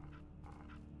been?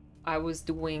 I was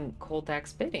doing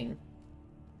Koldak's bidding.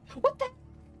 What the?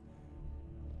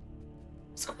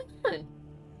 What's going on?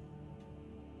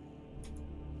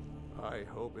 I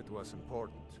hope it was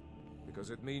important, because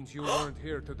it means you weren't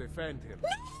here to defend him.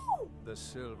 No! The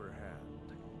Silver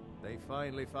Hand. They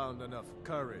finally found enough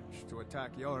courage to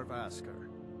attack Jorvaskr.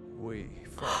 We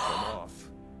fought them off.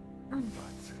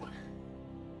 But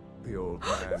the old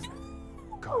man,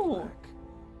 Kotlak,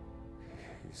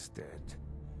 he's dead.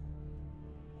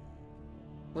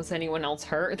 Was anyone else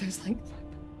hurt? There's like...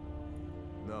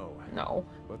 No. No.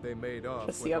 But they made off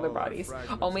just with the other all the bodies.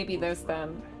 fragments Oh, maybe of there's Usra.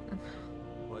 them.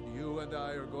 But you and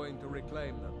I are going to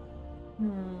reclaim them.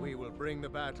 We will bring the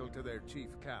battle to their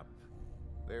chief camp.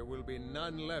 There will be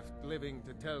none left living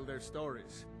to tell their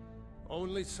stories.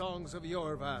 Only songs of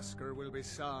Jorvaskr will be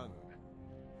sung.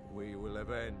 We will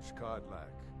avenge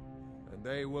Kotlak, and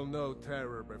they will know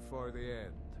terror before the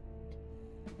end.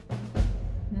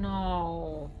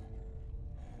 No.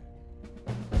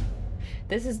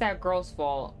 This is that girl's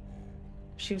fault.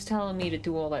 She was telling me to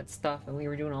do all that stuff, and we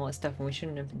were doing all that stuff, and we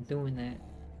shouldn't have been doing that.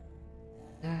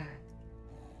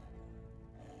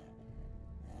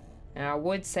 And I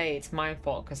would say it's my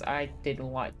fault, because I did a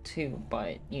lot too,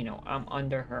 but, you know, I'm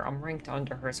under her. I'm ranked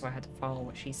under her, so I had to follow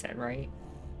what she said, right?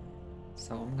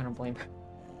 So I'm gonna blame her.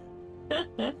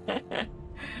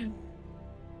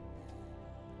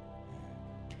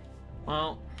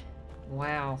 Well,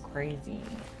 wow, crazy.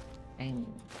 And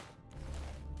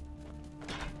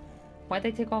why'd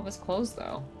they take all of his clothes,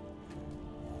 though?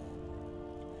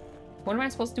 What am I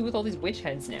supposed to do with all these witch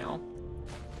heads now?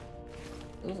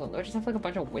 Ooh, do I just have like a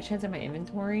bunch of witch heads in my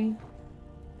inventory?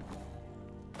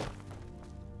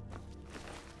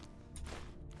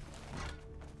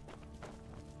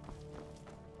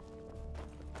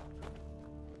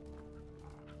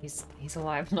 He's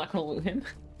alive. I'm not gonna loot him.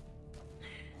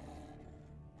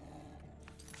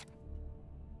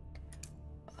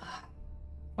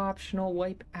 Optional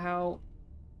wipe out.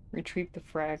 Retrieve the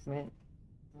fragment.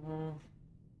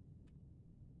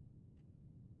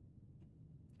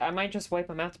 I might just wipe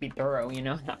them out to be thorough, you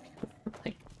know, not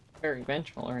like very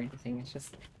vengeful or anything. It's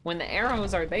just when the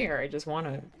arrows are there, I just want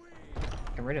to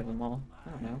get rid of them all.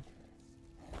 I don't know.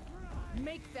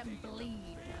 Make them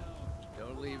bleed.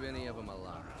 Don't leave any of them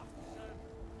alive.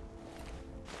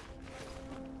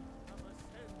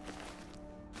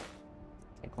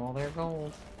 Take all their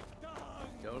gold.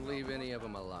 Don't leave any of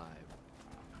them alive.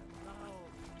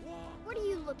 What are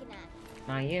you looking at?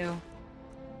 Not you.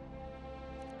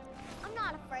 I'm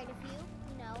not afraid of you,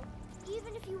 no.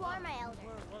 Even if you are my elder.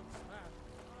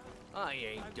 I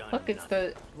ain't done. Look, it's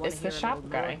the shop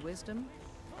guy. Wisdom?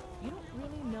 You don't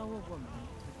really know a woman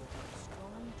until you've got a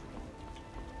strong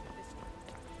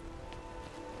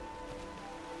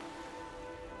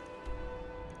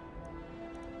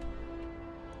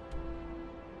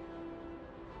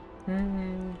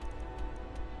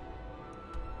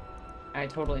I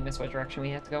totally missed what direction we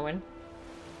have to go in.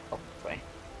 Oh, this way.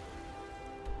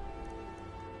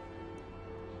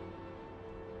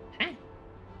 Huh?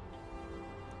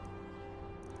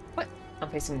 What? I'm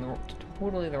facing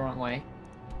totally the wrong way.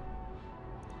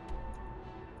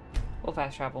 We'll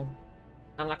fast travel.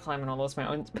 I'm not climbing all those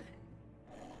mountains.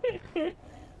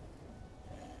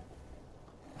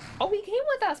 Oh, he came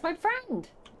with us, my friend!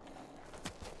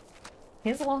 He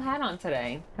has a little hat on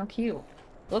today. How cute.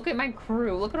 Look at my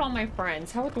crew. Look at all my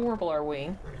friends. How adorable are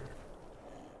we?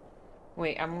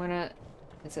 Wait, I'm gonna...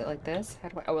 Is it like this? How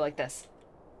do I... Oh, like this.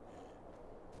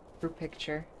 Group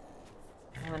picture.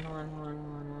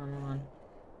 One.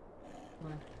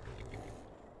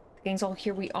 The gang's all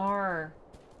here. We are.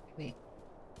 Wait.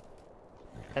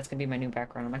 That's gonna be my new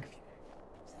background on my computer.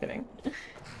 Just kidding.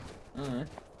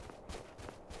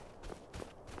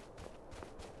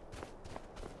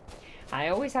 I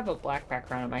always have a black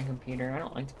background on my computer. I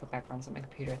don't like to put backgrounds on my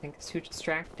computer. I think it's too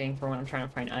distracting for when I'm trying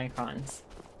to find icons.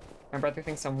 My brother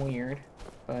thinks I'm weird,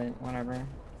 but whatever.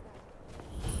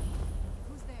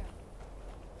 Who's there?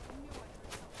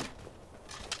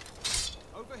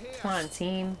 Over here. Come on,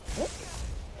 team.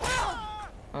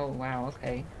 Oh, wow,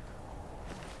 okay.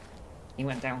 He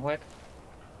went down quick.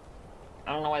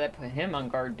 I don't know why they put him on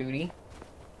guard duty.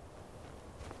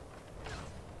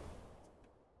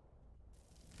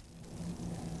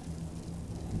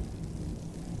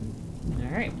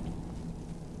 Alright.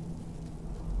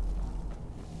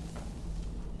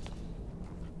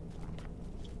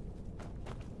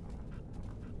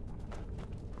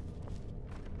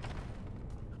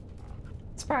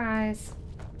 Surprise!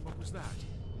 What was that?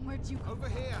 Where'd you Over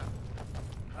here.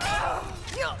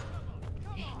 Dang,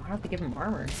 why don't they give him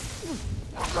armor?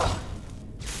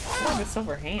 Oh, the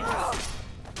silver hands.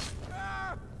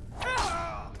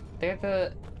 They're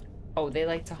the... Oh, they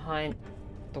like to hunt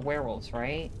the werewolves,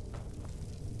 right?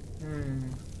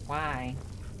 Why?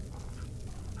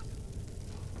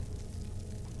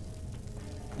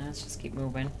 Let's just keep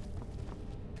moving.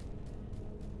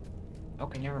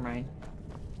 Okay, never mind.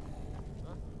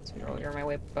 So you're on my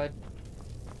way, bud.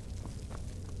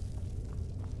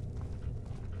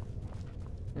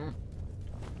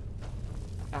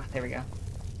 Ah, there we go.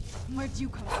 Where'd you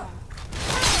come from?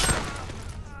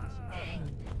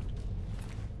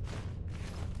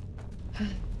 I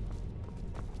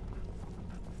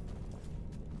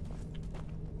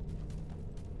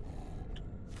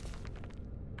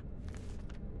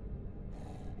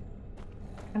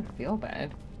don't feel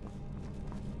bad.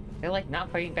 They're like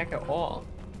not fighting back at all.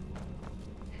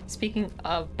 Speaking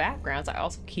of backgrounds, I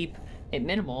also keep it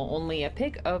minimal, only a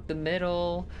pic of the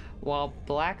middle while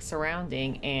black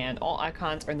surrounding, and all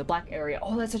icons are in the black area.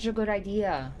 Oh, that's such a good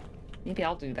idea. Maybe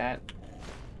I'll do that.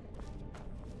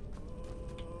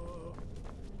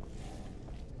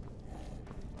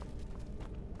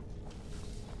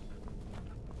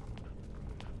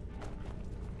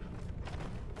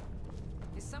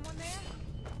 Is someone there?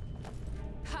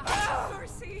 Ha!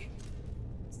 Mercy!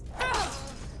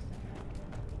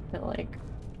 But like,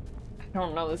 I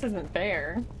don't know, this isn't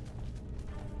fair.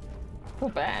 I feel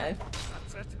bad.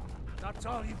 That's it. That's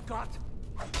all you've got.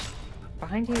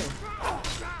 Behind you.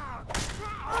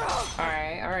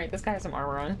 Alright, this guy has some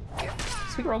armor on.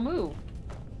 Sweet roll, move.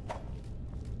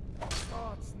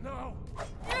 Gods, no.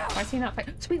 Why is he not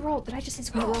fighting? Sweet roll, did I just say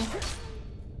sweet roll?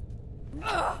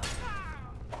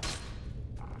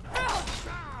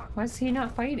 Why is he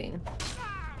not fighting?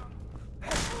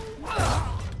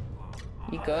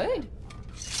 You good?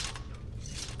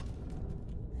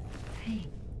 Hey.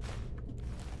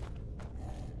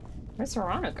 Where's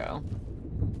Serana go?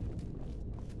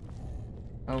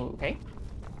 Oh, okay.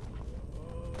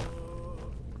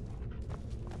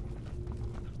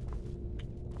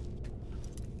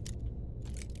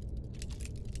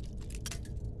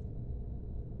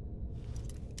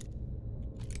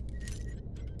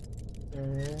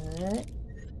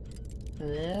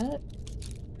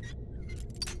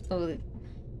 Oh.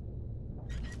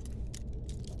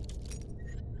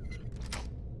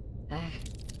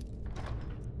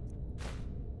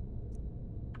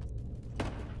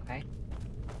 Okay.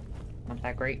 Not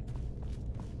that great.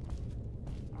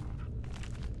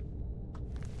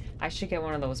 I should get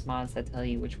one of those mods that tell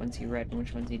you which ones you read and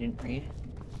which ones you didn't read.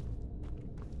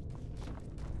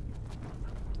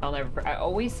 I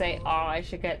always say, oh, I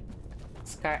should get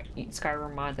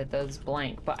Skyrim mod that does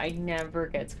blank, but I never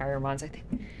get Skyrim mods. I think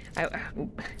I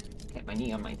get my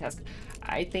knee on my desk.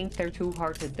 I think they're too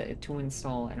hard to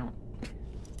install. I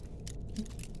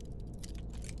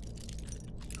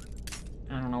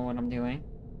don't know what I'm doing.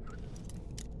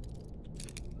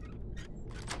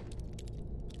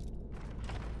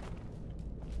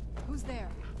 Who's there?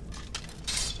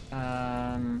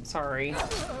 Sorry.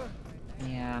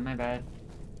 Yeah, my bad.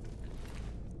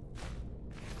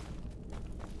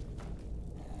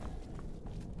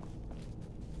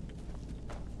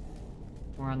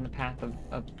 We're on the path of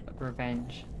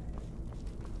revenge.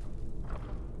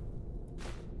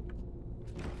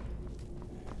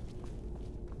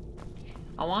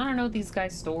 I want to know these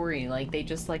guys' story. Like, they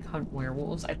just like hunt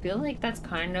werewolves. I feel like that's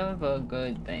kind of a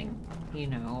good thing, you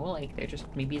know? Like,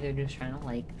 maybe they're just trying to,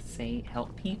 like, say,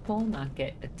 help people not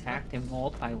get attacked and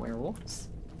mauled by werewolves.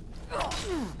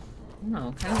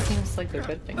 No, kind of seems like a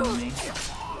good thing to me.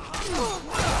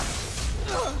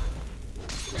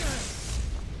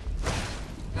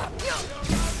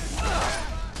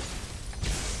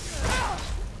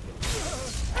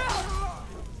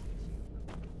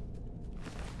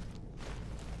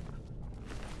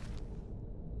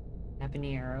 Have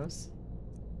any arrows?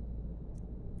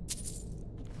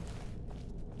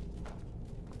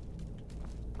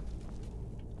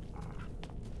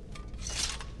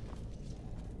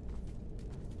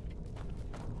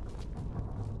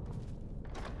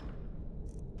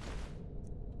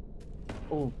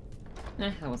 Oh,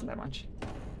 that wasn't that much.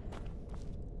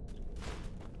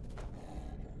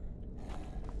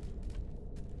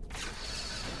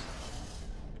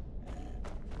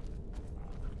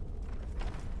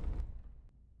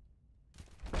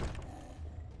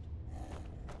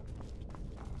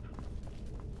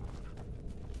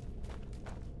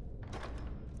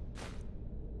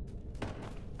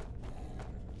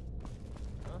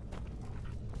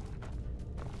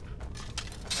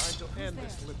 End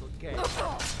this little game.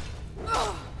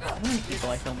 How many people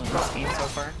I filmed in this game so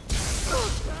far?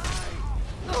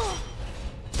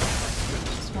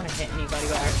 Just want to hit anybody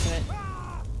by accident.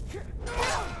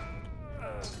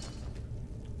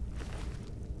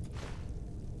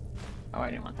 Oh, I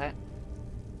didn't want that.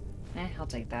 I'll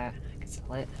take that. I can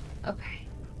sell it. Okay.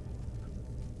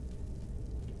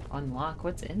 Unlock.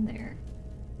 What's in there?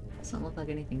 Doesn't look like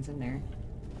anything's in there.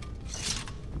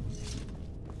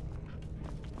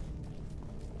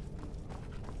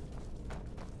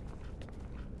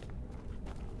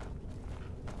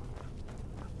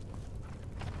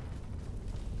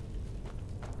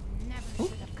 Never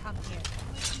should have come here.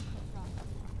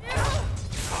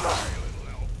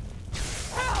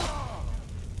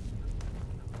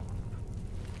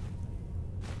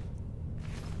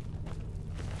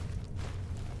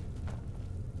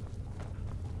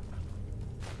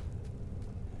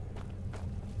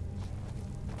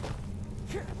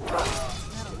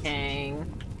 Dang.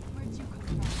 Where'd you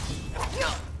come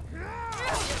from?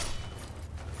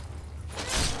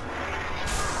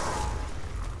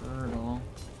 Brutal.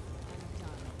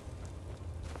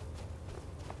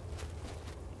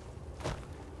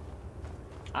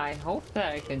 I hope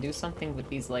that I can do something with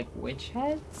these, like, witch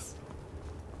heads.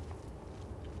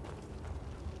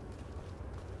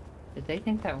 Did they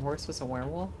think that horse was a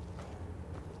werewolf?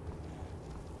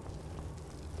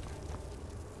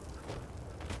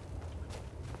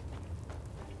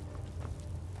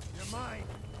 You're mine.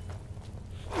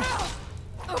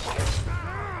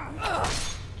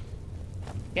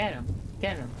 Get him.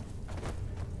 Get him.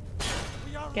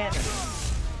 Get him.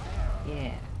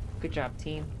 Yeah. Good job,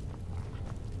 team.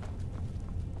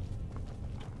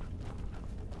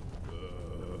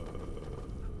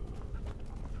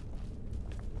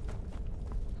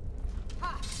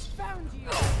 Ha! Found you!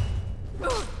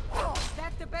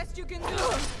 That the best you can do?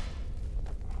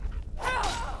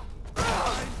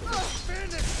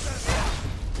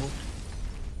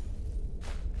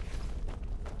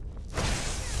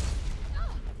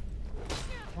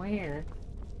 Where?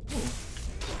 Ooh.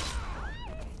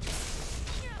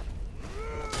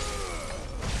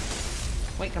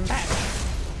 Wait, come back.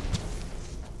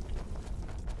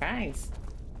 Guys.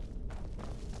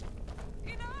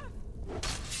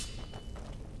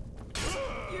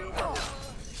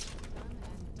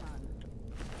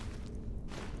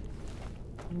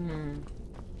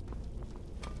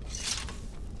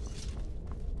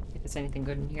 If there's anything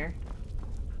good in here.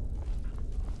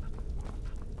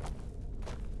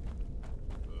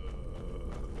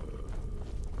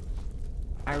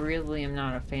 I really am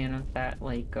not a fan of that,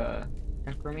 like,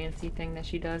 necromancy thing that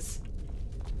she does.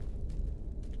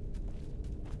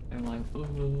 I'm like,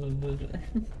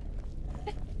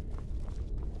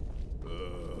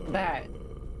 that.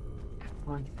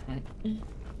 I like that.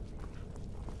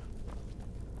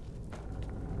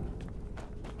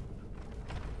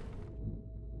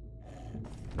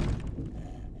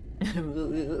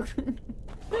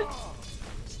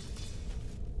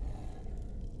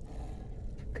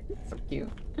 So cute.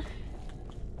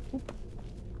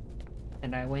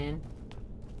 And I win.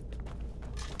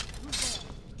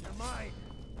 You're mine.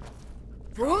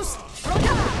 Bruce?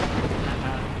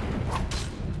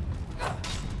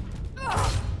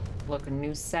 Look, a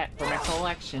new set for my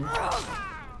collection.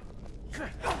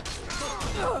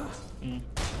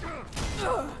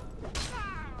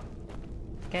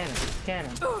 Get him, get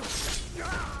him.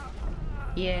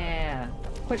 Yeah.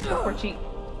 Quick before she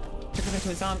turns him into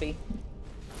a zombie.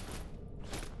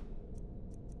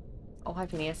 Oh, hi,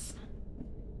 Phineas.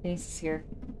 Phineas is here.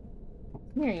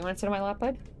 Come here, you want to sit on my lap,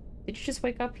 bud? Did you just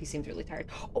wake up? He seems really tired.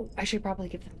 Oh, I should probably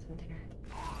give them some dinner.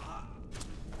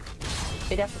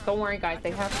 They have, don't worry, guys.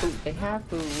 They have food. They have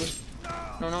food.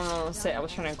 No, sit. I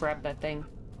was trying to grab that thing.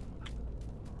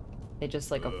 They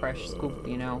just like a fresh scoop,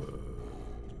 you know.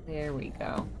 There we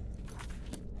go.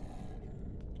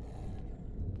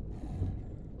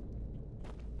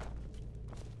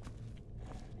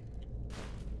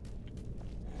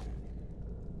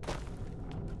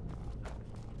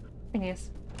 Phineas.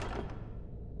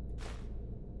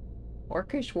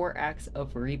 Orcish war axe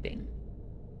of reaping.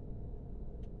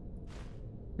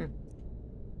 I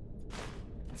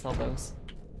saw those.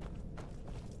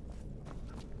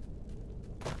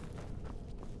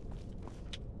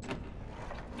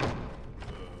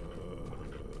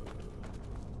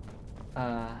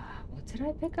 What did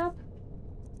I pick up?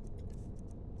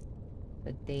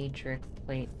 The Daedric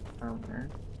plate armor.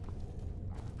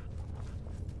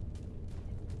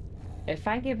 If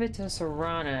I give it to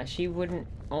Serana, she would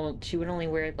only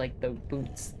wear like the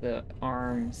boots, the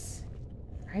arms,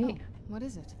 right? Oh, what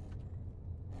is it?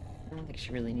 I don't think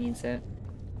she really needs it.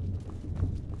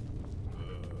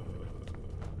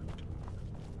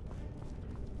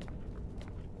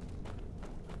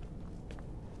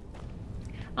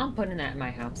 I'm putting that in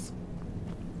my house.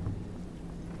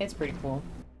 It's pretty cool.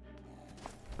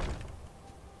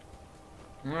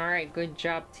 Alright, good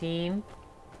job, team.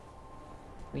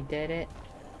 We did it.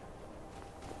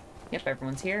 Yep,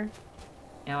 everyone's here.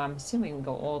 Now I'm assuming we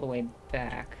go all the way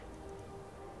back.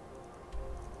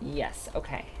 Yes,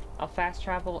 okay. I'll fast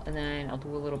travel and then I'll do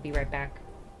a little be right back.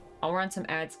 I'll run some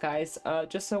ads, guys,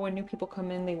 just so when new people come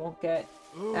in, they won't get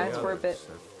ads for a bit.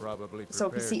 So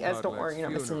if you see ads, don't worry, you're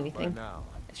not missing anything.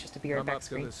 It's just a be right back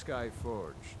screen. Come up to the Sky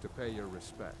Forge to pay your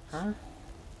respects. Huh?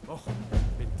 Oh,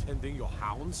 been tending your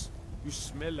hounds? You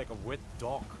smell like a wet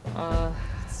dog.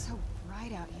 It's so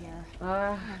bright out here. I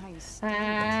don't know how you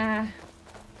stand it.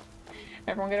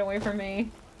 Everyone get away from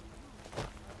me.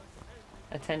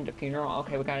 Attend a funeral.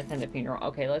 Okay, we gotta attend a funeral.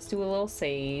 Okay, let's do a little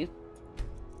save.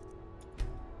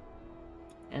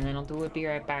 And then I'll do a be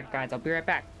right back, guys. I'll be right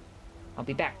back. I'll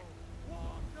be back.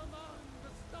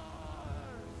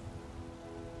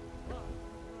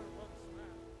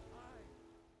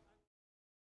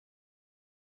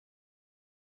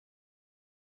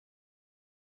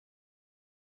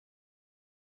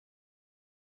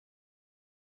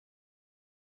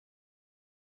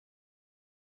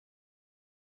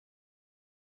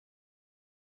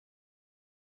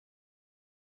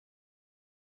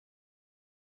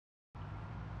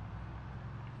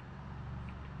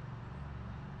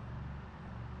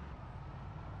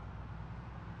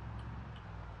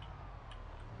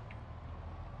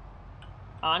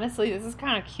 Honestly, this is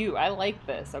kind of cute. I like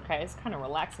this, okay? It's kind of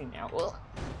relaxing now. Ugh.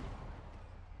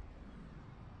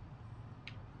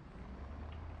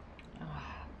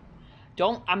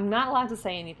 Don't, I'm not allowed to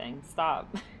say anything.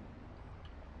 Stop.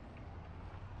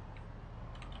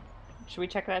 Should we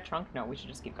check that trunk? No, we should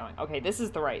just keep going. Okay, this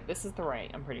is the right. This is the right,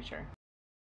 I'm pretty sure.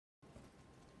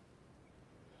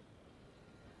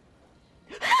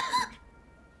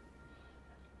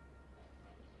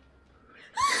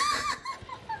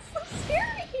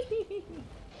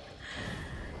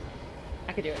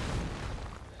 I could do it.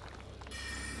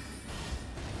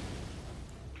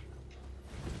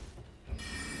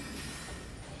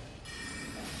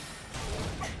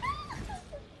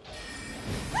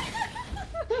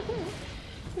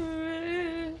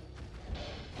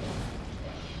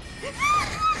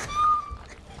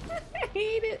 I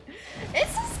hate it.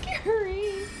 It's so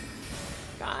scary.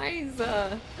 Guys,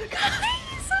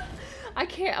 I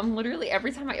can't. I'm literally,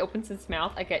 every time I open his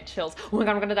mouth, I get chills. Oh my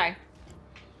god, I'm gonna die.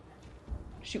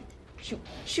 Shoot, shoot,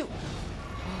 shoot.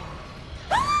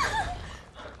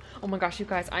 Oh my gosh, you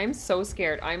guys, I am so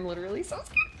scared. I'm literally so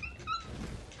scared.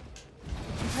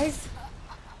 Guys.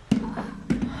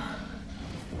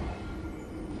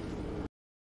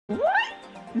 What?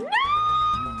 No!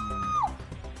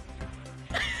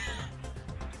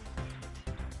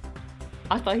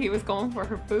 I thought he was going for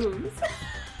her boobs.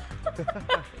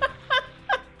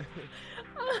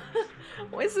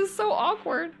 This is so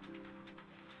awkward.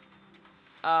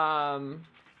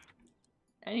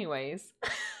 Anyways.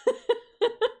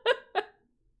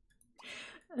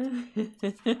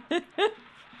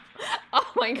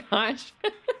 Oh my gosh.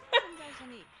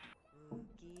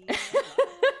 Is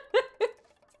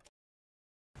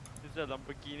that a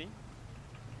Lamborghini?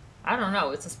 I don't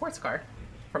know. It's a sports car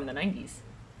from the 90s.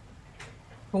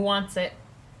 Who wants it?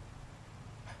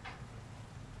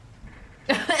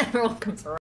 Everyone comes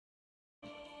around.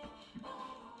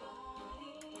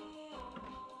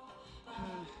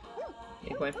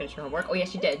 You go and finish her homework? Oh,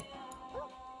 yes, she did.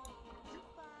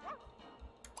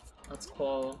 Let's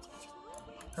call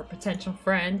her potential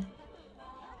friend.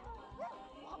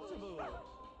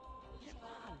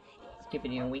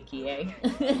 Giving you a winky, eh?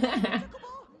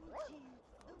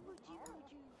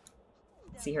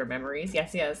 See her memories?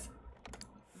 Yes, yes.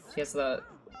 She has the...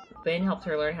 Finn helped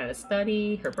her learn how to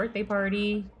study, her birthday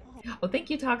party. Oh, thank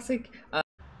you, Toxic.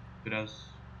 It has...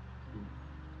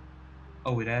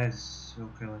 Oh, it has.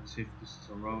 Okay, let's see if this is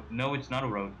a road. No, it's not a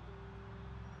road.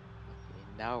 Okay,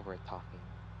 now we're talking.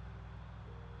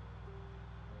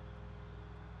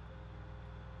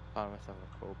 Found myself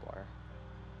a crowbar.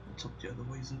 What's up the other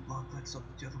way isn't blocked. That's up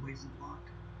the other way isn't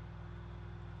blocked.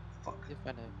 Fuck. If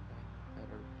I find a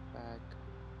better bag.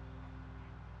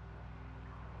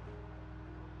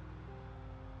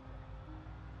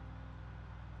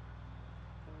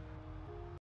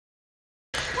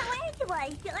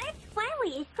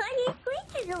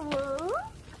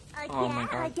 Oh my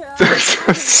god.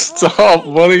 Stop,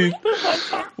 Molly!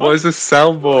 What is this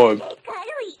soundboard?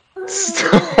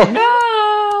 Stop!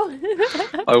 No!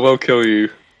 I will kill you.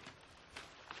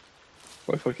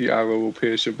 My fucking arrow will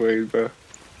pierce your brain, bro.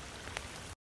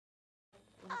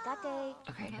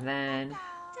 Okay, and then...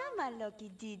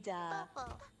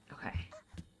 Okay.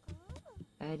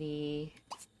 Eddie...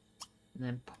 And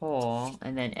then Paul,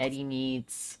 and then Eddie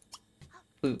needs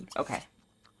food. Okay.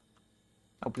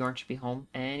 Oh, Bjorn should be home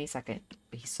any second.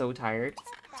 But he's so tired.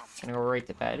 Gonna go right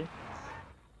to bed.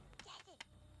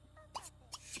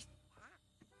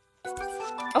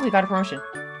 Oh, we got a promotion.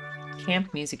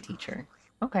 Camp music teacher.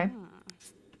 Okay.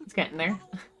 He's getting there.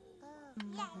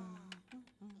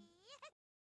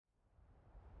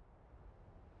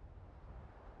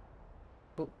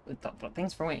 Ooh,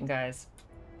 thanks for waiting, guys.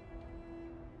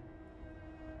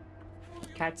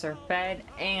 Cats are fed,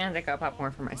 and I got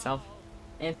popcorn for myself.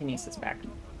 And Phineas is back.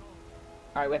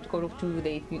 Alright, we have to go to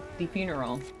the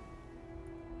funeral.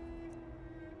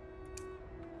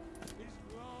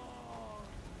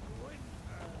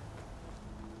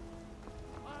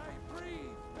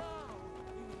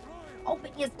 Oh,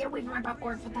 Phineas, get away from my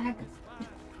popcorn! What the heck?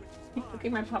 Look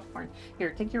at my popcorn.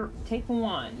 Here, take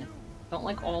one. Don't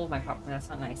like all of my popcorn. That's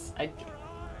not nice.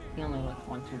 You only like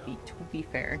one to be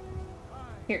fair.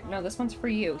 Here, no, this one's for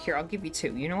you. Here, I'll give you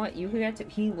two. You know what? You get to.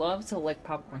 He loves to lick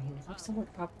popcorn. He loves to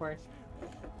lick popcorn.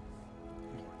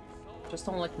 Just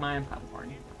don't lick my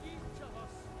popcorn.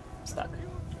 I'm stuck.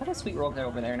 I had a sweet roll get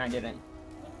over there and I didn't.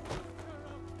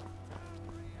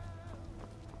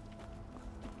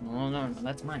 No,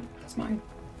 that's mine. That's mine.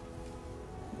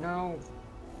 No.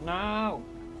 No!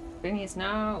 Phineas,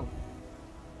 no!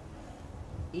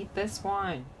 Eat this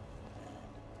one.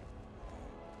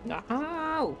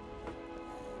 No!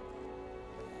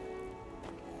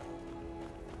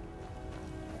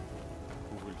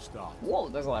 Who will start? Whoa,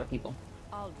 there's a lot of people.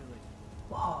 I'll do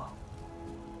it. Whoa.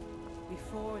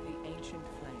 Before the ancient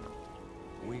flame.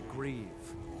 We grieve.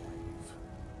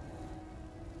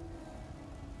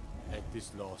 At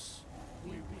this loss,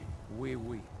 we weep. We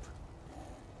weep.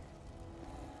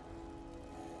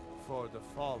 For the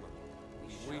fallen,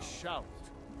 we shout.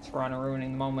 Serana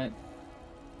ruining the moment.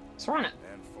 Serana!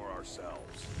 And for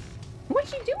ourselves.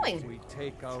 What's she doing? We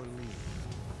take our leave.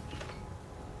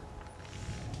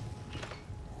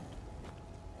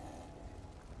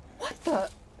 What the?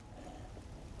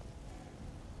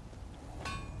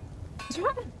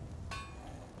 Serana!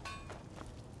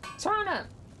 Serana!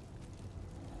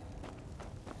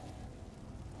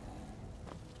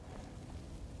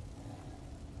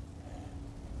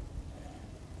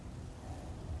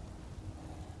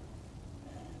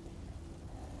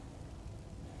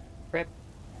 Rip.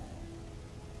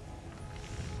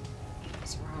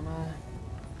 Serana.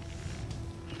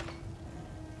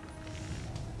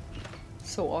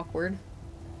 So awkward.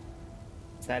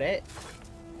 Is that it?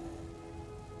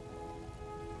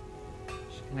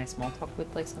 Can I small talk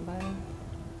with like somebody?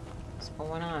 What's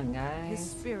going on, guys?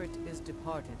 His spirit is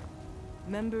departed.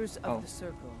 Members of the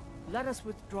Circle, let us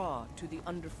withdraw to the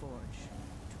Underforge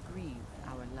to grieve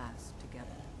our last together.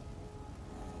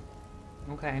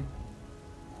 Okay.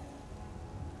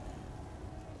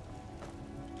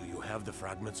 Do you have the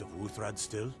fragments of Uthrad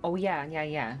still? Oh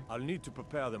yeah. I'll need to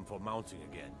prepare them for mounting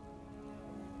again.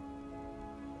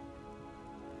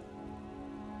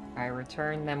 I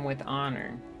return them with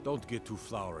honor. Don't get too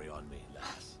flowery on me,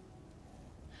 lass.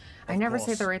 I never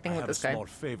say the right thing with this guy. I have a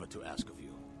small favor to ask of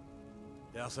you.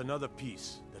 There's another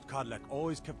piece that Kadlak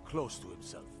always kept close to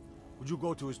himself. Would you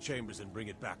go to his chambers and bring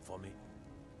it back for me?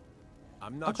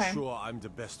 I'm not sure I'm the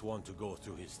best one to go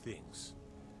through his things.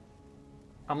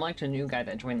 I'm like the new guy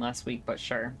that joined last week, but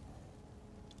sure.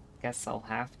 Guess I'll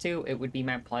have to. It would be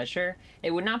my pleasure.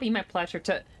 It would not be my pleasure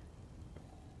to...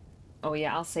 Oh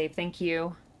yeah, I'll save. Thank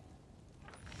you.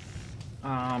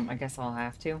 I guess I'll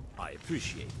have to. I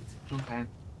appreciate it. Okay.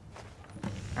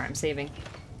 Alright, I'm saving.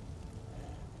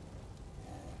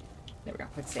 There we go.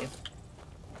 Quick save.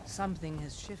 Something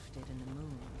has shifted in the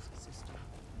moon's system.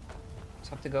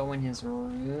 Just have to go in his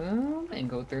room and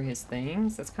go through his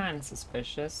things. That's kind of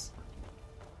suspicious.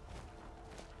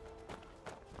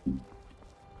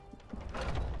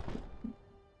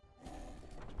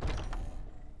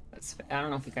 I don't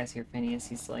know if you guys hear Phineas.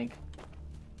 He's like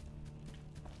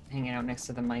hanging out next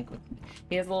to the mic.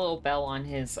 He has a little bell on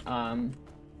his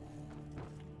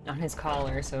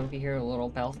collar, so if you hear a little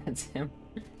bell, that's him.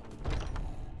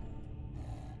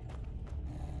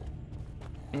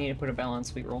 I need to put a bell on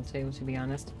Sweet Roll too, to be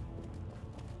honest.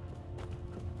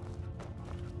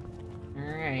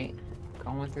 Alright.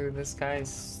 Going through this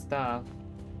guy's stuff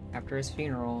after his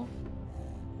funeral.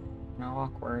 Not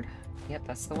awkward. Yep,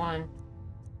 that's the one.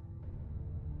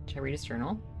 Should I read his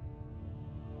journal?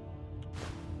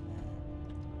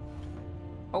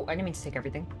 Oh, I didn't mean to take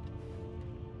everything.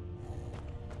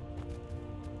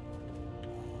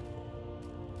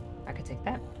 I could take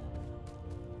that.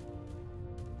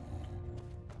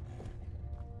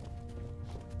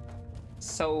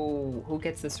 So, who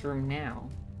gets this room now?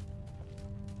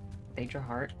 Daedra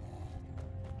Heart.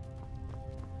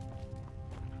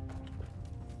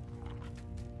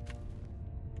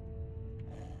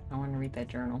 I want to read that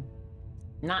journal.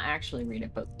 Not actually read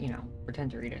it, but, you know,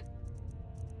 pretend to read it.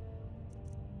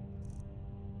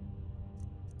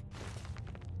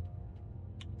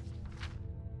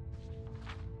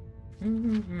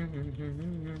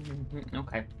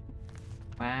 Okay.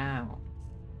 Wow.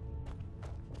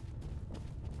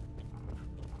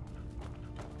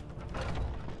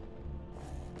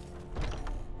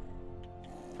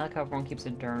 I like how everyone keeps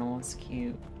a journal. It's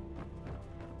cute.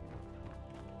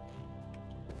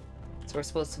 So we're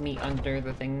supposed to meet under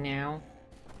the thing now.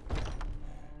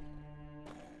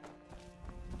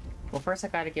 Well, first I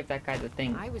gotta give that guy the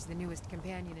thing. I was the newest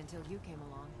companion until you came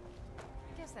along.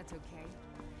 I guess that's okay.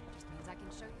 Just means I can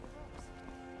show you the ropes.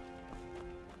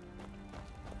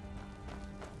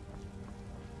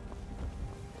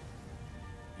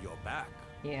 You're back.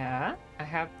 Yeah, I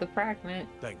have the fragment.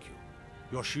 Thank you.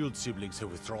 Your shield siblings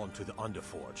have withdrawn to the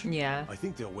Underforge. Yeah. I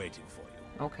think they're waiting for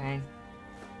you. Okay.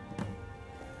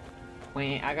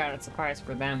 Wait, I got a surprise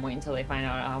for them. Wait until they find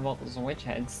out I have all those witch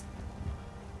heads.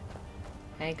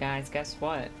 Hey guys, guess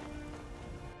what?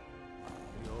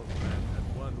 The old man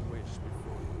had one wish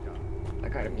before he died. I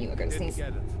gotta mute, I gotta Didn't sneeze.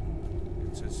 get it.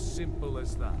 It's as simple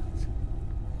as that.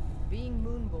 Being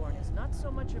Moonborn is not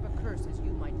so much of a curse as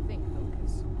you might think,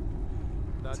 Lucas.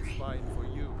 That's fine for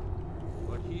you.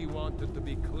 But he wanted to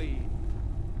be clean.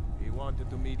 He wanted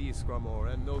to meet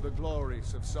Iskramor and know the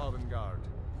glories of Sovngarde.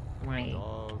 Right.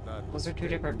 All that Those are two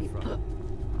different people.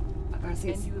 I gotta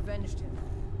see. And you avenged him.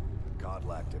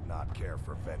 Godlack did not care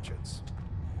for vengeance.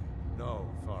 No,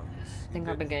 Farkas. I think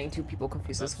I've been getting two people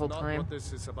confused this whole That's not time. what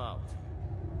this is about.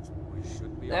 We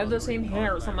should be They have the same honoring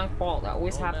hair, it's not my Godlack. fault. That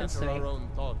always No happens to matter me. our own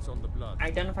thoughts on the blood. I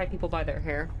identify people by their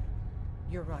hair.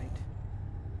 You're right.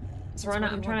 So Rana,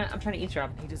 I'm trying to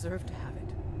eavesdrop. He deserved to have it.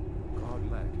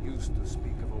 Godlack used to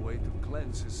speak of a way to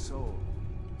cleanse his soul,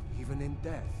 even in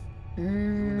death.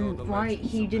 Right,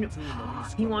 he didn't.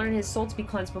 He wanted his soul to be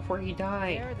cleansed before he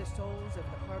died. There the souls of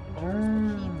the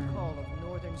Harbingers will heed the call of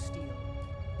Northern Steel.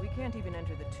 We can't even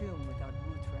enter the tomb without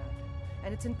Wuthrad.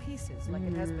 And it's in pieces, like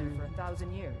it has been for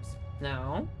 1,000 years.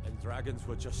 No. And dragons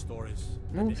were just stories.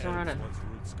 Move, And the elves Serana. once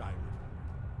ruled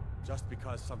Skyrim. Just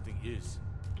because something is,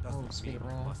 doesn't mean it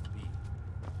must be.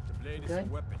 The blade is Good. a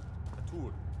weapon, a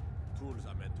tool. Tools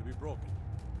are meant to be broken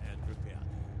and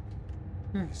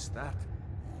repaired. Is that...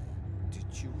 Did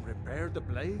you repair the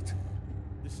blade?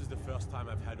 This is the first time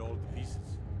I've had all the pieces,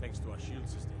 thanks to our shield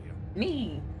sister here.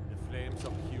 Me. The flames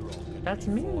of Hero can That's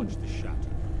me. reforge the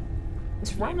shattered.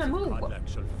 It's The Rana, flames of move. Godlack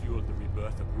shall fuel the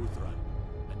rebirth of Wuthrad,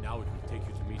 and now it will take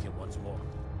you to meet him once more.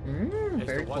 As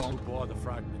Very the one cool. who bore the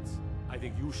fragments, I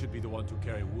think you should be the one to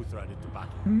carry Wuthrad into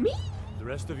battle. Me? The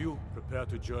rest of you, prepare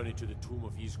to journey to the tomb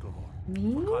of Iskramor.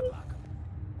 Me? For Godlack. What?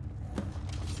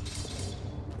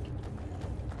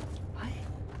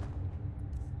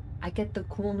 I get the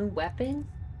cool new weapon?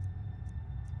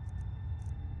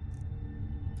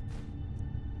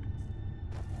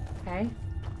 Okay.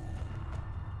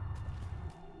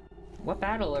 What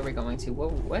battle are we going to? Whoa,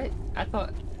 what? I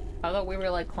thought we were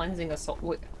like cleansing a soul.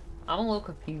 Wait, I'm a little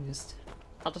confused.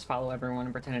 I'll just follow everyone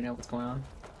and pretend I know what's going on.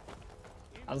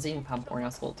 I was eating popcorn, I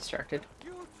was a little distracted.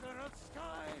 Future of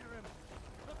Skyrim,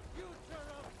 the future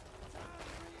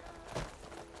of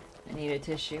I need a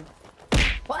tissue.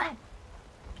 What?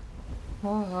 I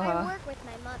work with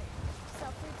my mother.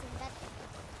 Sell fruits and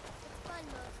vegetables. It's fun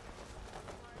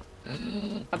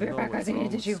most. I'll be right back, guys. I need a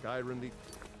tissue. Skyrim, the...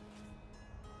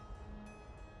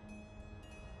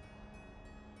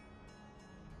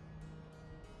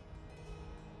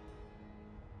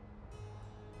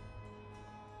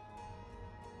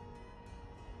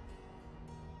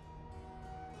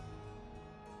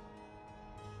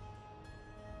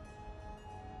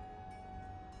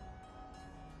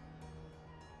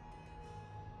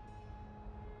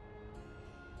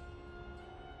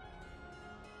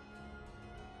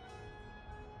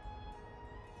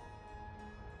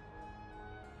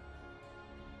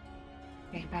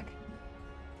 Okay, back.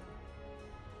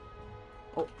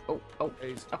 Oh.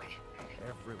 Okay.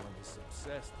 Everyone is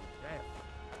obsessed with death.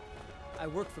 I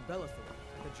work for Bellathor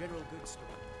at the General Goods Store.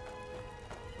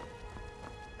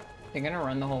 They're gonna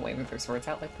run the whole way with their swords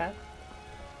out like that?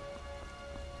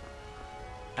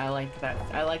 I like that.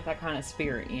 I like that kind of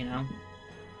spirit, you know?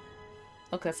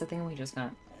 Look, that's the thing we just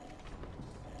got.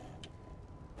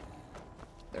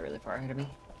 They're really far ahead of me.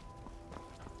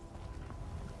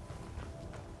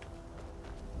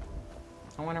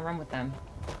 I want to run with them.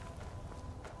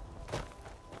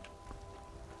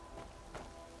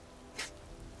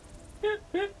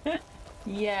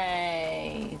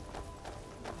 Yay!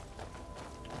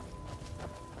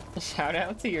 Shout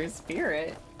out to your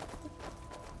spirit.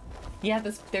 Yeah,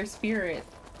 their spirit.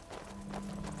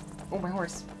 Oh, my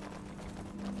horse.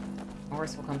 My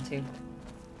horse will come too.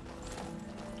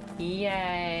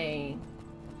 Yay.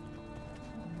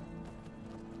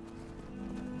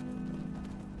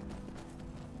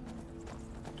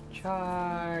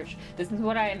 Charge. This is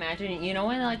what I imagine. You know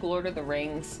in like Lord of the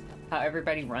Rings, how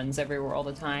everybody runs everywhere all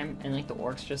the time, and like the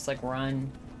orcs just like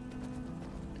run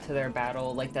to their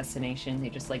battle like destination. They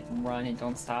just like run and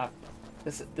don't stop.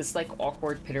 This like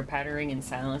awkward pitter pattering and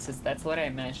silence that's what I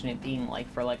imagine it being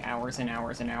like for like hours and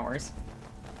hours and hours.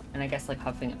 And I guess like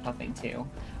huffing and puffing too.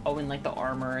 Oh, and like the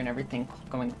armor and everything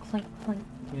going clink clink,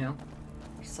 you know?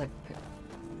 Just like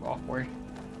awkward.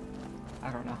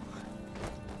 I don't know.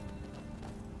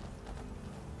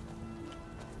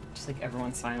 Just like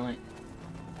everyone's silent.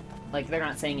 Like they're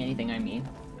not saying anything, I mean.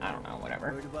 I don't know, whatever.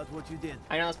 Heard about what you did.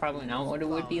 I know it's probably not what it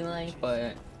would be like,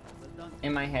 but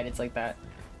in my head it's like that.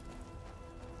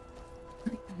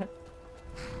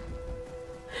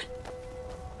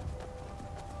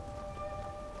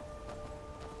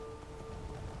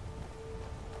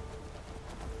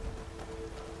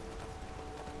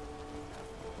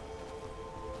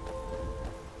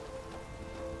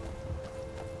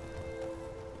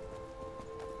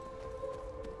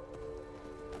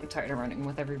 I'm tired of running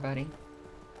with everybody.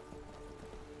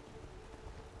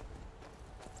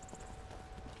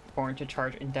 Born to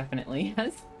charge indefinitely,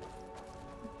 yes.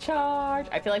 Charge!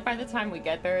 I feel like by the time we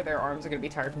get there, their arms are gonna be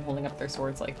tired from holding up their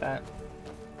swords like that.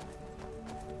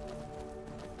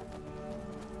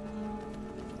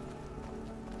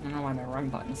 I don't know why my run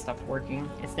button stopped working.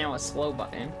 It's now a slow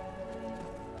button.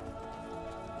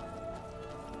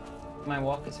 My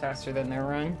walk is faster than their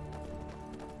run.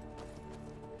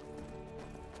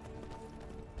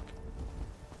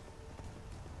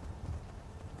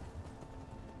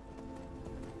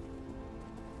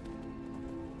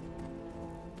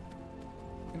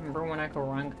 Remember when I could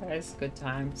run, guys? Good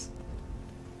times.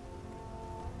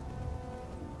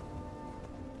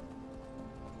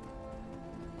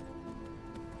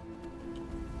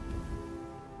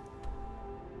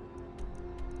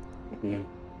 Mm.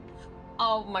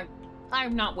 Oh my...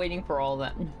 I'm not waiting for all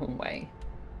that. No way.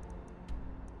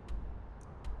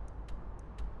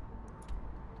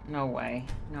 No way.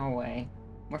 No way.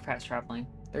 We're fast traveling.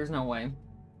 There's no way.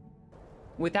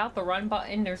 Without the run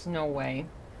button, there's no way.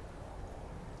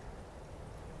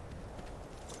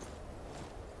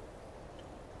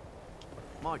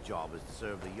 My job is to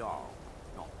serve the Jarl,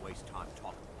 not waste time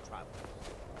talking to travelers.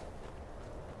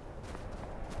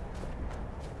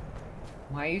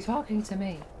 Why are you talking to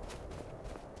me?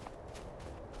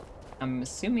 I'm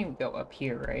assuming we go up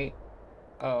here, right?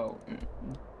 Oh,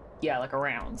 yeah, like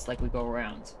around. Like we go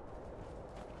around.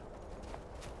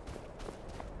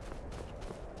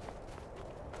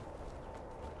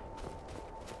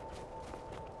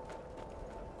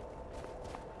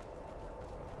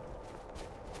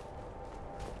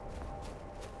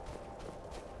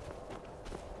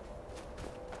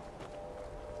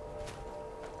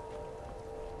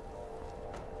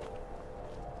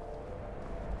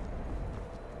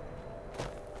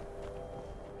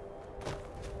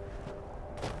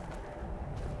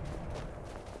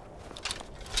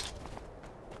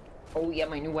 Oh yeah,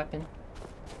 my new weapon.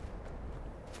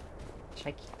 Should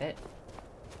I keep it?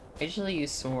 I usually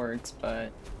use swords,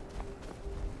 but...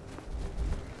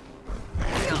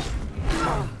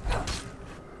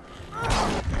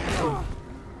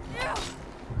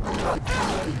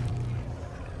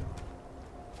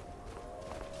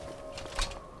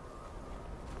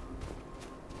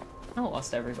 I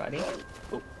lost everybody.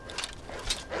 Oh.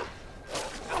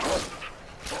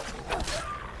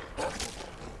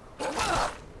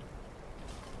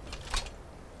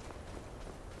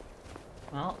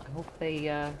 Well, I hope they,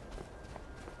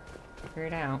 figure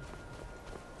it out.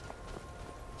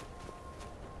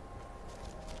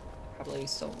 Probably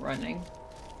still running.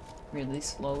 Really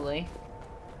slowly.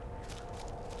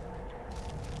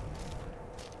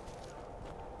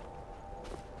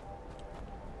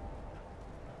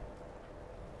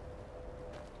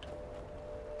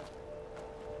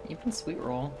 Even sweet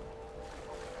roll.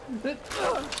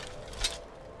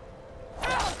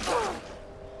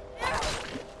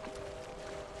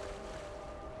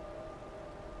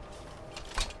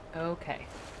 Okay.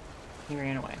 He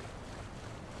ran away.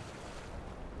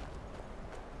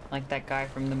 Like that guy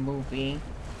from the movie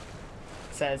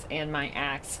says, and my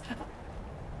axe.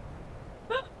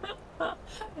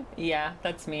 Yeah,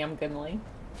 that's me, I'm Gimli.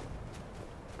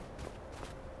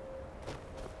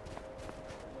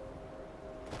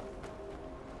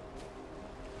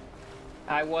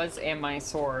 I was in my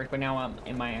sword, but now I'm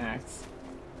in my axe.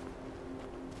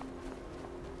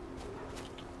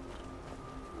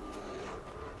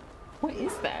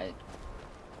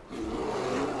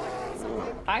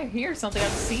 I hear something. I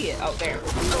don't see it. Oh, there.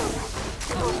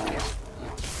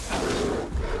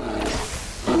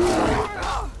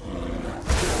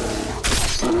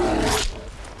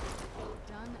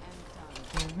 Done and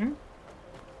done.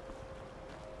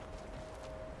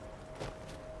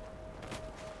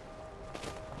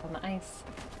 On the ice.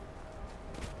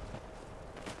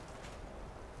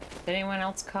 Did anyone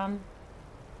else come?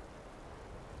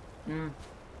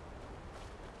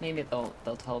 Maybe they'll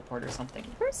teleport or something.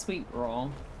 Where's Sweet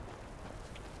Roll?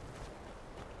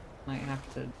 Might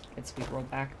have to get Sweet Roll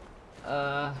back.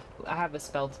 I have a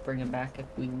spell to bring him back if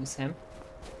we lose him.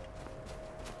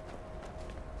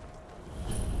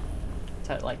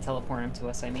 Like teleport him to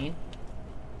us, I mean.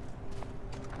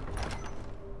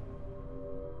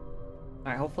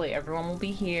 Alright, hopefully everyone will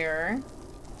be here.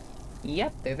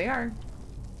 Yep, there they are.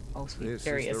 Oh, sweet. This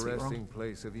there he is is, the Sweet Roll. resting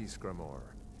place of Ysgramor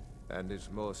and his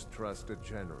most trusted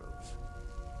generals.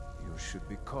 You should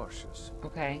be cautious.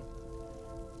 Okay.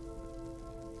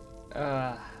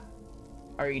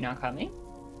 Are you not coming?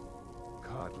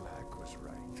 Kodlak was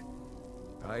right.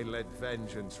 I let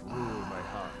vengeance rule my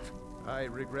heart. I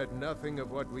regret nothing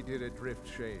of what we did at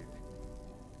Driftshade.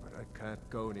 But I can't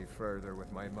go any further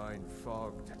with my mind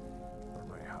fogged or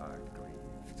my heart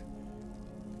grieved.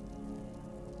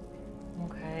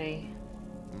 Okay.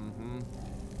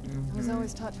 I was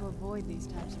always taught to avoid these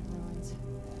types of ruins.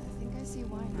 I think I see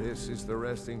why now. This is the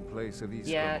resting place of Ysgramor.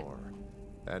 Yeah.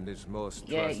 And his most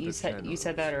Yeah, trusted you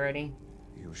said that already.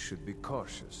 You should be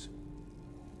cautious.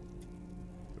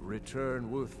 Return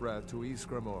Wuthra to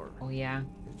Ysgramor. Oh yeah.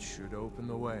 It should open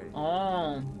the way.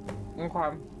 Oh,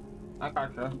 okay. I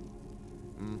gotcha.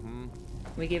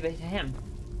 We give it to him.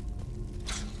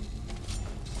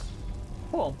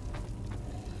 Cool.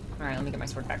 Alright, let me get my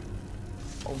sword back.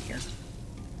 Oh, here.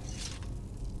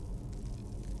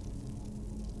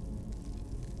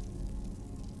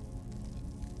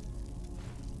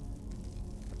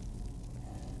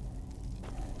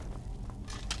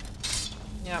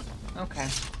 Yep, okay.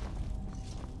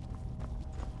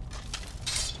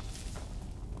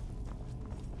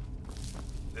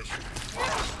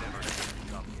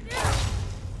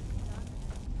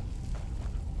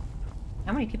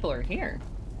 How many people are here?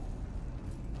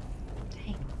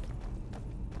 Dang.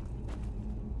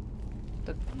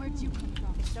 Where'd you come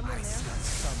from? Is someone there?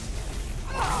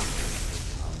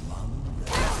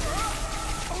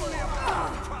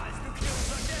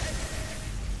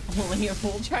 Only a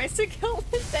fool tries to kill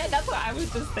the dead. That's what I was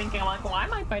just thinking. I'm like, why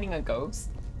am I fighting a ghost?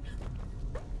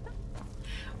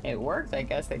 It worked, I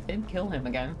guess. They did kill him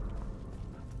again.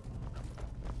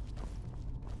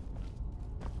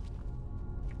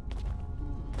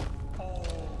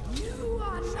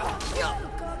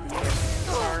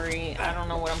 Sorry, I don't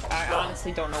know what I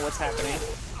honestly don't know what's happening.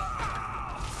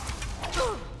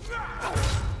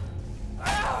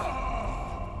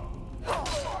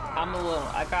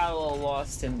 I got a little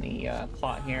lost in the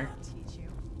plot here.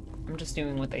 I'm just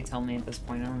doing what they tell me at this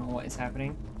point. I don't know what is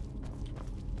happening.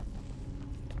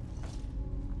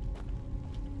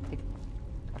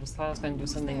 I just thought I was gonna do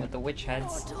something with the witch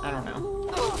heads. I don't know.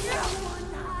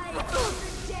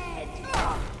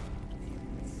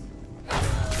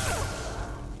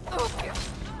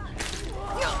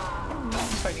 I'm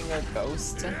fighting a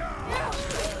ghost.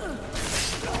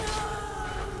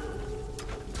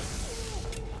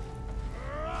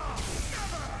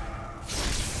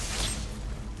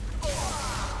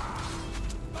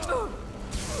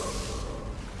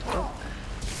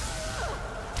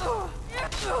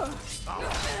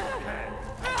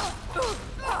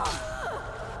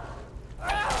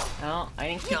 Well, I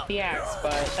didn't keep the axe,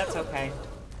 but that's okay.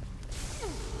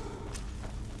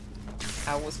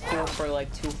 I was cool for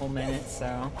like 2 whole minutes,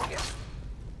 so.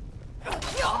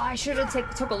 Oh, I should have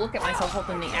took a look at myself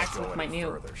holding the axe with my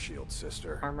new shield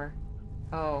sister. armor.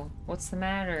 Oh, what's the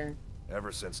matter?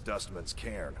 Ever since Dustman's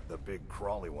cairn, the big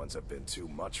crawly ones have been too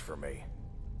much for me.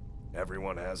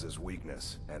 Everyone has his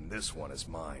weakness, and this one is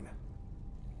mine.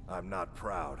 I'm not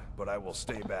proud, but I will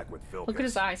stay back with Philpus. Look at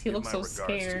his eyes. He looks so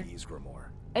scared.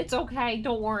 It's okay.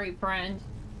 Don't worry, friend.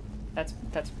 That's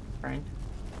friend.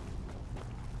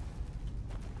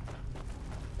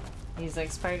 He's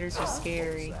like, spiders are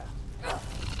scary.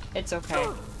 It's okay.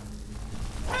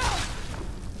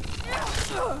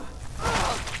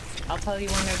 I'll tell you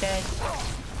when they're dead.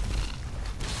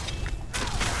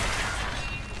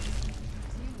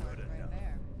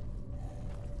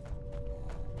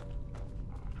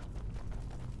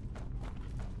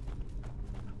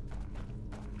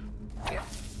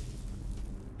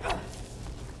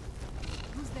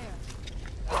 Who's there?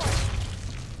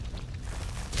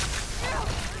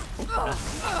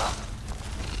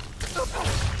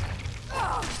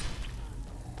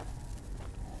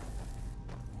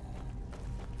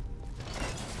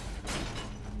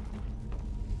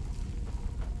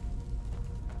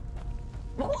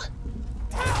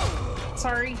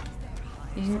 Sorry.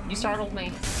 You startled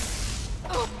me.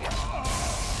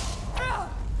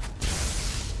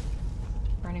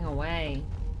 Running away.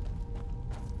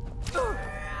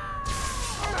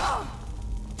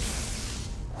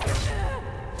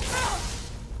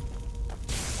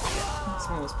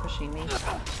 Someone was pushing me.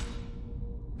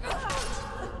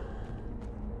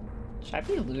 Should I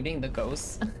be looting the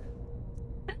ghosts?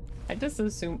 I just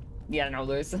assume. Yeah, no,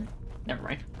 there's. Never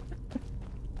mind.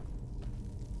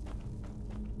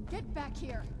 Get back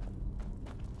here.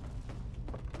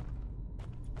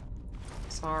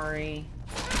 Sorry.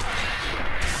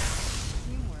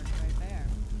 Teamwork right there.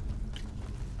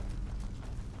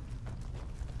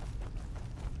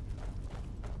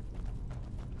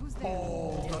 Who's there?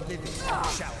 All the living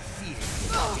shall fear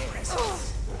your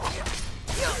presence.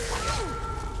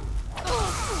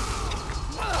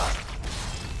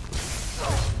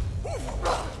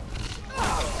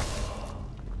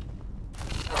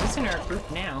 Who's in our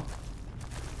group now?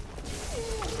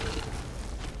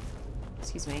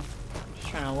 Excuse me. Just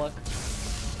trying to look.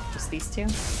 Just these two?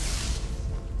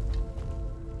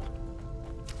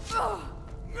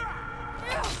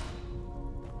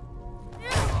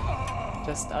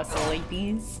 Just us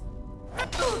ladies?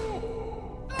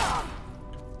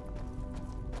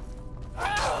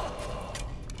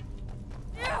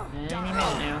 Any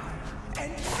minute now.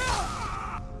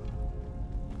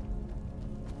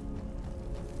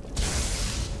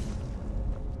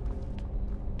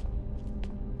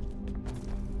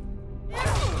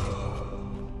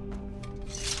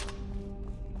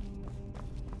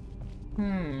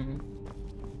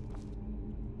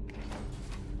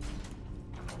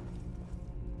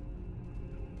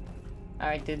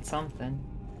 I did something.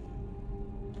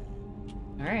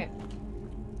 Alright.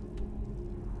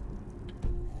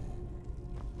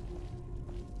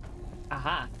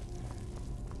 Aha.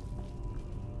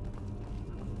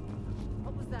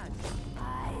 What was that?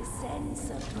 I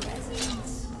sense a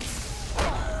presence.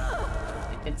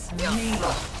 It's me.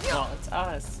 Well, it's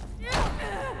us.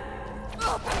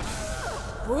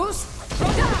 Bruce?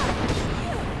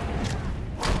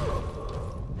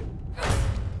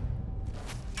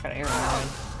 Try to air mine.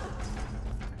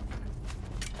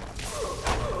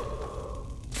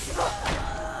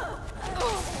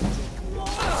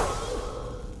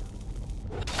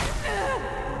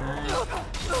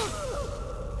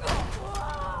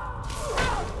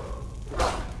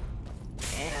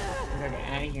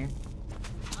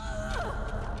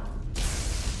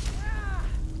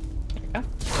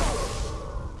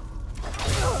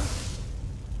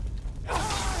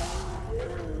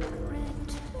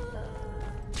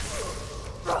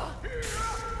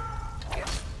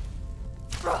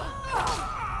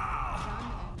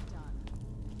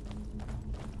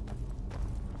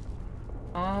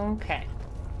 Okay.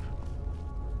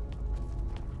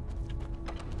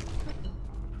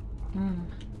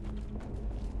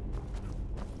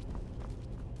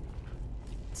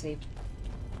 Let's see.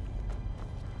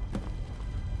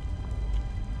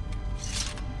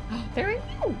 There he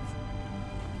is!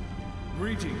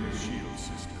 Greetings, Shield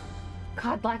Sister.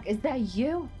 God, Black, is that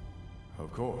you?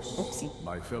 Of course. Oopsie.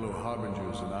 My fellow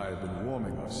Harbingers and I have been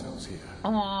warming ourselves here.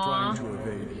 Aww. Trying to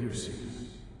evade Hirsi.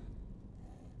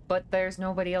 But there's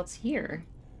nobody else here.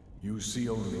 You see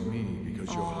only me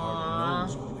because your heart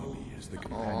knows only me as the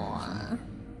companion's leader.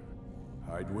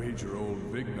 I'd wager old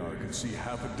Vignar could see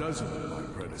half a dozen of my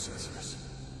predecessors.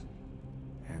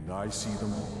 And I see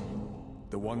them all.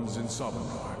 The ones in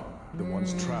Sovngarde, the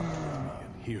ones trapped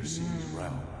with me in Hirsi's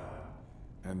realm.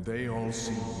 And they all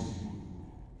see you.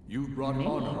 You've brought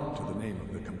honor to the name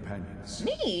of the companions.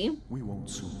 Me? We won't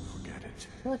soon forget it.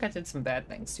 I feel like I did some bad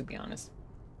things, to be honest.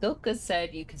 Vilka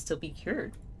said you can still be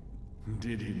cured.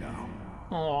 Did he now?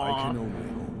 Aww. I can only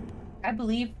hope. I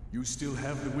believe. You still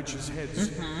have the witches'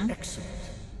 heads? Excellent.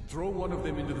 Throw one of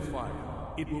them into the fire.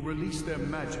 It will release their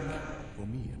magic. For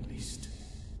me, at least.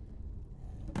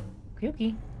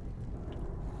 Okay.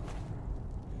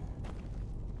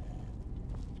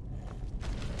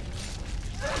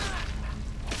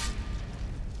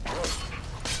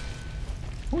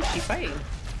 Who's she fighting?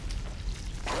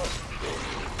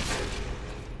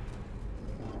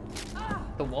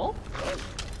 The wolf?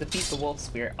 Defeat the wolf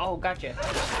spirit. Oh, gotcha.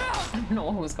 I don't know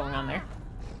what was going on there.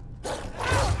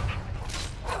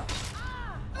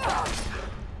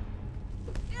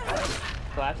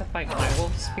 Do I have to fight my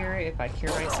wolf spirit if I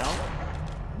cure myself?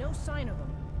 No sign of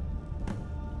him.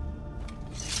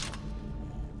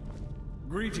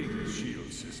 Greetings,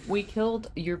 Shield Sister. We killed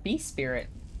your beast spirit.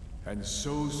 And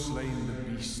so slain the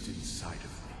beast inside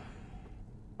of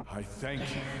me. I thank you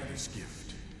for this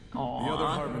gift. Aww. The other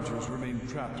Harbingers remain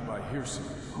trapped by Hirsi.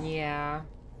 Yeah.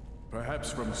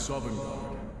 Perhaps from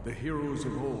Sovngarde, the heroes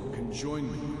of old can join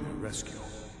me in their rescue.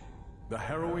 The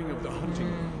harrowing of the hunting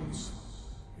grounds.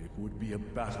 It would be a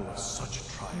battle of such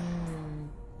triumph.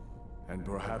 And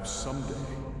perhaps someday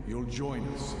you'll join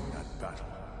us in that battle.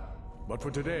 But for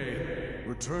today,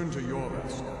 return to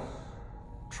Jorvaskr.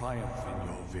 Triumph in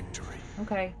your victory.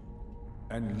 Okay.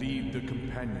 And lead the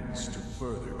companions to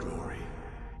further glory.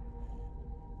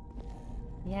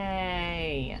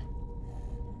 Yay.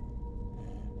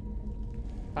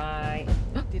 Bye.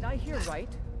 Did I hear right?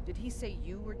 Did he say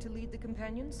you were to lead the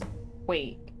companions?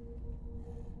 Wait.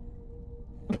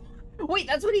 Wait,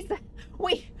 that's what he said.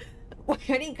 Wait. I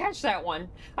didn't catch that one.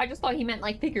 I just thought he meant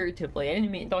like figuratively. I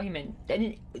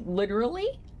didn't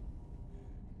literally?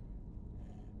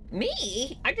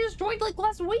 Me? I just joined like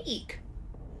last week.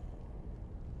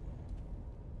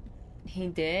 He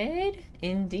did?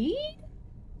 Indeed?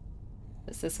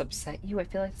 Does this upset you? I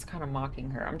feel like it's kind of mocking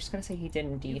her. I'm just gonna say he did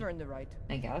indeed. You've earned the right.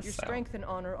 I guess Your so. strength and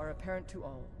honor are apparent to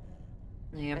all.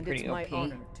 Yeah, I'm and pretty it's my OP.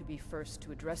 honor to be first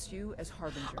to address you as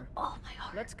Harbinger. Oh, my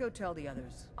honor. Let's go tell the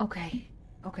others. Okay.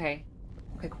 Okay.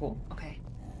 Okay, cool. Okay.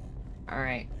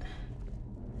 Alright.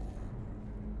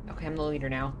 Okay, I'm the leader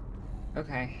now.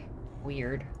 Okay.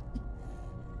 Weird.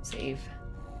 Save.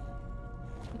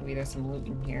 Maybe there's some loot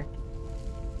in here.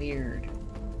 Weird.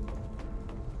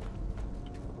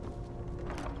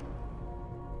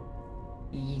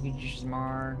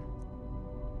 Yijmar.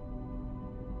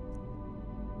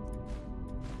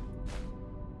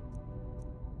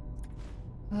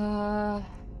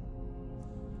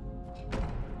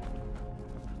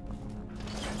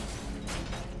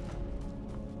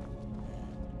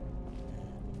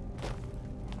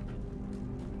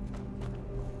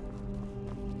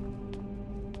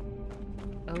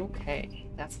 Okay,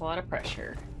 that's a lot of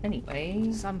pressure.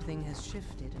 Anyway. Something has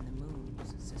shifted in the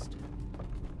moons, sister.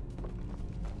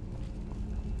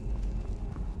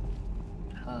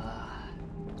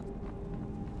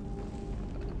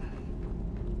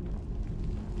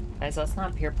 Guys, let's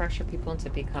not peer pressure people into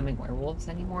becoming werewolves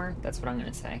anymore. That's what I'm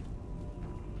gonna say.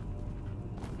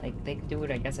 Like, they can do it,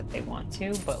 I guess, if they want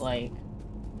to, but like...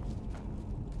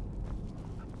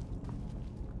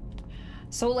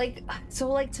 So like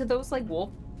to those like wolf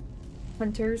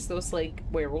hunters, those like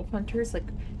werewolf hunters, like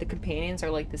the companions are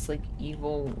like this like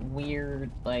evil, weird,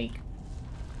 like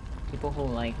people who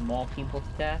like maul people to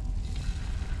death.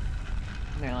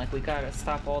 And they're like, we gotta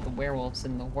stop all the werewolves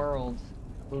in the world,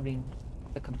 including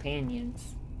the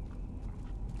companions.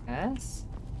 Yes?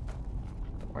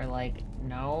 But we're like,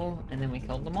 no, and then we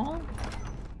killed them all?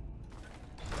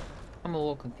 I'm a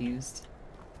little confused.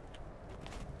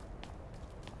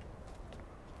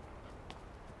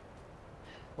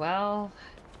 Well,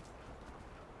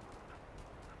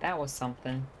 that was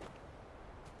something.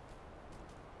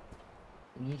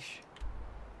 Yeesh.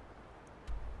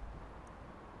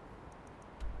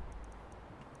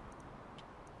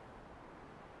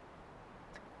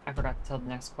 I forgot to tell the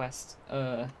next quest,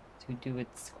 to do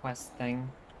its quest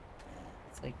thing.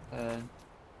 It's like,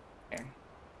 there.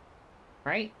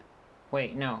 Right?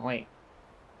 Wait, no, wait.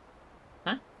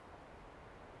 Huh?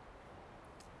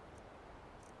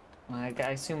 Well, I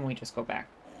assume we just go back.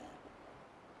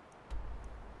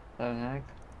 The heck?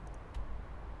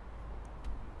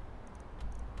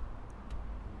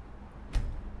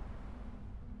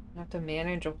 I have to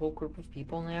manage a whole group of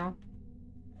people now?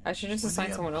 I should just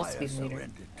assign someone else to be the leader.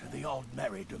 Surrendered to the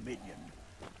Aldmeri Dominion.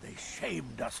 They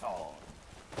shamed us all.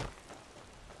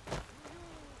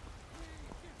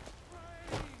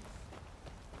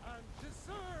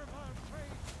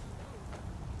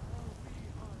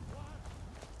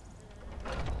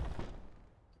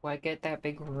 Do I get that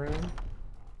big room?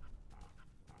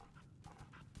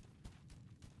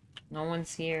 No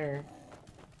one's here.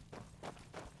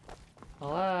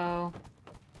 Hello?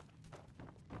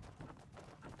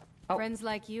 Oh. Friends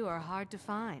like you are hard to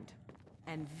find,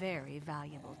 and very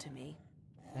valuable to me.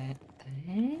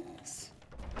 Thanks?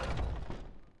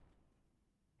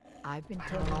 I've been I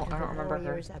tending don't to the remember her.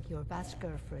 warriors of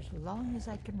Jorvaskr for as long as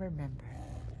I can remember.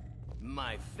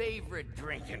 My favorite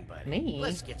drinking buddy. Me?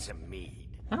 Let's get some mead.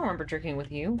 I don't remember drinking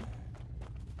with you.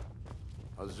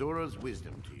 Azura's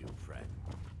wisdom to you, friend.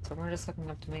 Someone just looking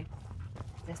up to me.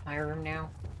 Is this my room now?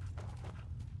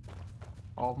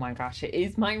 Oh my gosh, it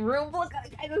is my room! Look,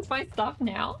 guys, it's my stuff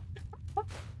now! I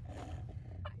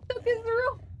took his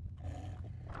room!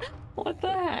 What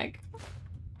the heck?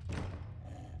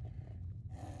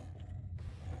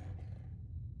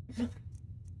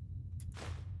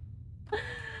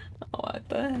 What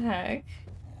the heck?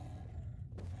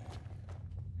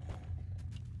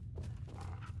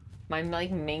 My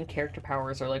like main character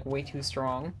powers are like way too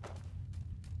strong.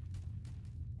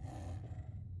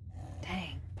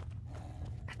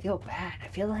 feel bad. I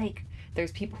feel like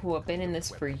there's people who have been in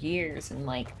this for years and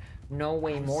like know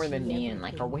way more than me and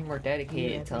like are way more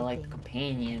dedicated to like the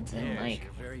companions and like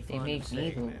they made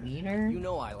me the leader. You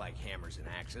know I like hammers and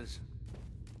axes.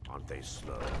 Aren't they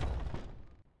slow?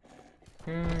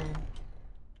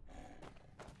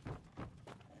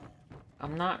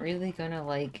 I'm not really gonna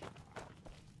like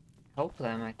help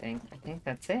them, I think. I think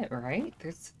that's it, right?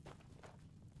 There's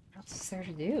what else is there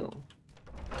to do?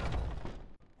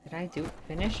 Did I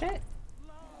finish it?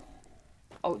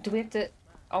 Oh, do we have to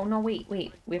oh no, wait.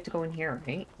 We have to go in here,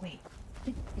 right? Wait.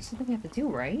 There's something we have to do,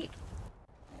 right?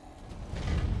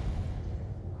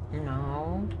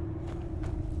 No.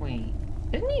 Wait.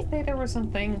 Didn't he say there was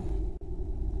something?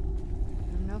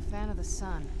 I'm no fan of the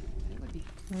sun. It would be...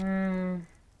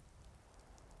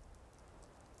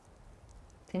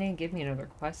 They didn't give me another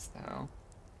quest, though.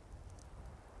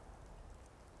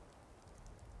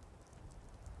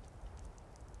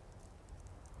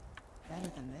 better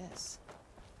than this.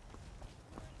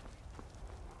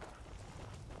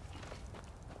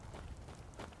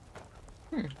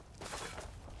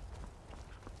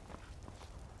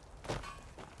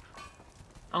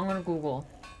 I'm gonna Google.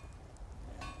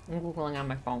 I'm Googling on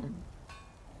my phone.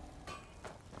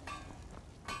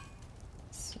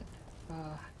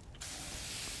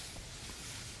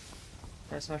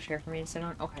 There's no chair for me to sit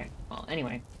on? Okay, well,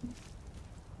 anyway.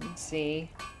 Let's see.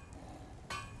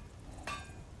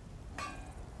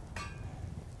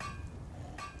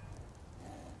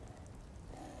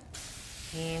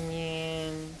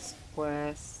 Canyons,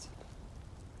 quest,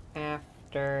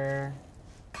 after...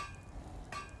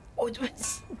 Oh,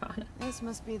 it's... This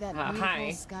must be that beautiful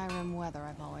Skyrim weather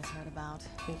I've always heard about.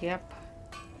 Yep.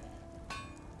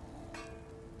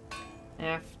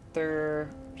 After...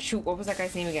 Shoot, what was that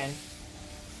guy's name again?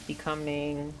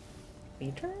 Becoming...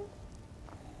 Leader? What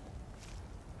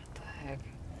the heck?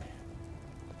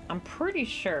 I'm pretty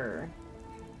sure...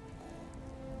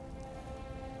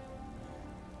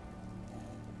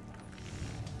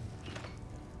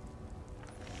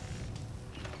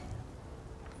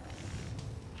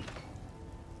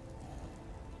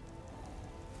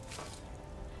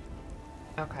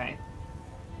 Okay.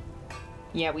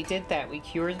 Yeah, we did that. We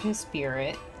cured his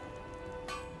spirit.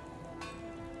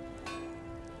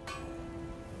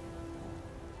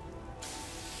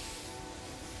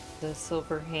 The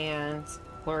Silver Hands,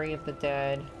 Glory of the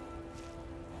Dead.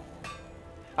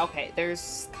 Okay,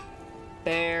 there's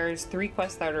 3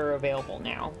 quests that are available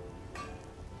now.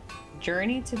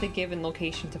 Journey to the given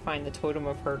location to find the totem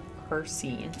of her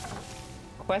scene.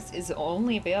 Quest is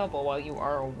only available while you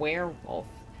are a werewolf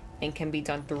and can be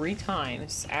done 3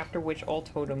 times, after which all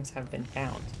totems have been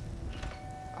found.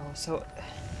 Oh, so...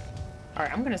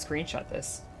 Alright, I'm gonna screenshot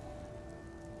this.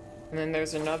 And then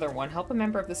there's another one. Help a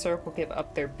member of the circle give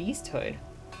up their beasthood.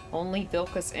 Only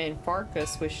Vilkas and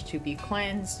Farkas wish to be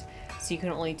cleansed, so you can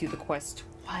only do the quest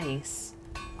twice.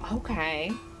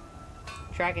 Okay.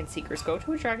 Dragon Seekers. Go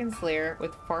to a dragon's lair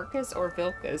with Farkas or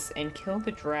Vilkas and kill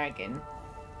the dragon.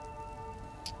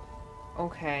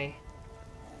 Okay.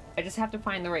 I just have to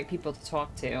find the right people to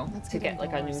talk to get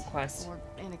like a new quest. Or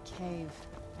in a cave.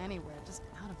 Anywhere. Just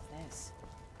out of this.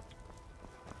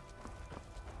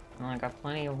 Well, I got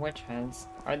plenty of witch heads.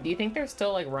 Do you think they're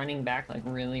still like running back like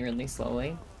really, really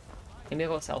slowly? Maybe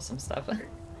I'll go sell some stuff.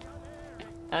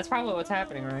 That's probably what's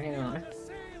happening right now.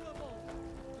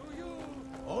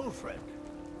 Ulfred,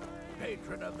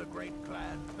 patron of the great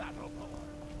clan Battlepole.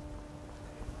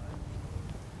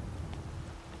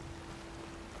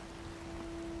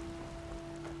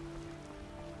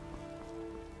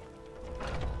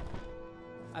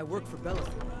 I work for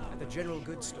Bellathor at the general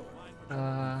goods store. If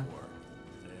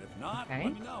not, let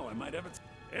me know. I might have it.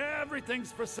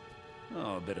 Everything's for sale.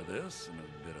 Oh, a bit of this and a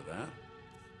bit of that.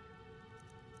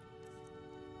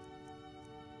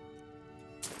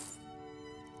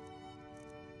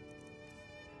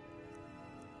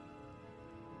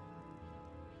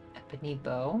 Ebony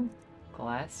bow?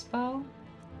 Glass bow?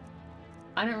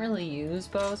 I don't really use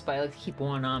bows, but I like to keep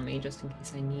one on me just in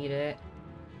case I need it.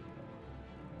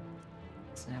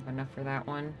 Doesn't have enough for that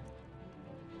one.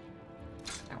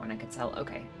 That one I could sell.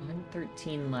 Okay,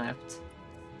 113 left.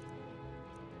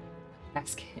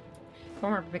 Basket. Don't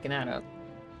remember picking that up.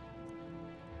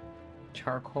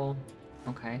 Charcoal.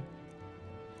 Okay.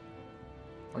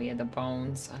 Oh yeah, the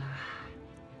bones.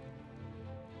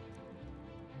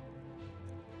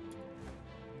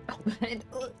 Oh, man.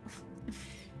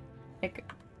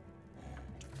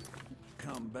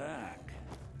 Come back.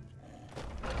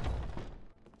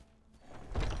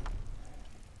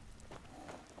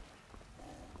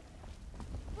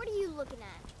 What are you looking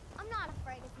at? I'm not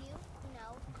afraid of you, you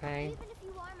know. Okay. Even if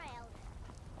you are my elder.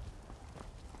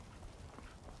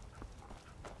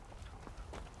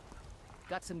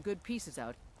 Got some good pieces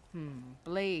out.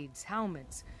 Blades,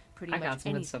 helmets, pretty I much got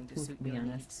some good anything stuff to too, suit to be your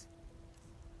honest. needs.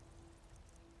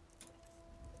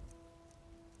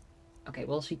 Okay,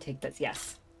 will she take this?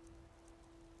 Yes.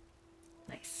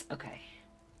 Nice. Okay.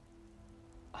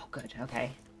 Oh, good.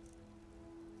 Okay.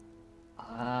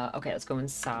 Okay, let's go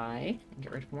inside and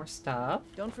get rid of more stuff.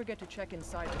 Don't forget to check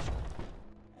inside the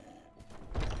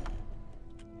shop.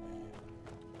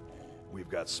 We've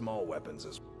got small weapons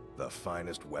as the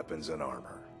finest weapons and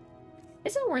armor.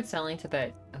 Is it worth selling to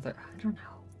that other? I don't know.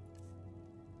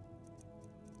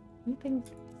 You think?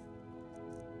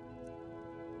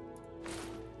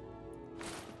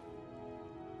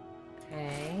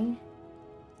 Okay.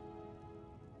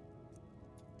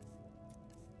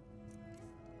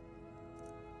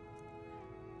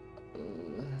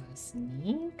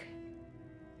 Sneak.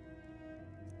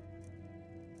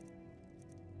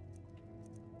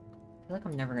 I feel like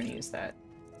I'm never gonna use that.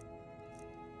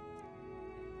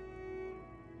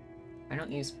 I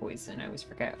don't use poison. I always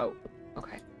forget. Oh,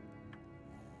 okay.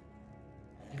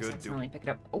 Good. Really pick it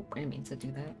up. Oh, I didn't mean to do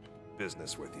that.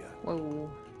 Business with you. Whoa.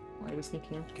 Why are we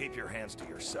sneaking? Keep your hands to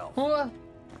yourself. Oh,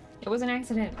 it was an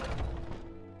accident.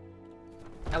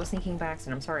 I was sneaking by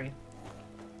accident. I'm sorry.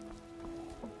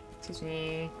 Excuse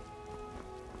me.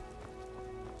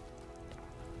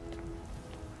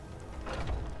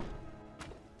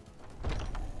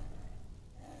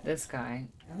 This guy.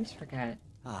 I always forget.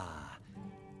 Ah.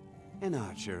 An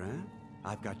archer, eh?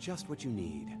 I've got just what you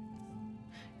need.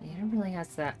 He don't really has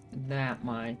that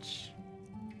much.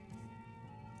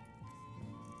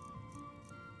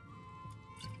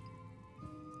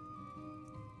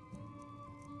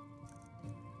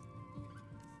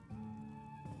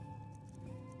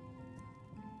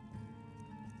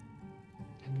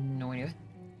 I have no idea.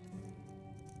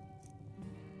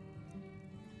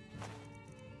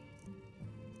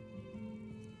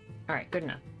 All right, good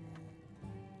enough.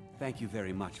 Thank you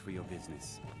very much for your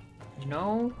business.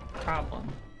 No problem.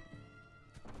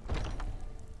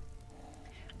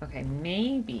 Okay,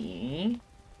 maybe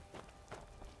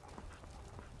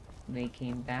they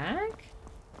came back?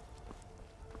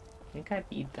 I think I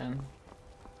beat them.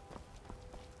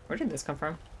 Where did this come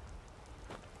from?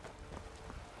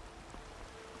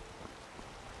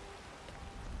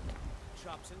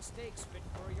 Chops and steaks fit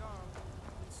for a yarn.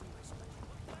 See my special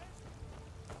request?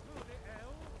 Do the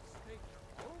elves take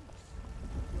their homes?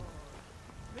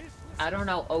 I don't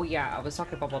know. Oh yeah, I was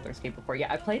talking about Baldur's Gate before.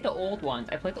 Yeah, I played the old ones.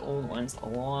 I played the old ones a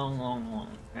long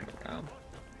time ago.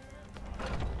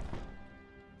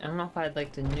 I don't know if I'd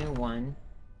like the new one.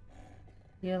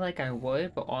 Yeah, like I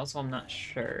would, but also I'm not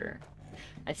sure.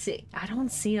 I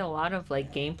don't see a lot of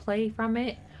like gameplay from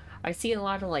it. I see a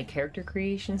lot of like character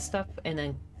creation stuff and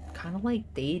then kind of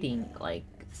like dating like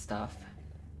stuff.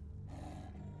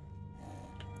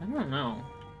 I don't know.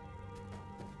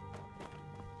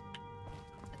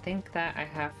 I think that I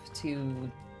have to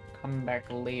come back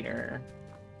later.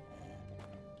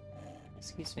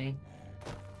 Excuse me.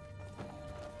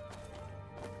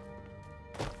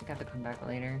 I think I have to come back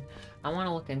later. I want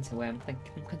to look into it. I'm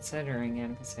considering it.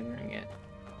 I'm considering it.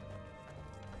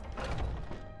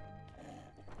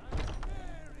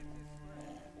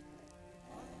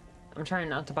 I'm trying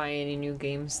not to buy any new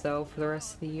games though for the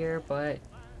rest of the year, but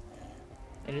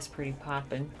it is pretty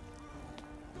poppin'.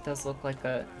 It does look like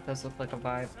a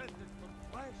vibe.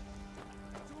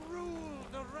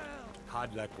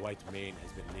 Codlac Whitemane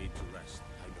has been laid to rest.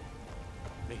 I know.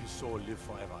 May his soul live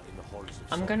forever in the halls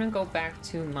of I'm gonna go back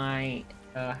to my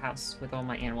house with all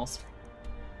my animals.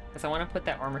 Because I want to put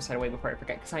that armor set away before I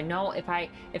forget. Because I know if I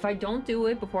don't do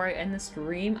it before I end the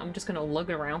stream, I'm just gonna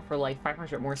lug it around for like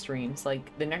 500 more streams.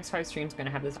 Like the next 5 streams, gonna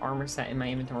have this armor set in my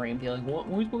inventory and be like, what?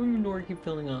 Why's my inventory keep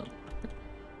filling up?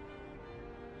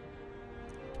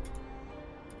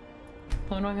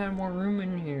 Why do I have more room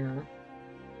in here?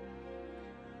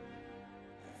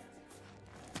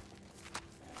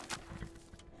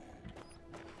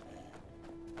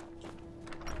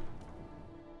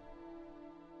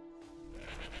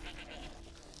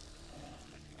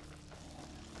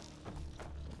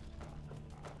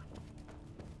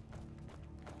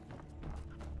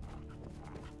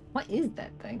 What is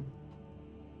that thing?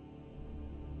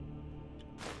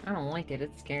 I don't like it.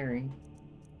 It's scary.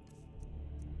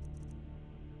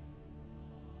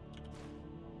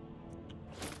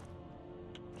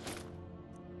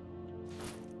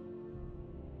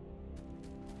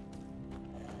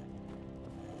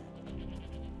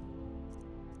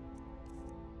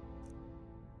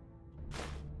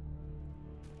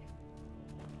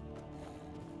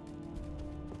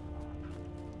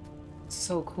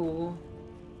 So cool.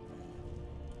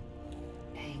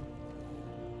 Dang.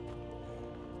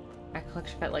 My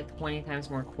collection got like 20 times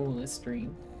more cool this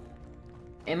stream.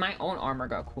 And my own armor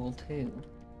got cool too.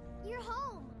 You're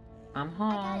home. I'm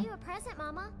home. I got you a present,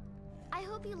 Mama. I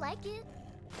hope you like it.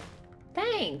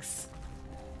 Thanks.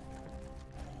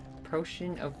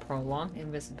 Potion of prolonged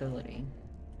invisibility.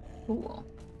 Cool.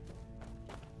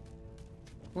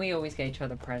 We always get each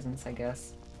other presents, I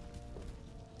guess.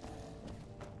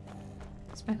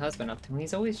 What's my husband up to?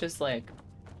 He's always just like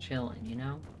chilling, you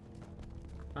know?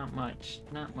 Not much.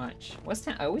 Not much. What's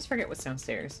down? I always forget what's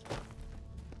downstairs.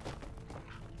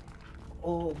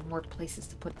 Oh, more places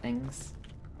to put things.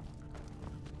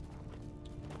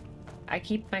 I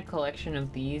keep my collection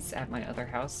of these at my other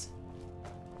house.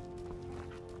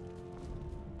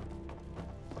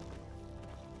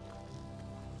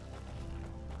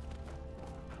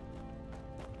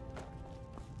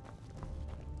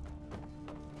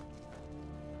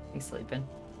 He's sleeping.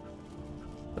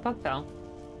 The bug fell.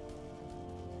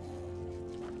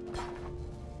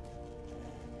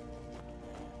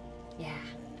 Yeah.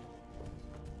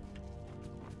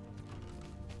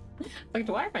 Like,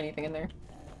 do I have anything in there?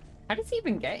 How does he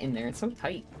even get in there? It's so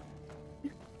tight.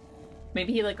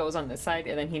 Maybe he like goes on this side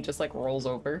and then he just like rolls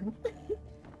over.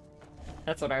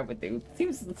 That's what I would do. It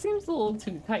seems a little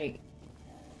too tight.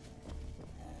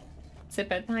 Is it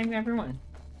bedtime, everyone?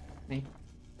 Me.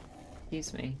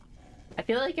 Excuse me. I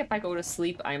feel like if I go to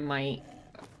sleep, I might...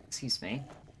 Excuse me.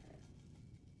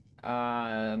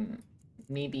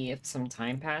 Maybe if some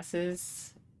time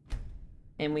passes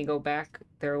and we go back,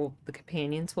 the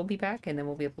companions will be back and then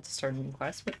we'll be able to start a new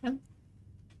quest with them.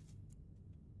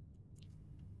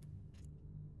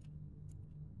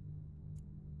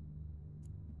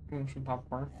 Some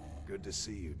popcorn. Good to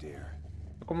see you, dear.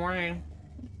 Good morning.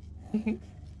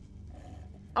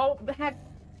 Oh, heck.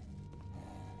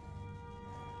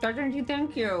 Sergeant G,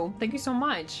 thank you. Thank you so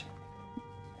much.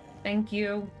 Thank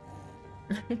you.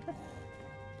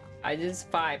 I just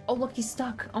 5. Oh, look, he's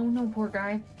stuck. Oh no, poor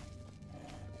guy.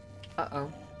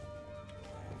 Uh-oh.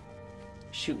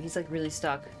 Shoot, he's like really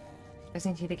stuck.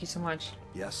 Sergeant G, thank you so much.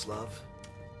 Yes, love?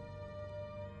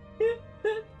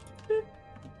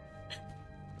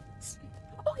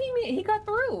 Oh, he got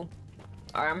through.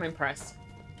 I'm impressed.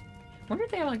 Wonder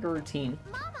if they have like a routine.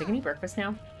 They can eat breakfast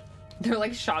now. They're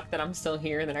like shocked that I'm still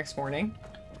here the next morning.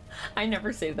 I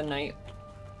never save the night.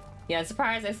 Yeah,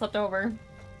 surprise, I slept over.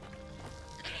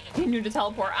 He knew to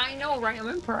teleport. I know, right? I'm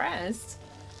impressed.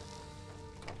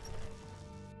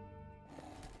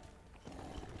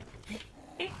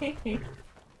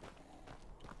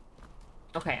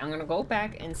 Okay, I'm gonna go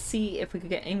back and see if we could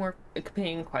get any more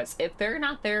companion quests. If they're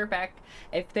not back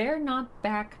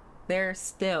there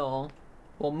still,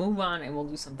 we'll move on and we'll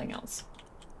do something else.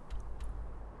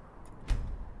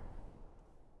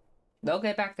 They'll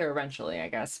get back there eventually, I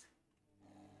guess.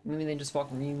 Maybe they just walk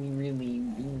really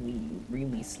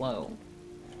slow.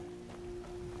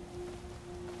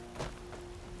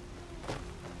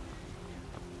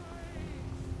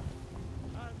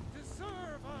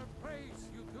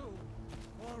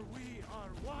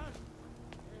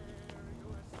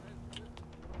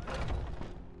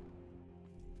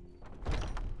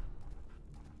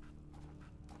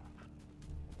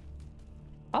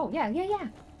 Oh, yeah.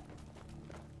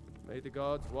 May the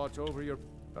gods watch over your...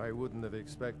 I wouldn't have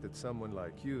expected someone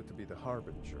like you to be the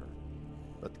harbinger.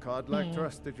 But Kodlak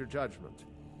trusted your judgment.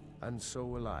 And so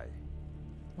will I.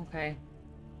 Okay.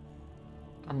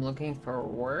 I'm looking for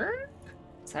work?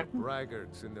 The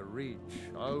braggarts in the Reach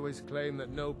always claim that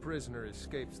no prisoner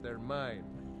escapes their mind.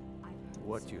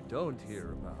 What you don't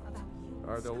hear about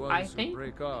are the ones who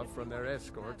break off from their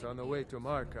escorts on the way to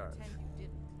Markarth.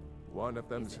 One of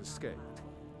them's escaped,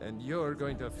 and you're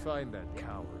going to find that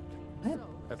coward.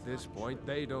 At this point,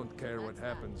 they don't care what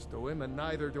happens to him, and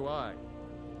neither do I.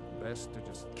 Best to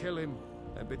just kill him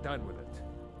and be done with it.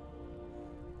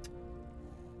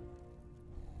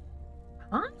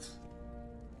 Huh?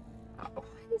 What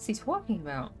is he talking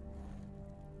about?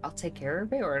 I'll take care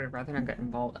of it, or I'd rather not get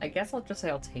involved. I guess I'll just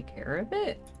say I'll take care of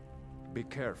it. Be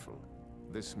careful.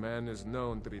 This man is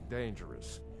known to be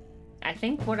dangerous. I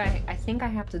think I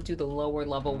have to do the lower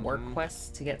level work quests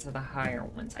to get to the higher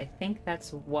ones. I think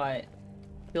that's what...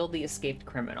 Kill the escaped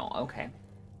criminal. Okay.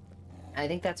 I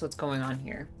think that's what's going on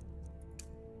here.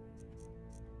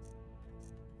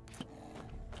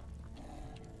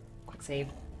 Quick save.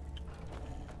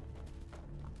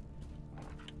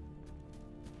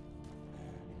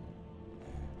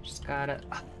 Just gotta...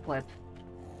 flip.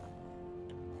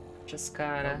 Just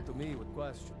gotta... Come to me with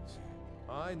questions.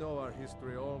 I know our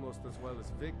history almost as well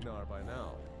as Vignar by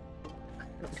now.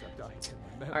 Except I can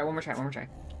remember. Alright, one more try.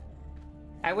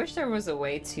 I wish there was a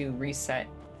way to reset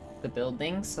the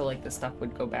building so like the stuff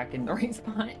would go back in the right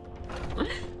spot.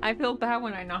 I feel bad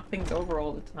when I knock things over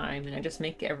all the time, and I just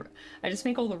make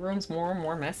all the rooms more and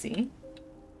more messy.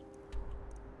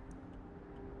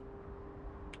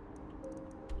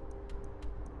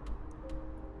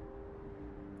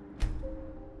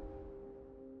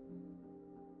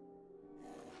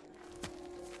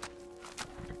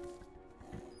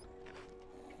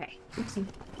 Okay, oopsie.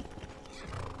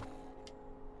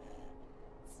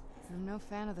 I'm no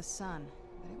fan of the sun,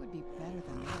 but it would be better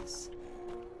than this.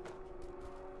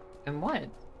 And what?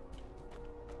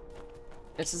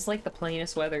 This is like the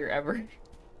plainest weather ever.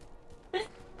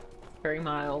 Very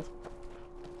mild.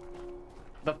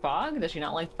 The fog? Does she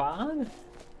not like fog?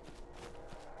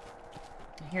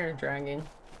 I hear a dragon.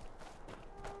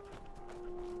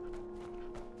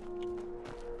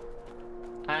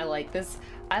 I like this.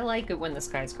 I like it when the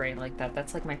sky's gray like that.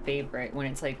 That's like my favorite. When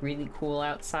it's like really cool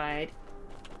outside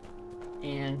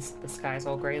and the sky's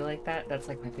all gray like that. That's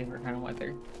like my favorite kind of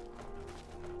weather.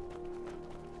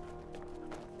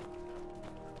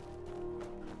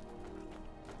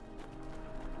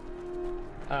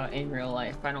 In real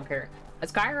life, I don't care.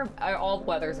 Skyrim, all the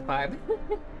weather's a vibe.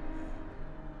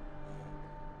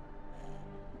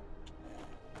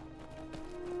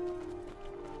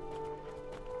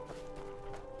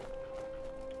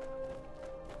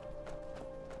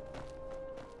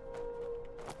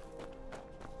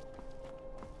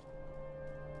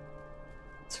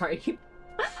 Sorry,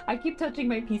 I keep touching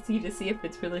my PC to see if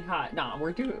it's really hot. Nah,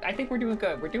 I think we're doing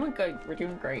good. We're doing good. We're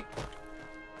doing great.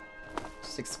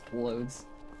 Just explodes.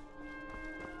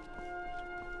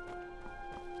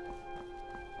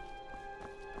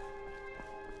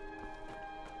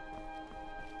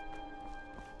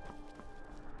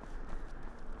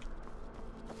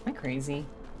 Am I crazy?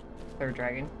 Third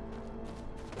dragon.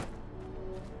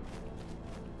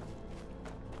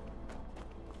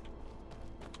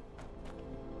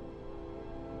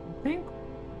 I think.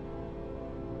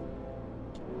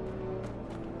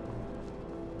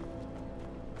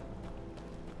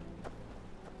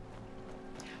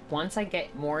 Once I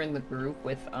get more in the groove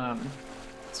with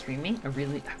streaming, I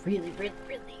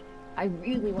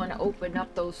really want to open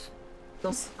up those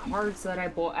cards that I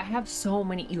bought. I have so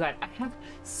many, you guys, I have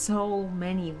so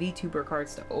many VTuber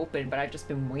cards to open, but I've just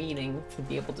been waiting to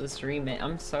be able to stream it.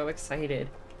 I'm so excited.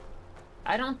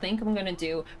 I don't think I'm gonna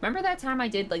do, remember that time I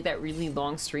did like that really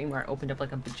long stream where I opened up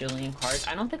like a bajillion cards?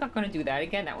 I don't think I'm gonna do that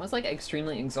again. That was like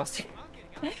extremely exhausting.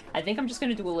 I think I'm just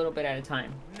gonna do a little bit at a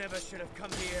time. Never should have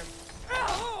come here.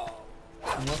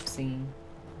 Whoopsie.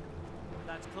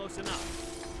 That's close enough.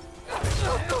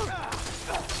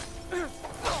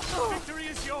 Victory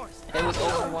is yours. It was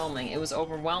overwhelming. It was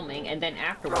overwhelming, and then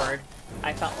afterward,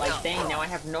 I felt like, dang, now I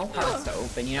have no cards to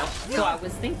open, you know? So I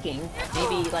was thinking,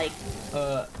 maybe like,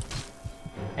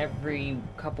 every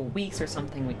couple weeks or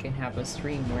something we can have a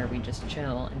stream where we just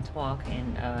chill and talk,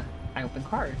 and I open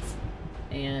cards.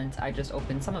 And I just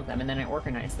opened some of them, and then I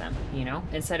organized them, you know?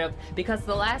 Instead of, because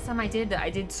the last time I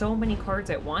did so many cards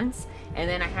at once, and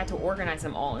then I had to organize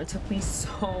them all. It took me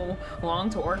so long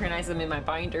to organize them in my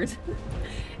binders.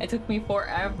 It took me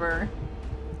forever.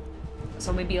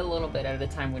 So maybe a little bit at a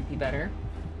time would be better.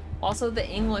 Also, the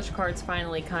English cards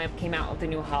finally kind of came out with the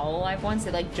new Hololive ones.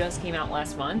 They like just came out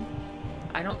last month.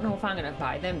 I don't know if I'm gonna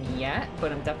buy them yet,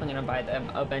 but I'm definitely gonna buy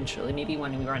them eventually. Maybe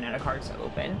when we run out of cards to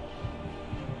open.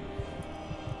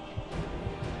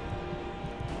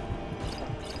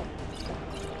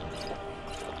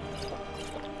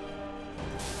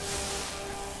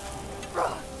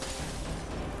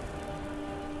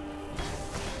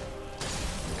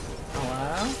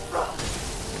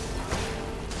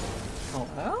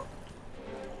 Hello?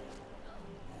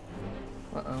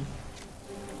 Uh-oh.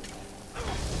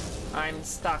 I'm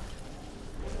stuck.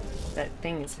 That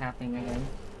thing is happening again.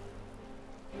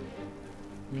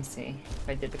 Let me see if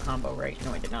I did the combo right.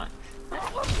 No, I did not.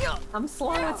 I'm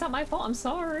slow. It's not my fault. I'm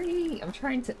sorry. I'm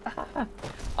trying to...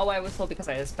 Oh, I was slow because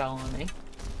I had a spell on me.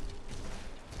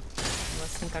 I want to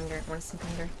sink under. I want to sink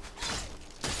under.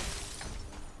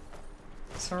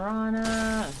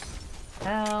 Serana!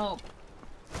 Help!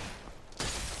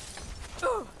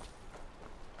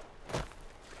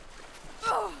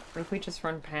 What if we just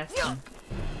run past them?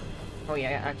 Oh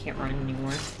yeah, I can't run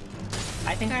anymore.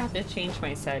 I think I have to change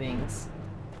my settings.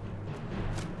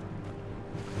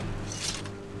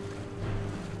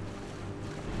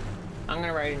 I'm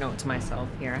gonna write a note to myself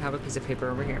here. I have a piece of paper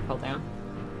over here. Pull down.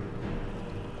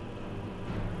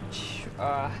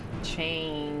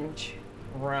 Change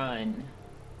run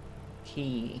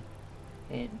key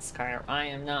in Skyrim. I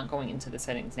am not going into the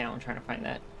settings now. I'm trying to find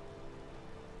that.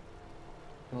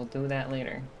 We'll do that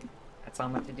later. That's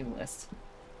on my to-do list.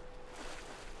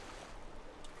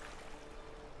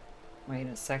 Wait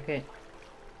a second.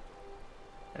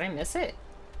 Did I miss it?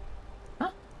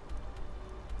 Huh?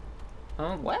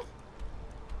 What?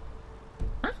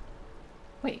 Huh?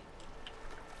 Wait.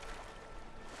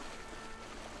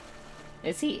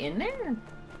 Is he in there?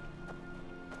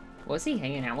 Was he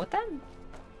hanging out with them?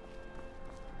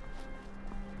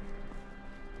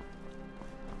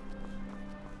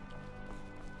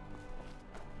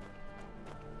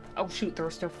 Oh shoot, they were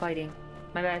still fighting.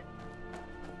 My bad.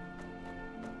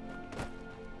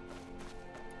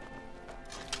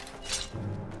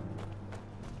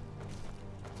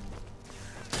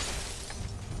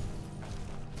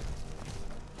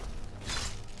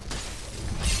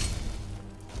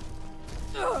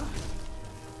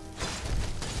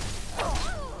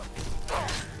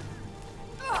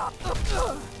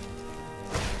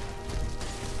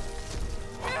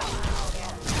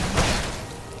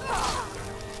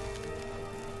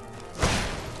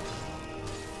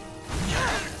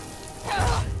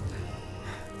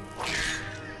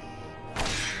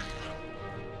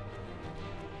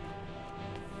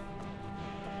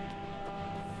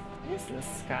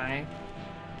 This guy.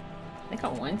 I think I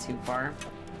went too far.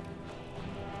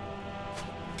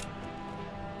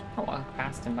 Oh, I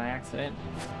passed him by accident.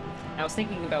 I was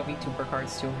thinking about VTuber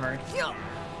cards too hard.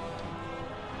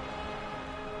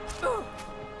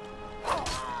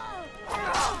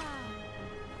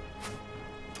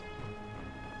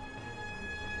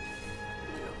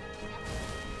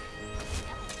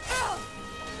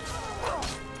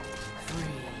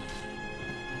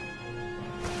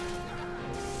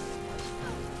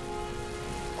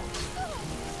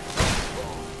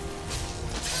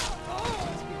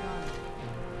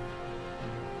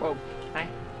 Whoa, hi.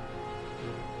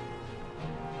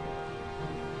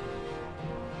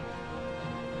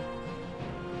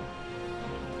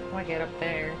 How do I get up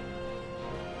there?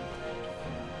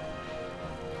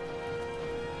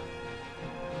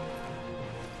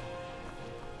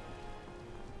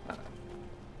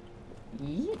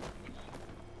 Yeet.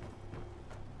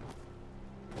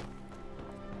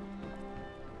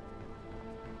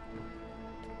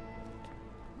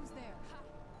 Who's there?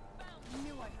 I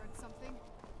knew I heard something.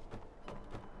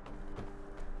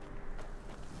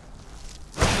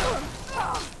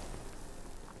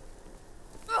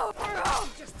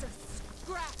 Just a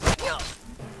scratch.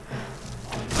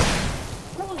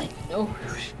 Holy no.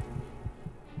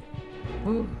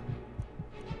 Ooh.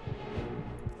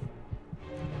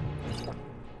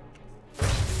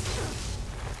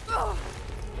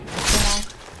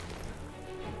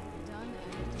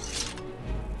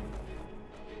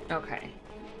 Okay.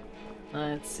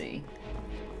 Let's see.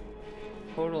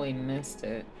 Totally missed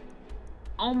it.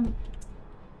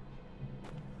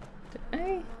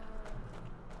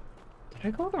 Did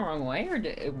I go the wrong way, or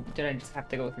did I just have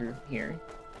to go through here?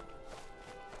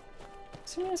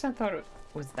 As soon as I thought it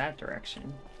was that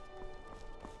direction.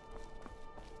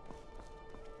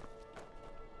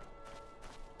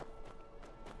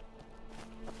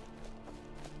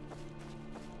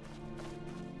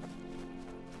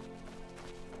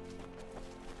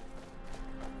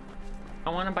 I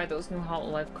want to buy those new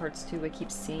Hololive cards too. I keep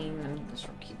seeing them.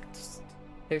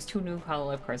 There's 2 new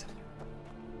Hololive cards.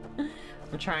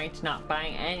 I'm trying to not buy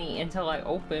any until I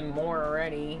open more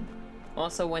already.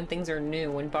 Also, when things are new,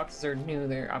 when boxes are new,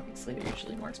 they're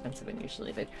usually more expensive, and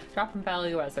usually they drop in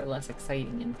value as they're less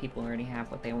exciting and people already have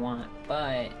what they want.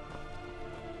 But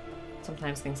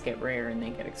sometimes things get rare and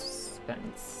they get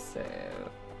expensive.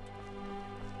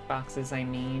 Boxes, I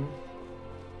mean.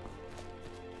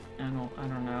 I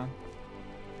don't know.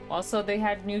 Also, they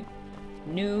had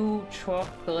new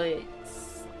chocolates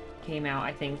came out,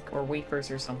 I think, or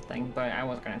wafers or something, but I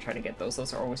wasn't gonna try to get those.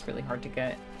 Those are always really hard to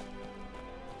get.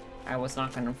 I was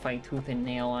not gonna fight tooth and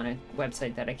nail on a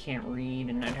website that I can't read,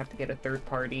 and I'd have to get a third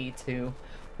party to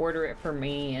order it for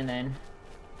me, and then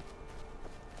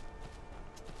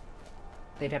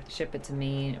they'd have to ship it to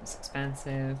me, and it was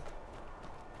expensive.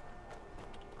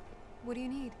 What do you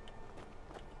need?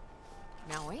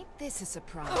 Now ain't this a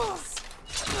surprise?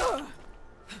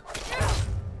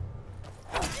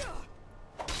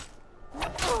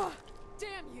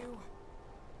 Damn you!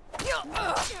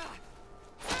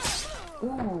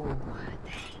 Ooh,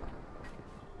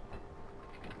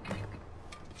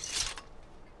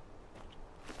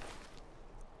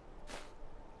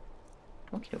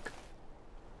 okay.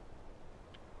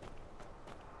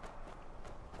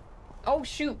 Oh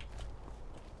shoot!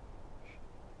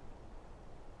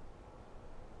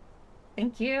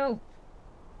 Thank you.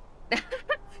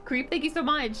 Creep, thank you so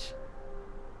much.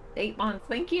 8 months,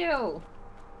 thank you.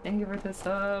 Thank you for the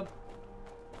sub.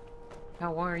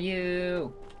 How are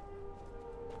you?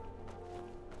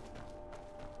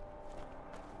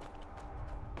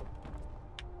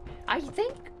 I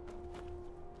think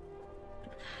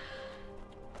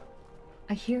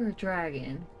I hear a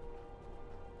dragon.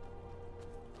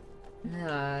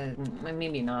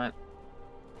 Maybe not.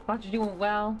 Thought you're doing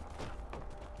well.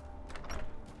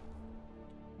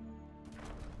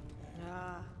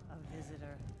 Ah, a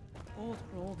visitor. Old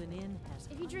Rolden Inn has...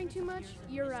 If you drink too much,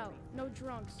 you're out. No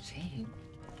drunks. Shame.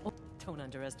 Oh, don't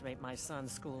underestimate my son,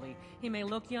 Schoolie. He may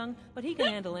look young, but he can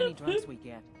handle any drunks we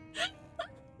get.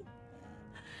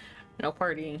 No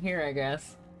partying here, I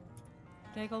guess.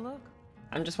 Take a look.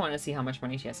 I'm just wanting to see how much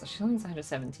money she has. So she only has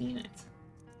 117. It's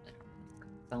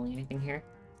selling anything here.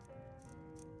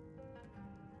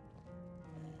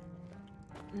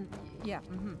 Yeah.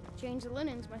 Change the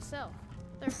linens myself.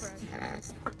 They're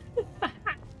fresh.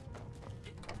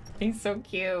 He's so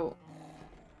cute.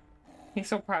 He's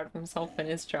so proud of himself and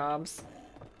his jobs.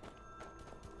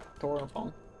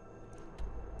 Adorable.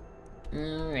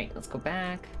 Alright, let's go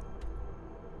back.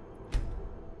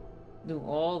 Do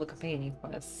all the companion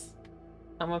quests.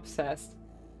 I'm obsessed.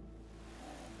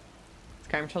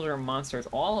 Skyrim children are monsters.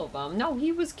 All of them. No,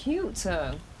 he was cute.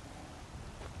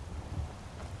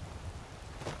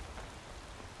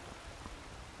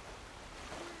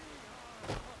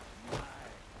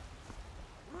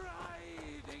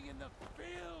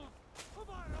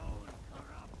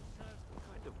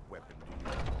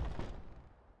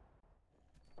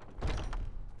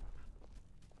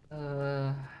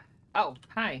 Oh,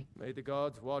 hi. May the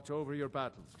gods watch over your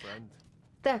battles, friend.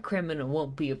 That criminal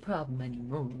won't be a problem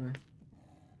anymore.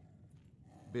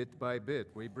 Bit by bit,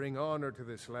 we bring honor to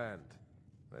this land.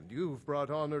 And you've brought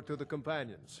honor to the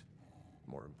companions.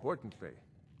 More importantly,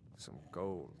 some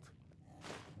gold.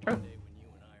 Oh.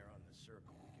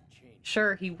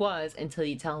 Sure, he was, until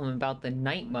you tell him about the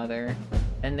Night Mother.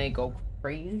 Then they go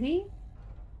crazy?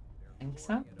 Think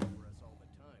so?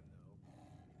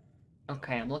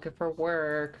 Okay, I'm looking for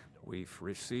work. We've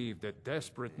received a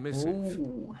desperate missive.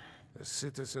 Ooh. A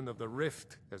citizen of the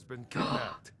Rift has been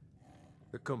kidnapped.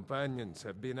 The companions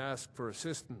have been asked for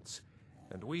assistance,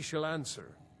 and we shall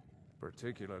answer.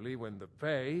 Particularly when the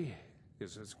pay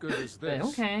is as good as this.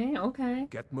 Okay, okay.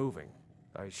 Get moving.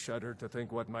 I shudder to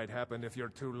think what might happen if you're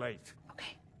too late.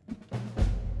 Okay.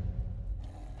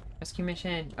 Rescue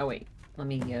mission. Oh wait, let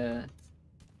me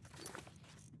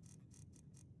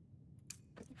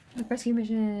rescue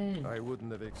mission. I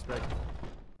wouldn't have expected.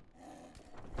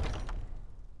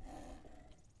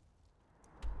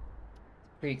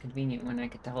 Pretty convenient when I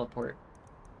could teleport.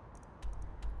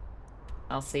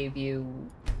 I'll save you,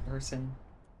 person.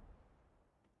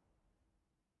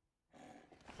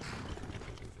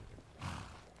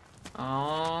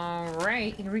 All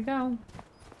right, here we go.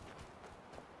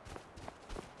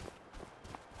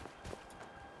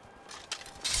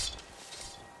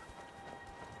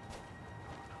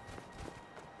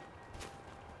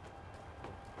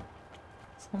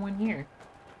 Someone here.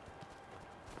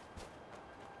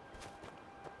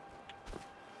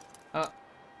 Oh.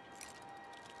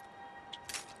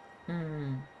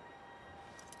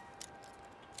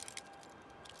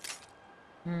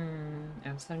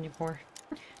 I'm 74.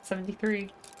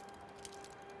 73.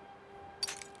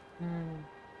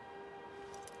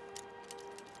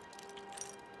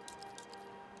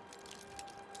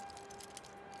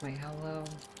 Wait, how low?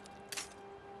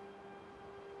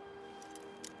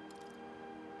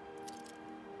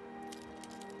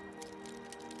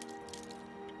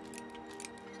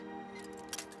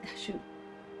 Shoot.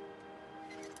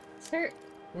 Sir,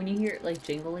 when you hear it like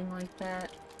jingling like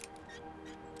that,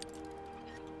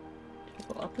 should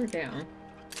I go up or down?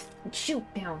 Shoot,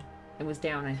 down. It was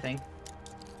down, I think.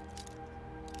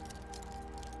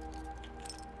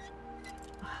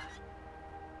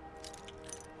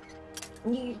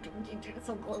 You're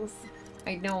so close.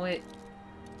 I know it.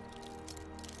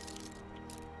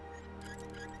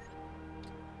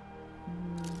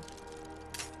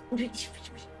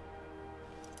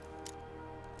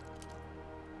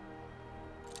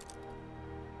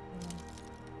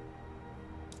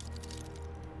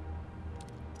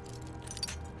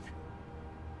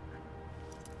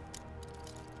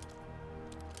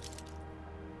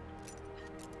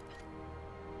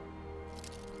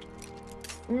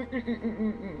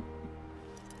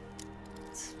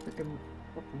 It's freaking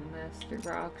master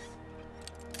rocks.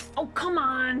 Oh, come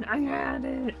on! I had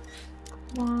it!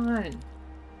 Come on!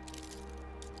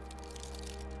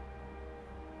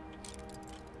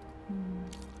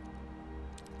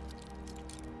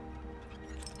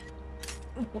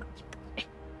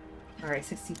 Alright,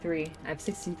 63. I have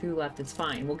 63 left. It's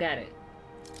fine. We'll get it.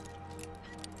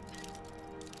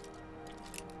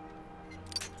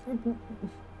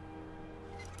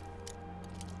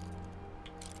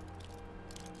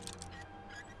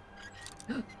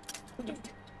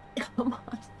 Come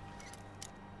on.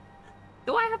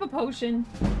 Do I have a potion?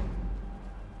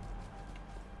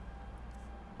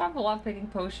 I have a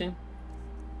lockpicking potion.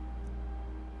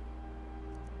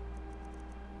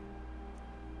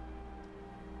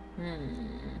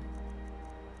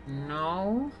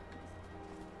 No.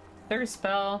 There's a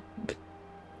spell.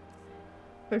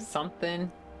 There's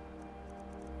something.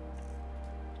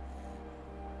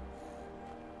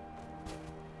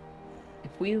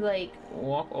 If we like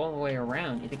walk all the way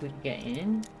around, you think we could get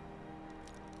in?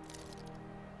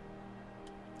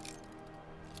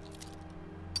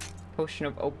 Potion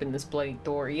of open this bloody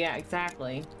door. Yeah,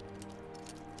 exactly.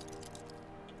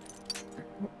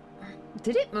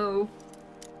 Did it move?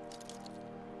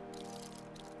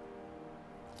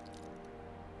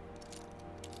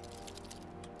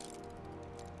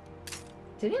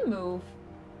 Did it move?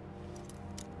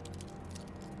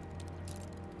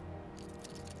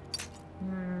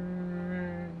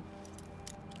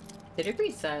 Did it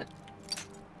reset?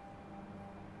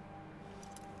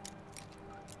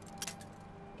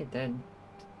 It did.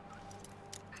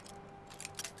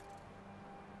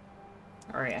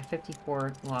 Alright, I have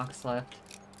 54 locks left.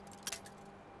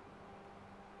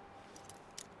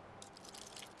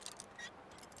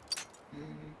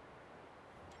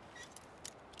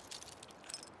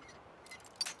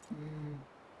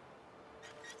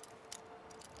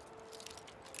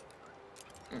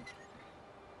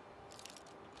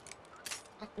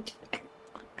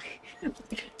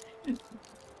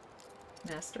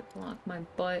 Master lock my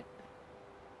butt.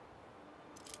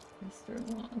 Master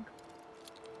lock.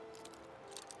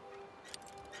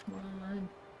 Come on.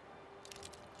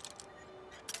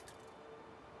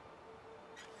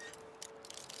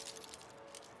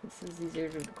 This is easier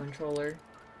with the controller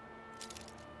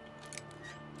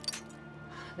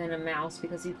than a mouse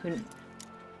because you couldn't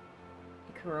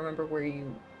remember where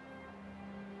you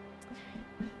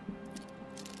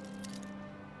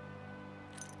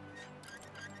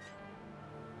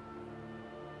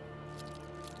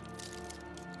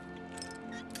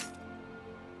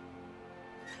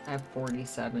I have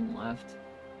 47 left.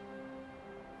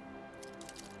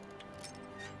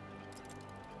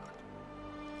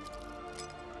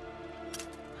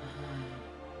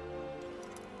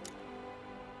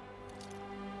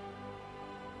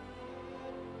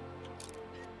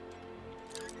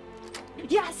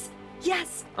 Yes!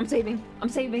 Yes! I'm saving. I'm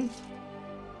saving.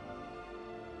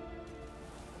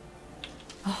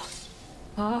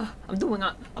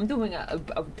 I'm doing a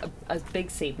big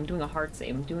save. I'm doing a hard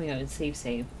save. I'm doing a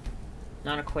save.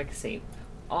 Not a quick save.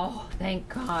 Oh, thank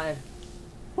God.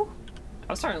 Whew.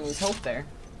 I was starting to lose hope there.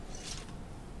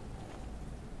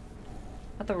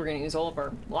 I thought we were gonna use all of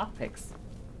our lockpicks.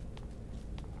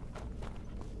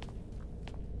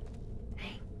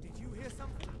 Did you hear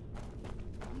something?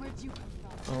 Where'd you come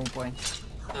from? Oh boy.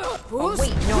 Oh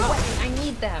wait, no way. I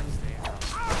need them. I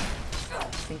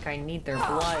think I need their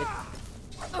blood.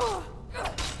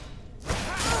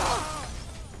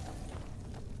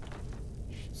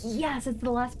 Yes, it's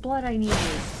the last blood I need.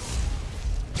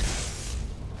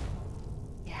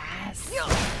 Yes.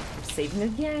 I'm saving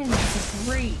again. This is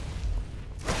great.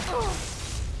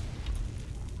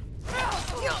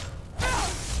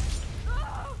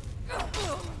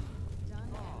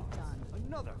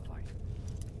 Another fight.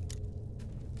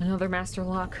 Another master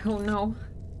lock. Oh no.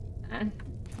 Thank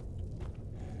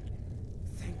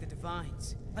the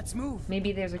divines. Let's move.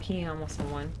 Maybe there's a key on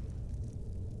someone.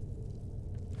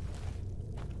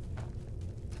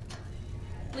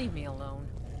 Leave me alone.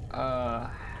 I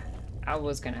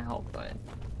was gonna help, but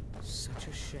Such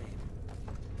a shame.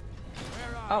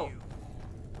 oh,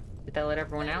 did that let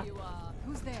everyone out?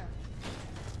 Who's there?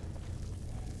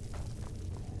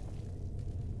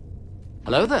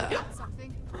 Hello there.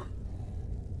 Something?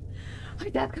 Hi,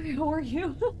 Dad, how are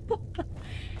you?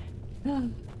 I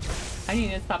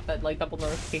need to stop that like double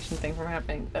notification thing from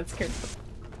happening. That scared the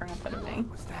crap out of me.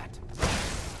 What was that?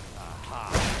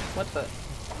 What the?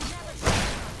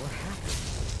 What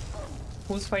happened?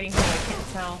 Who's fighting who? I can't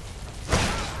tell.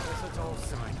 Guess it's all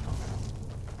sign.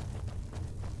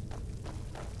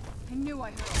 I knew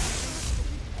I heard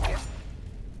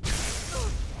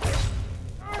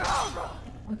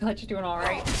I'm glad you're doing all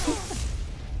right.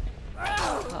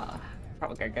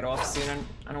 Probably gotta get off soon.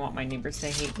 I don't want my neighbors to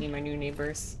hate me, my new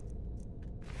neighbors.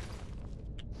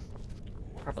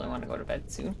 Probably want to go to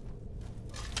bed soon.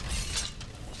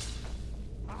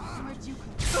 Where'd you come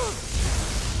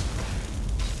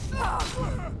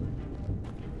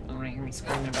Don't want to hear me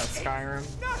screaming about Skyrim.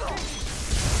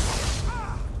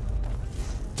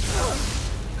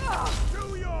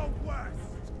 Do your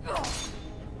worst.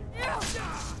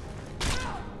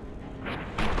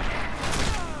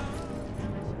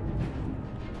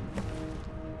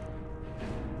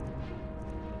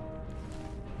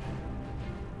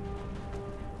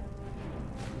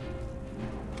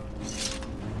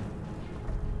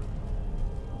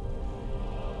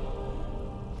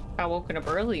 got woken up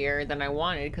earlier than I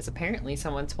wanted because apparently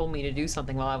someone told me to do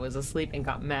something while I was asleep and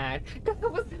got mad because I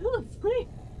was still asleep.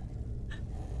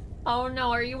 Oh no,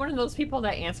 are you one of those people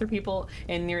that answer people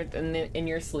in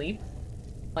your sleep?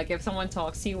 Like if someone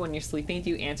talks to you when you're sleeping, do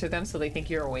you answer them so they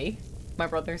think you're awake? My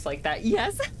brother's like that.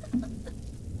 Yes.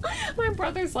 My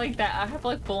brother's like that. I have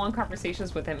like full-on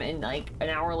conversations with him, and like an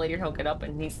hour later he'll get up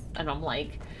and I'm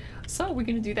like, so we're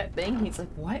gonna do that thing? He's like,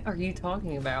 what are you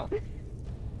talking about?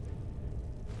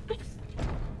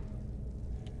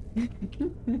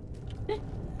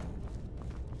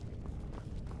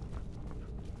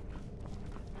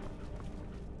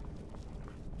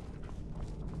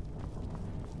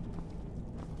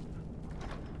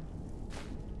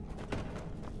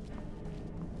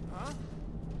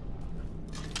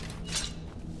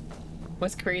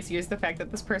 What's crazy is the fact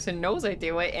that this person knows I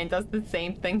do it and does the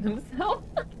same thing themselves.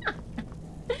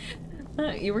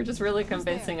 You were just really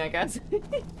convincing, I guess.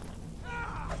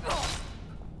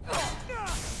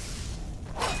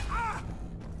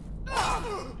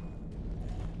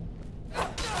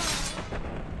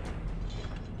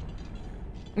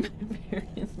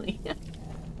 Apparently.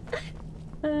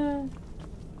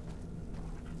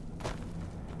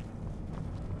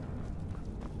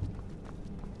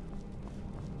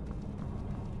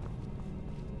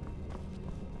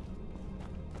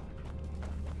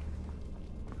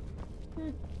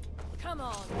 Come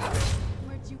on.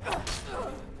 Where'd you go?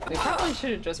 We probably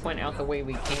should have just went out the way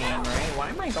we came, right? Why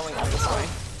am I going out this way?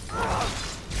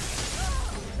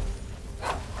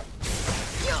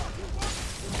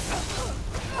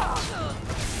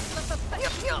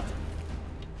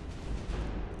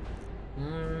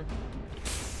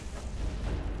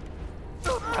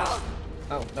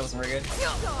 Oh, that wasn't very good.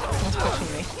 Someone's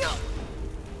pushing me.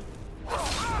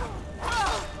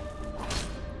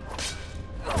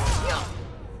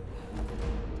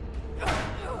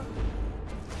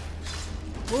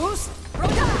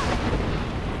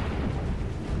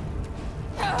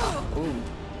 Ooh.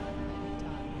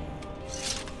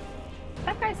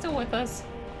 That guy's still with us.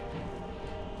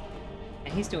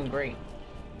 And he's doing great.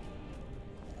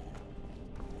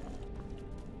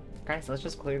 Guys, let's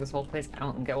just clear this whole place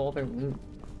out and get all their loot.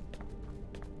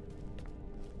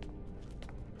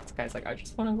 This guy's like, I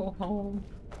just want to go home.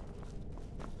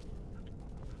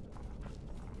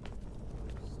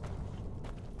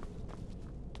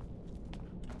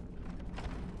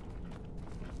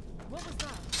 What was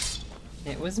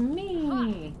that? It was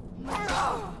me!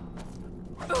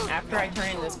 After I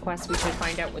turn in this quest, we should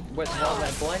find out what all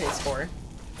that blood is for.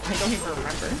 I don't even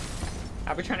remember.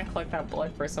 I've been trying to collect that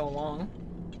blood for so long.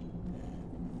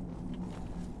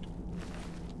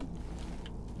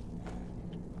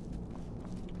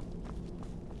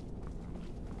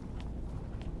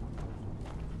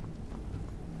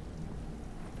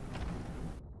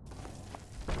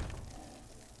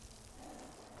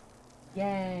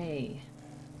 Yay!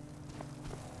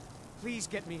 Please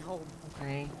get me home.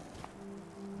 Okay.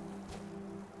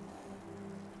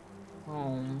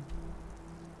 Home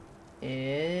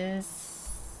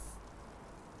is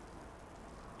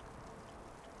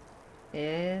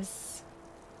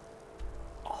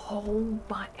oh,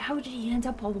 but how did he end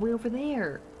up all the way over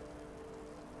there?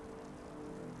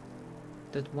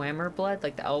 The Dwemer blood,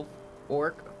 like the elf,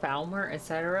 orc, Falmer,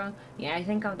 etc. Yeah, I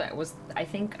think that was. I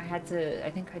think I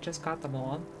just got them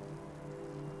all.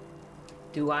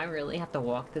 Do I really have to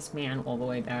walk this man all the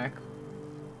way back?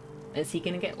 Is he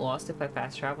gonna get lost if I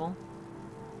fast travel?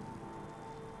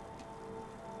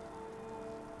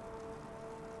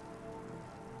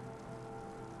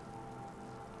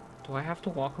 Do I have to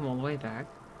walk him all the way back?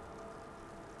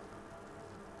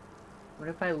 What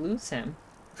if I lose him?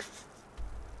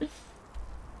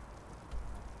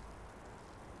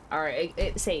 Alright,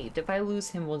 it saved. If I lose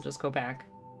him, we'll just go back.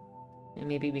 And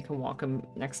maybe we can walk him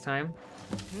next time.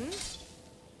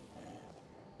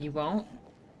 You won't?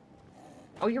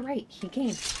 Oh, you're right. He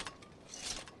came.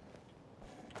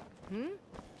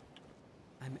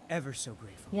 I'm ever so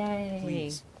grateful. Yay.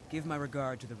 Please, give my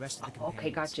regard to the rest of the companions. Okay,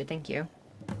 gotcha. Thank you.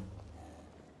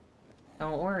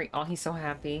 Don't worry. Oh, he's so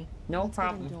happy. No Let's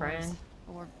problem, get indoors, friend.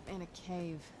 or in a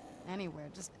cave. Anywhere,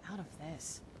 just out of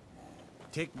this.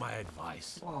 Take my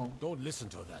advice. Whoa. Don't listen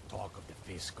to that talk of the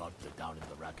face sculptor down in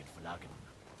the Racket Falakin.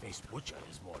 Face butcher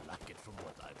is more like it from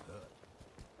what I've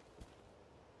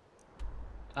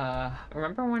heard.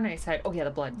 Remember when I said, oh yeah,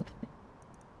 the blood.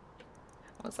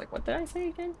 I was like, what did I say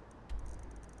again?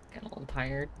 Getting a little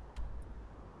tired.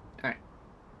 Alright.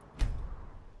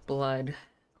 Blood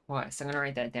quest. I'm gonna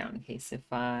write that down in case if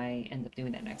I end up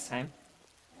doing that next time.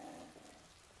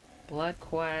 Blood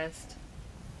quest.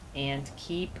 And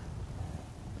keep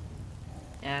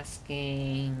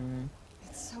asking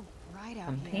It's so bright out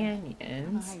companions. here. I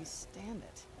don't know how you stand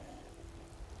it.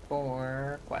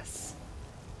 For quests.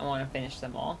 I want to finish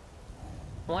them all.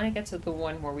 I want to get to the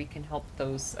one where we can help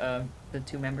those, the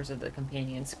 2 members of the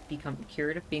companions become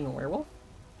cured of being a werewolf.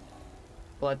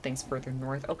 Blood things further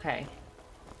north. Okay.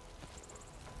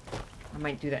 I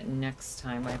might do that next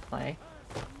time I play.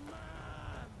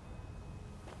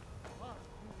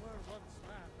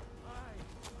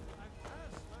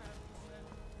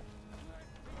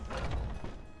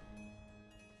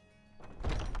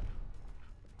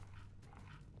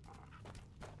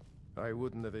 I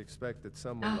wouldn't have expected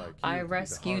someone like you I to be the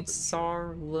rescued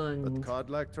Sarlund. But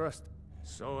Kodlak trust.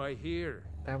 So I hear.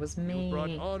 That was me. You brought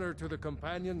honor to the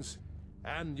companions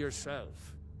and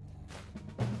yourself.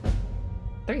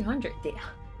 300.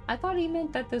 I thought he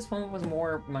meant that this one was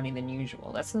more money than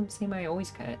usual. That's the same I always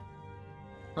cut.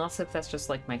 Unless if that's just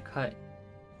like my cut.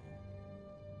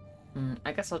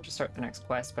 I guess I'll just start the next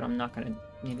quest, but I'm not gonna.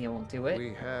 Maybe I won't do it.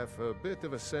 We have a bit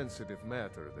of a sensitive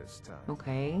matter this time.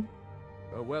 Okay.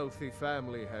 A wealthy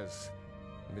family has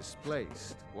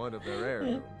misplaced one of their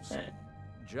heirlooms.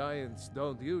 Giants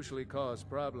don't usually cause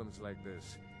problems like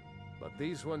this, but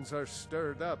these ones are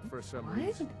stirred up for some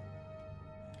reason.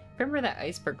 Remember that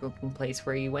iceberg-looking place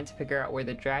where you went to figure out where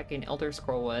the Dragon Elder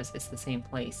Scroll was? It's the same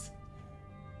place.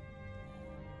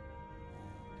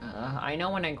 I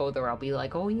know when I go there I'll be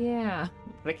like, oh yeah,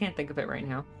 but I can't think of it right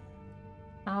now.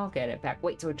 I'll get it back.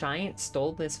 Wait, so a giant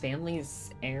stole this family's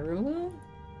heirloom?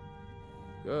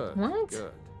 Good, what?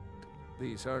 Good.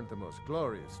 These aren't the most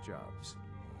glorious jobs,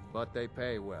 but they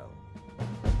pay well.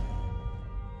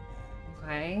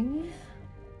 Okay.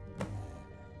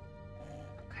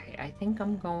 Okay, I think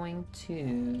I'm going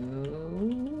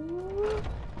to...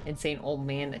 Insane old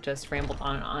man that just rambled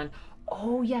on and on.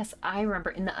 Oh, yes, I remember.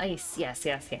 In the ice. Yes,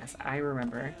 yes, yes. I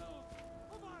remember.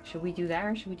 Should we do that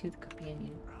or should we do the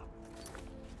companion?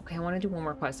 Okay, I want to do one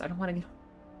more quest. I don't want to...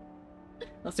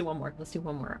 Let's do one more. Let's do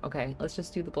one more. Okay, let's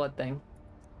just do the blood thing.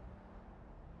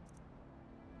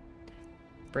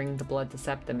 Bring the blood to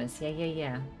Septimus. Yeah, yeah,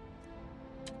 yeah.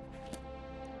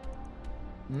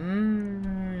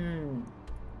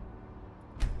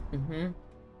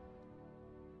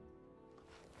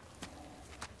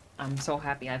 I'm so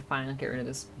happy I finally get rid of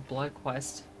this blood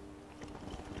quest.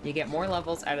 You get more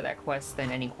levels out of that quest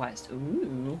than any quest.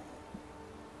 Ooh.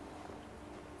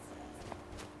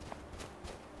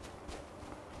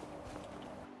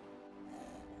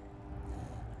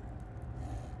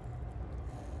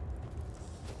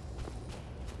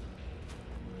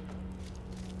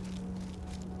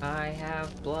 I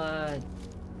have blood.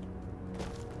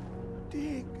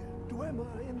 Dig,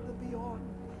 Dwemer in the beyond.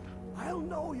 I'll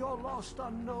know your lost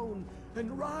unknown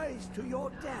and rise to your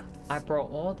depths. I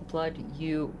brought all the blood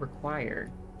you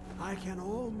required. I can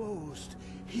almost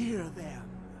hear them.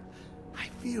 I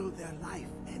feel their life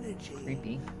energy.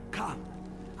 Creepy. Come,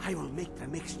 I will make the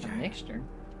mixture. A mixture?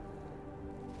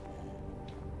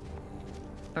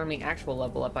 I mean, actual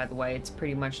level up, by the way, it's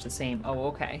pretty much the same. Oh,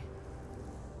 okay.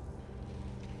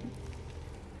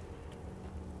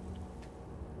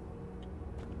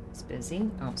 It's busy?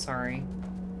 Oh, sorry.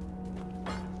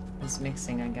 He's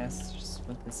mixing, I guess, just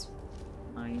with his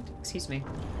mind. Excuse me.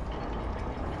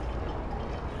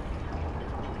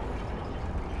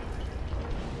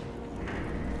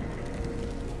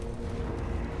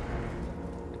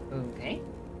 Okay.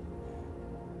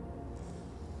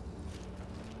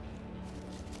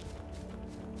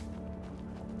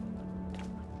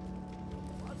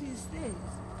 What is this?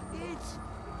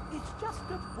 It's just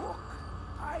a book.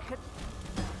 I could...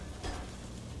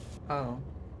 Oh.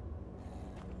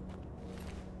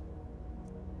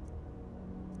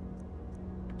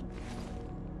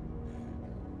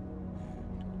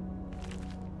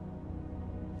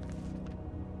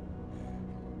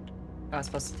 I was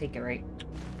supposed to take it, right?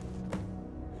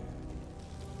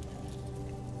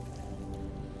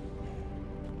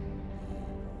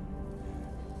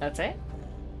 That's it?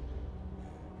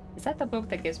 Is that the book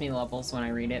that gives me levels when I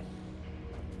read it?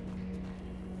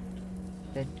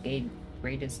 The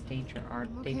greatest danger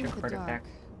artifact.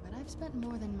 But I've spent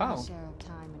more than my share of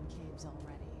time in caves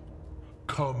already.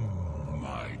 Come,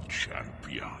 my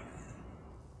champion.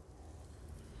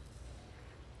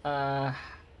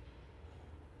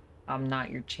 I'm not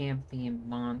your champion,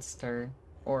 monster.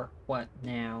 Or what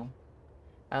now?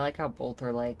 I like how both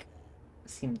are like,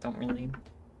 don't really...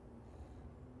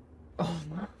 Oh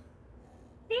my...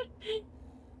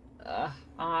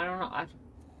 I don't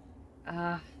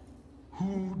know.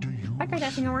 Who do you Hi,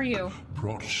 Kardashian, how are you?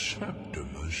 Brought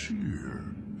Septimus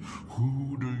here?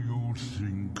 Who do you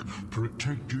think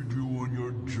protected you on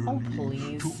your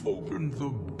journey to open the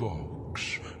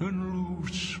box and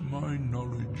loose my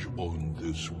knowledge on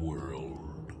this world.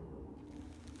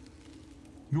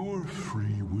 Your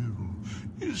free will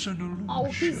is an illusion. Oh,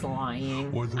 he's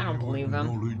lying. Whether I don't believe him.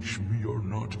 acknowledge me or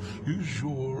not is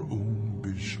your own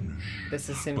business. This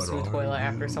is Sims to a toilet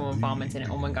after someone vomits in it.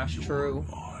 Oh my gosh, true.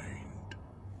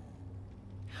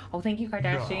 Oh, thank you,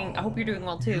 Kardashian. I hope you're doing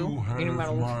well too.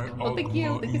 Oh, thank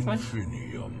you. Thank you so much.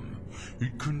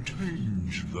 It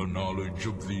contains the knowledge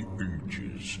of the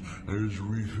ages as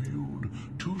revealed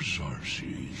to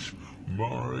Xarxes,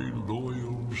 my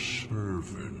loyal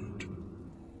servant.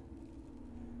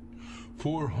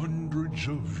 For hundreds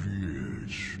of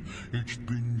years, it's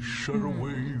been shut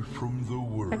away from the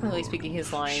world. Technically speaking,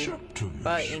 he's lying,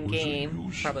 but in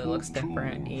game, probably looks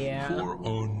different. Yeah. For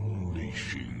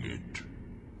unleashing it.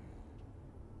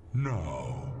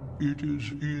 Now, it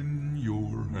is in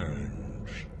your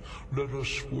hands. Let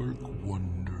us work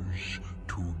wonders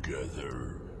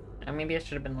together. Maybe I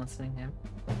should have been listening to him.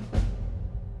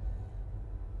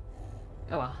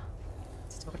 Oh well.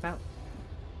 Let's talk about.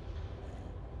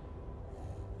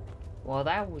 Well,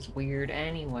 that was weird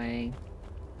anyway.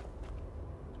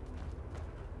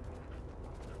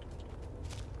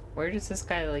 Where does this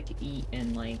guy like eat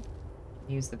and like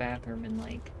use the bathroom and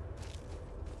like...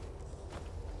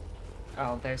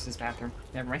 Oh, there's his bathroom.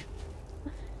 Never mind.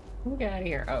 We'll get out of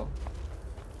here. Oh.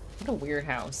 What a weird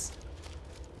house.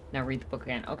 Now read the book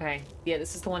again. Okay. Yeah,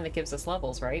 this is the one that gives us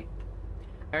levels, right?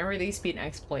 I remember there used to be an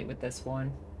exploit with this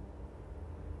one.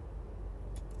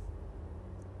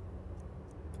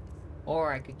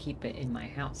 Or I could keep it in my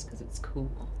house because it's cool.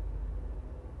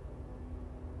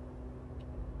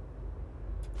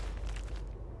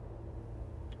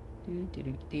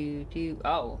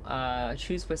 Oh,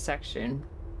 choose what section.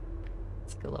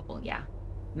 Skill level, yeah.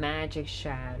 Magic,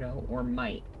 shadow, or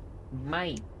might.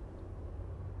 Might.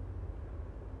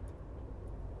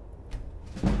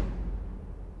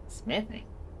 Smithing.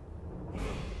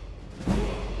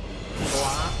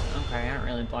 Block. Okay, I don't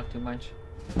really block too much.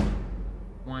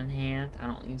 One hand. I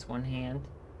don't use one hand.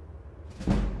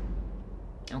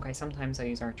 Okay, sometimes I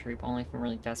use archery, but only if I'm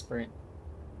really desperate.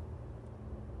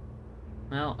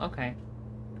 Well, okay.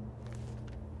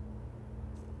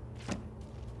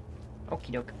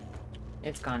 Okie doke.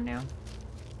 It's gone now.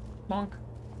 Bonk.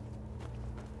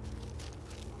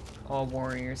 All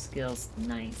warrior skills.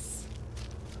 Nice.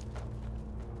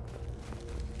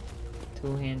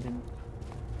 Two-handed.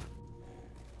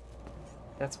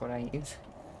 That's what I use.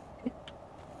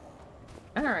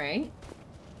 Alright.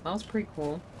 That was pretty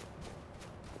cool.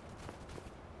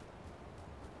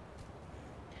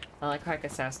 I like how I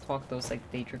could sass talk those like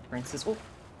Daedric princes. Oh!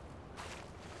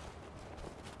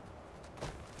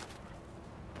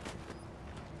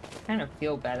 I kind of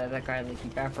feel bad that that guy like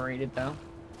evaporated though.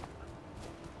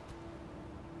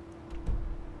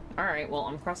 Alright, well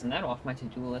I'm crossing that off my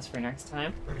to-do list for next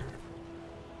time.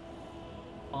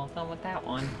 All done with that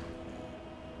one.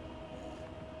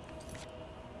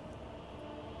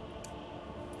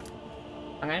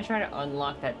 I'm gonna try to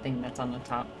unlock that thing that's on the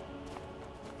top.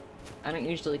 I don't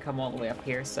usually come all the way up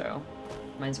here, so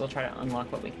might as well try to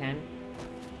unlock what we can.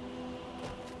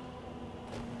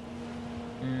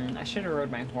 I should have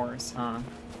rode my horse, huh?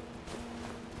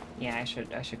 Yeah, I should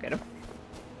get him.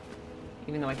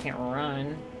 Even though I can't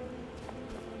run.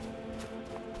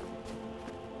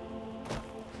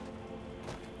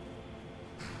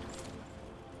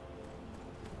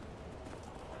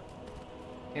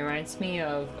 It reminds me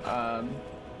of,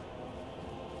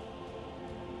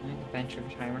 Adventure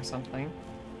Time or something.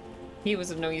 He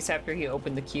was of no use after he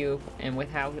opened the cube, and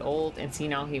with how old and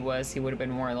senile he was, he would have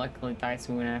been more likely to die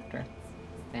soon after.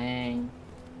 Bang.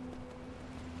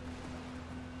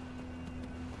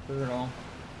 Brutal.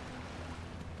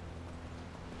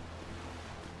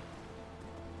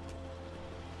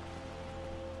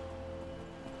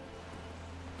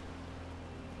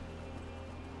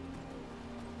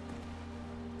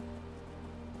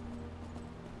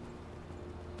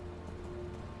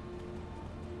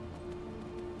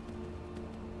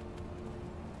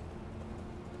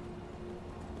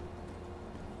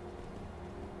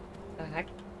 The heck?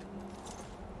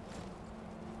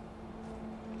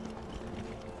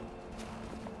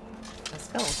 A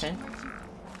skeleton.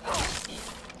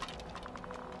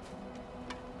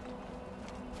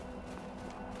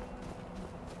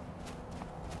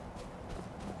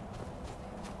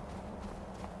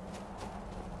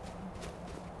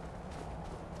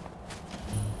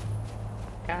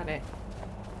 Got it.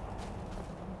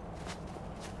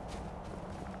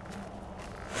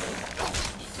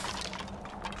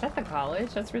 Is that the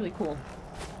college? That's really cool.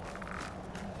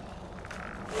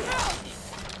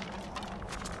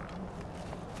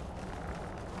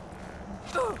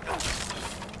 Oh.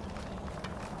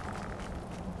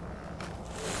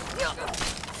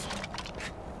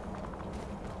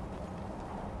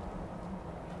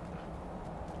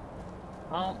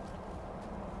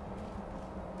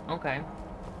 Okay.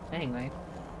 Anyway.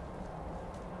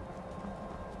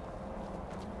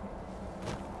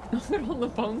 Look at all the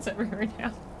bones everywhere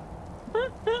now.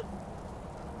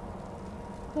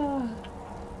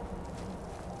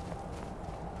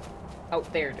 Oh,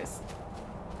 there it is.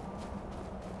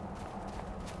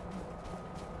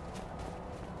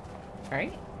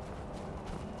 Right?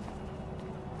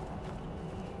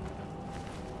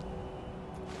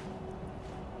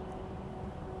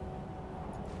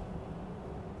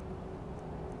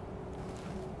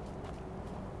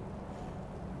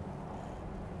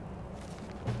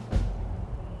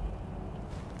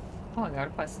 Oh, I got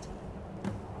a quest.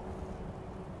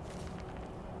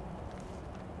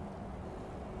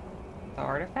 The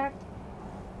artifact?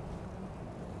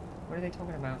 What are they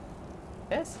talking about?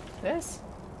 This? This?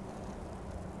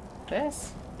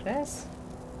 This? This?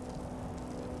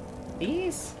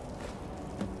 These?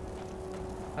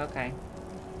 Okay.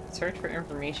 Search for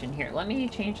information here. Let me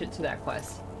change it to that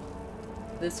quest.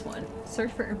 This one.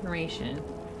 Search for information.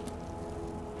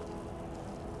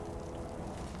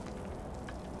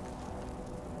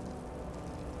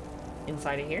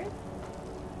 Inside of here?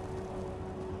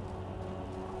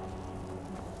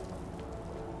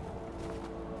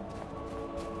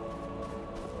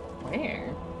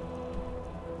 Where?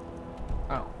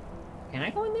 Oh. Can I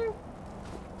go in there?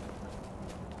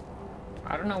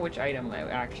 I don't know which item I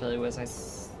actually was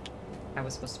I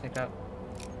was supposed to pick up.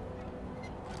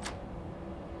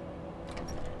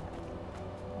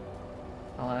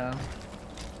 Hello.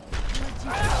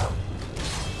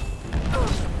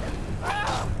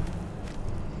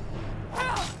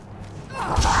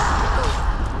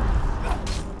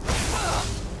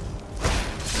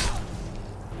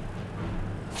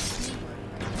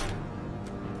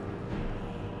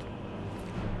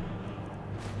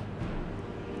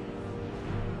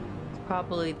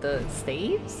 Probably the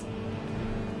staves?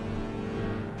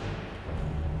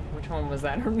 Which one was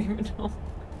that? I don't even know.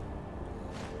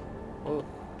 Oh.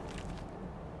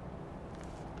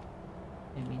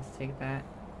 It means take that.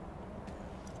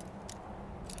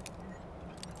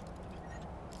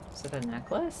 Is it a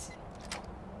necklace?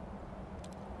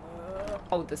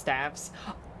 Oh, the staves.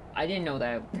 I didn't know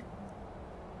that.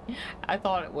 I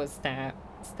thought it was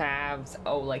staves.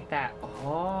 Oh, like that.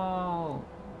 Oh.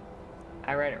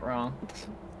 I read it wrong.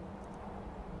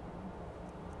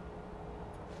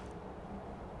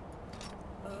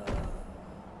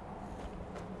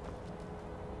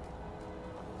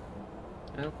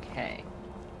 Okay.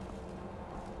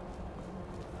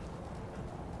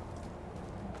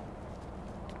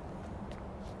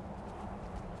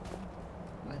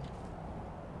 What?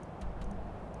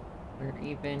 Where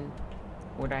even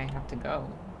would I have to go?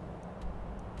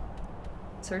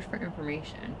 Search for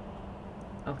information.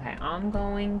 Okay, I'm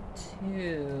going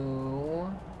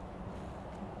to...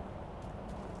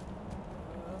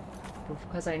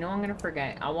 Because I know I'm going to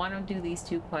forget. I want to do these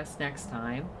two quests next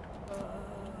time.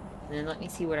 And then let me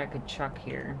see what I could chuck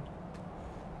here.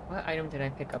 What item did I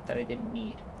pick up that I didn't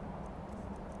need?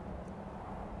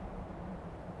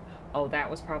 Oh, that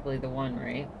was probably the one,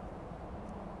 right?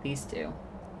 These two.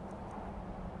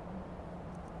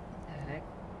 What the heck?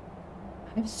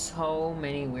 I have so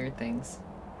many weird things.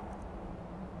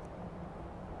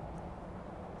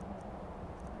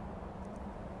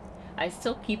 I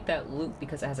still keep that loot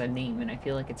because it has a name and I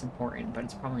feel like it's important, but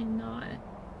it's probably not.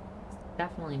 It's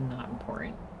definitely not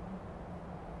important.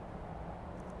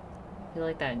 I feel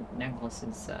like that necklace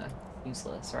is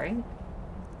useless, right?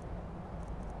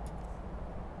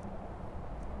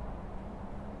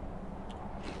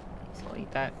 So I'll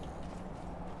eat that.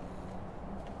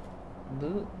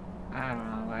 Loot? I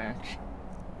don't know, actually.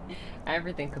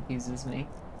 Everything confuses me.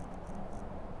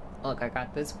 Look, I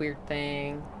got this weird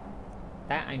thing.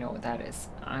 That, I know what that is.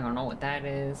 I don't know what that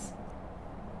is.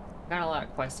 Got a lot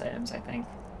of quest items, I think.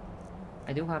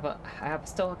 I do have I have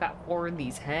still got 4 of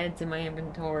these heads in my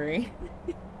inventory.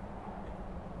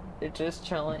 They're just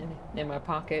chilling in my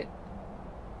pocket.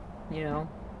 You know?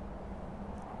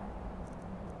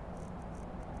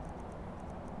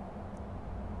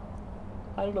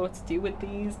 I don't know what to do with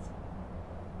these.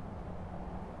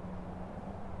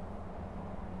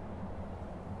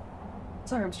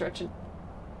 Sorry, I'm stretching.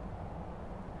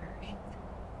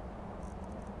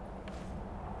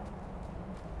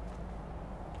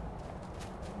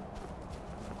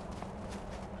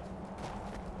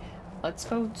 Let's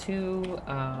go to,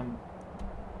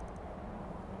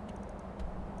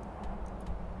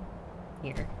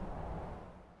 here.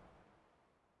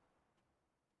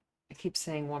 keep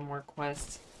saying one more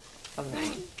quest.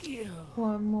 Thank you.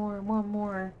 One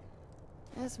more.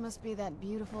 This must be that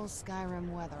beautiful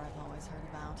Skyrim weather I've always heard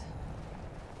about.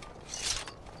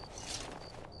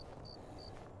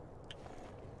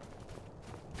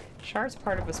 Shard's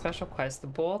part of a special quest. The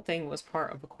bowl thing was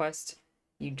part of a quest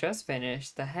you just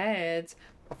finished. The heads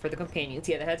are for the companions.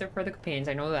 Yeah, the heads are for the companions.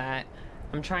 I know that.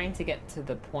 I'm trying to get to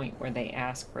the point where they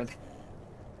ask for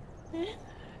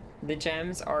the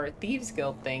gems are a Thieves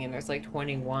Guild thing, and there's like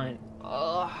 21.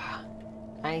 Ugh.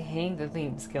 I hate the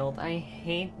Thieves Guild. I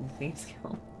hate the Thieves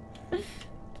Guild.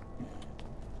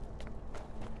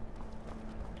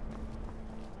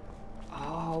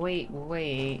 Oh,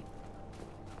 wait.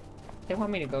 They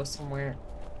want me to go somewhere.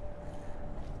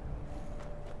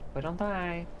 But don't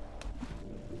die.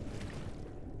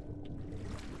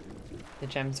 The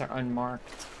gems are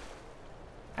unmarked.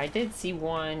 I did see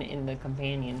one in the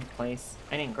companion place.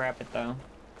 I didn't grab it though.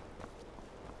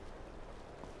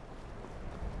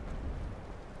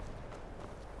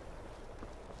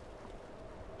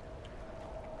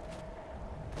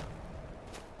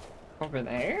 Over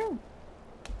there? How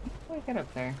do I get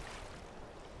up there?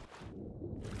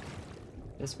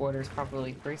 This water's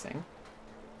probably freezing.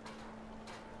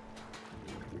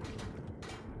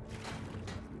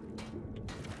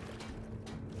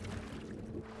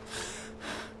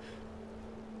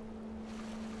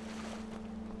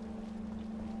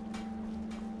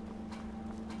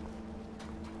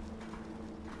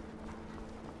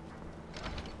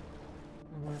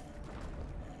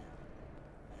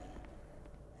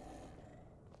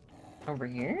 Over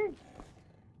here?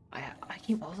 I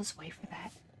came all this way for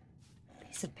that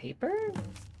piece of paper?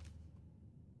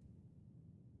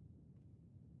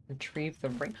 Retrieve the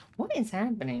ring. What is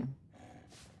happening?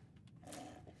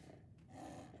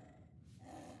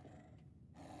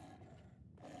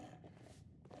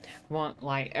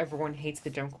 Like, everyone hates the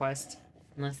gem quest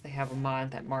unless they have a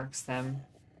mod that marks them.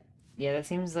 Yeah, that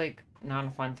seems like not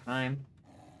a fun time.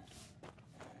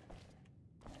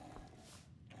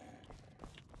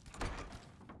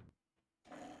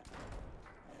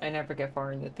 I never get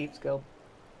far in the Thieves Guild.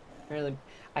 Really,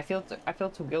 I feel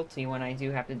too guilty when I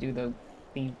do have to do the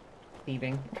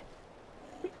thieving.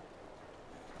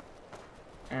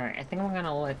 Alright, I think I'm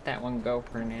gonna let that one go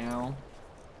for now.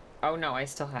 Oh no, I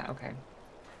still have, okay.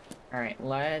 Alright,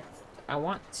 I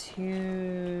want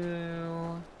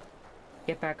to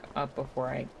get back up before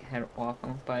I head off,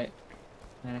 but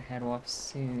I'm gonna head off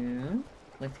soon.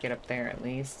 Let's get up there at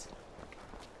least.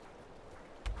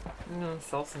 I'm gonna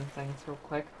sell some things real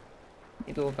quick.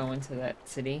 Maybe we'll go into that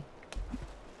city.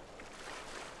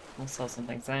 We'll sell some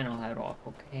things, then I'll head off,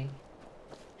 okay?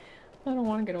 I don't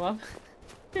want to get off.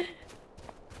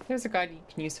 There's a guide you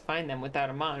can use to find them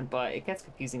without a mod, but it gets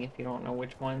confusing if you don't know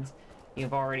which ones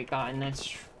you've already gotten.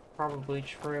 That's probably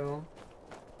true.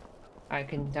 I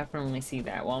can definitely see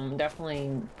that. Well, I'm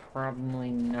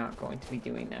probably not going to be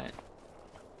doing that.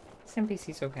 This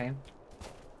NPC's okay.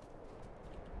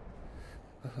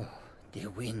 Oh, the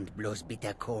wind blows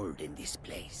bitter cold in this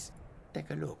place.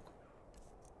 Take a look.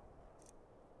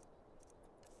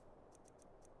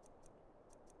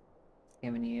 You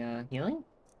have any healing?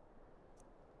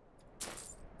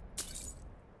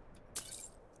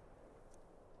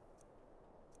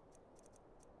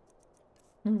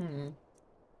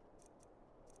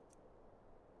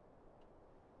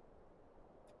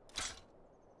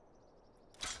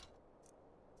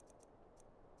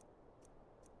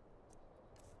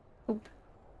 Oop.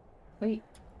 Wait.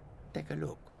 Take a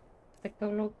look. Take a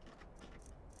look.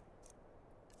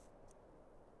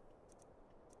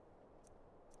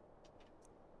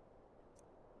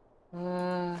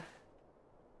 Okay.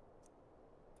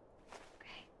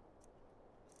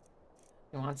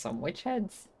 You want some witch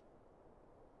heads?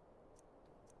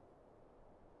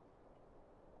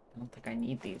 I don't think I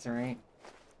need these, right?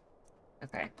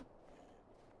 Okay.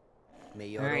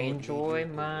 Alright, enjoy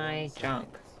my junk.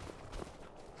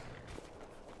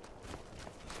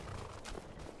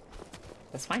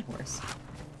 That's my horse.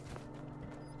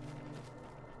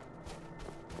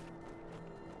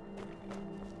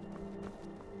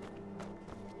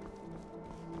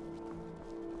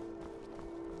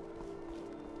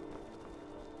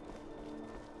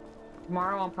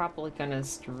 Tomorrow I'm probably gonna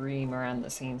stream around the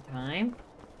same time.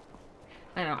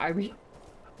 I don't know,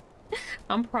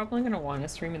 I'm probably gonna want to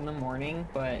stream in the morning,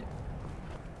 but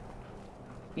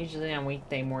usually on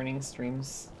weekday morning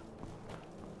streams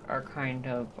are kind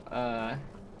of, I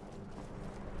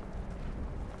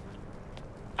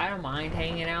don't mind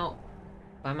hanging out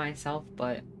by myself,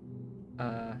 but,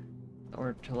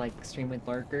 or to, like, stream with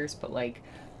lurkers, but, like,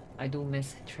 I do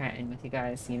miss chatting with you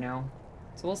guys, you know?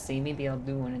 So we'll see. Maybe I'll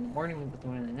do one in the morning, maybe I'll do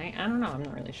one in the night. I don't know. I'm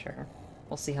not really sure.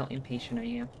 We'll see how impatient I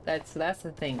am. That's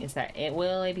the thing, is that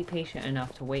will I be patient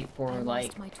enough to wait for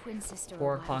like my twin sister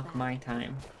 4 o'clock my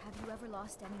time? Have you ever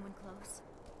lost anyone close?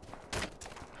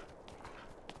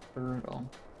 Brutal.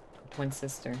 Twin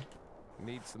sister.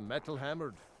 Need some metal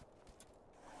hammered.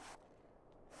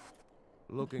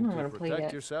 Looking to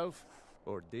protect yourself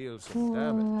or deal some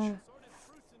damage?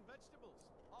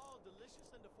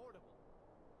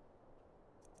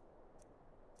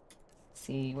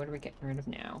 See, what are we getting rid of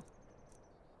now?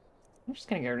 I'm just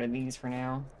gonna get rid of these for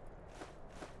now.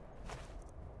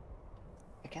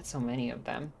 I get so many of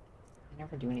them. I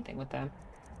never do anything with them.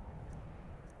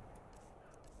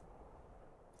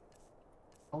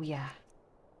 Oh yeah.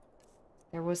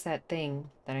 There was that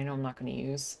thing that I know I'm not gonna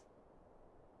use.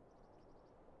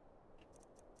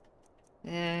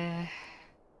 Yeah,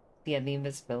 the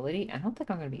invisibility. I don't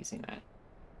think I'm gonna be using that.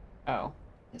 Oh,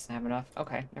 doesn't have enough.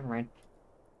 Okay, never mind.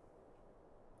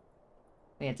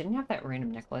 Oh, yeah, didn't have that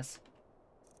random necklace.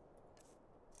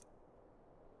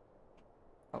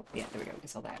 Oh, yeah, there we go. We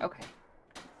sell that. Okay.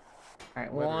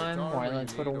 Alright, one more.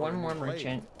 Let's go to one more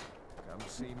merchant. Come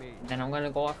see me. Then I'm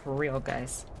gonna go off for real,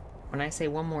 guys. When I say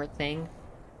one more thing,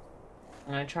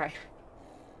 I'm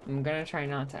gonna try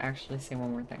not to actually say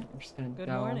one more thing. I'm just gonna go. Good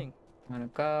morning. I'm gonna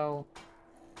go.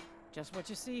 Just what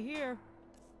you see here.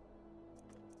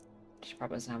 She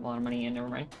probably doesn't have a lot of money in. Never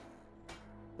mind.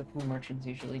 The food merchants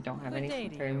usually don't have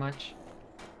anything very much.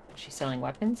 She's selling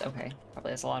weapons? Okay.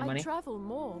 Probably has a lot of money. I travel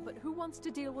more, but who wants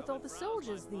to deal with all the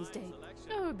soldiers these days?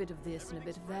 Oh, a bit of this and a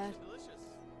bit of that.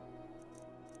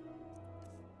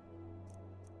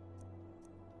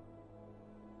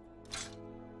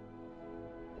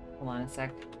 Hold on a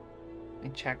sec. My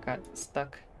chat got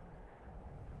stuck.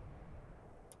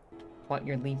 What,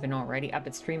 you're leaving already? I've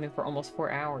been streaming for almost 4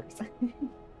 hours.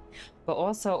 But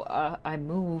also, I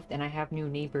moved and I have new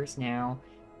neighbors now.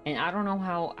 And I don't know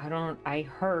how, I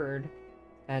heard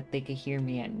that they could hear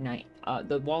me at night.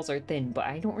 The walls are thin, but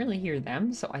I don't really hear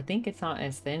them. So I think it's not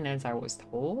as thin as I was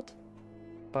told.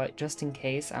 But just in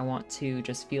case, I want to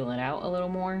just feel it out a little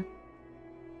more.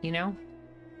 You know?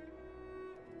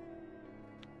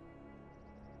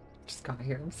 Just got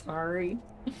here, I'm sorry.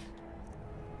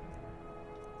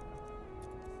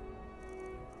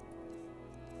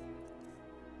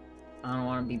 I don't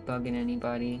want to be bugging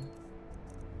anybody.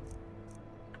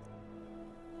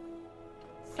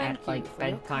 At like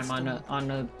bedtime on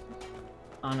a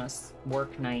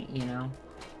work night, you know.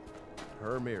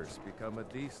 Hermir's become a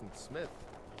decent smith.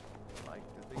 Like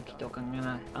to think Okie doke, I'm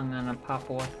gonna pop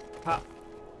off.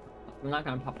 I'm not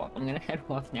gonna pop off. I'm gonna head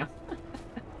off now.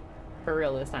 For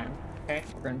real this time. Okay,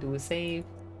 we're gonna do a save.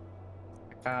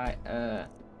 I got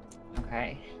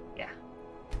okay, yeah.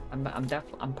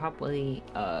 I'm probably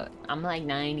I'm like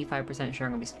 95% sure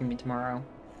I'm gonna be streaming tomorrow.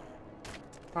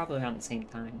 Probably around the same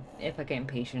time. If I get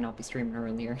impatient, I'll be streaming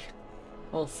earlier.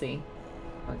 We'll see.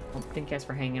 But thank you guys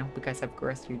for hanging out. Hope you guys have a good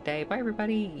rest of your day. Bye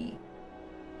everybody!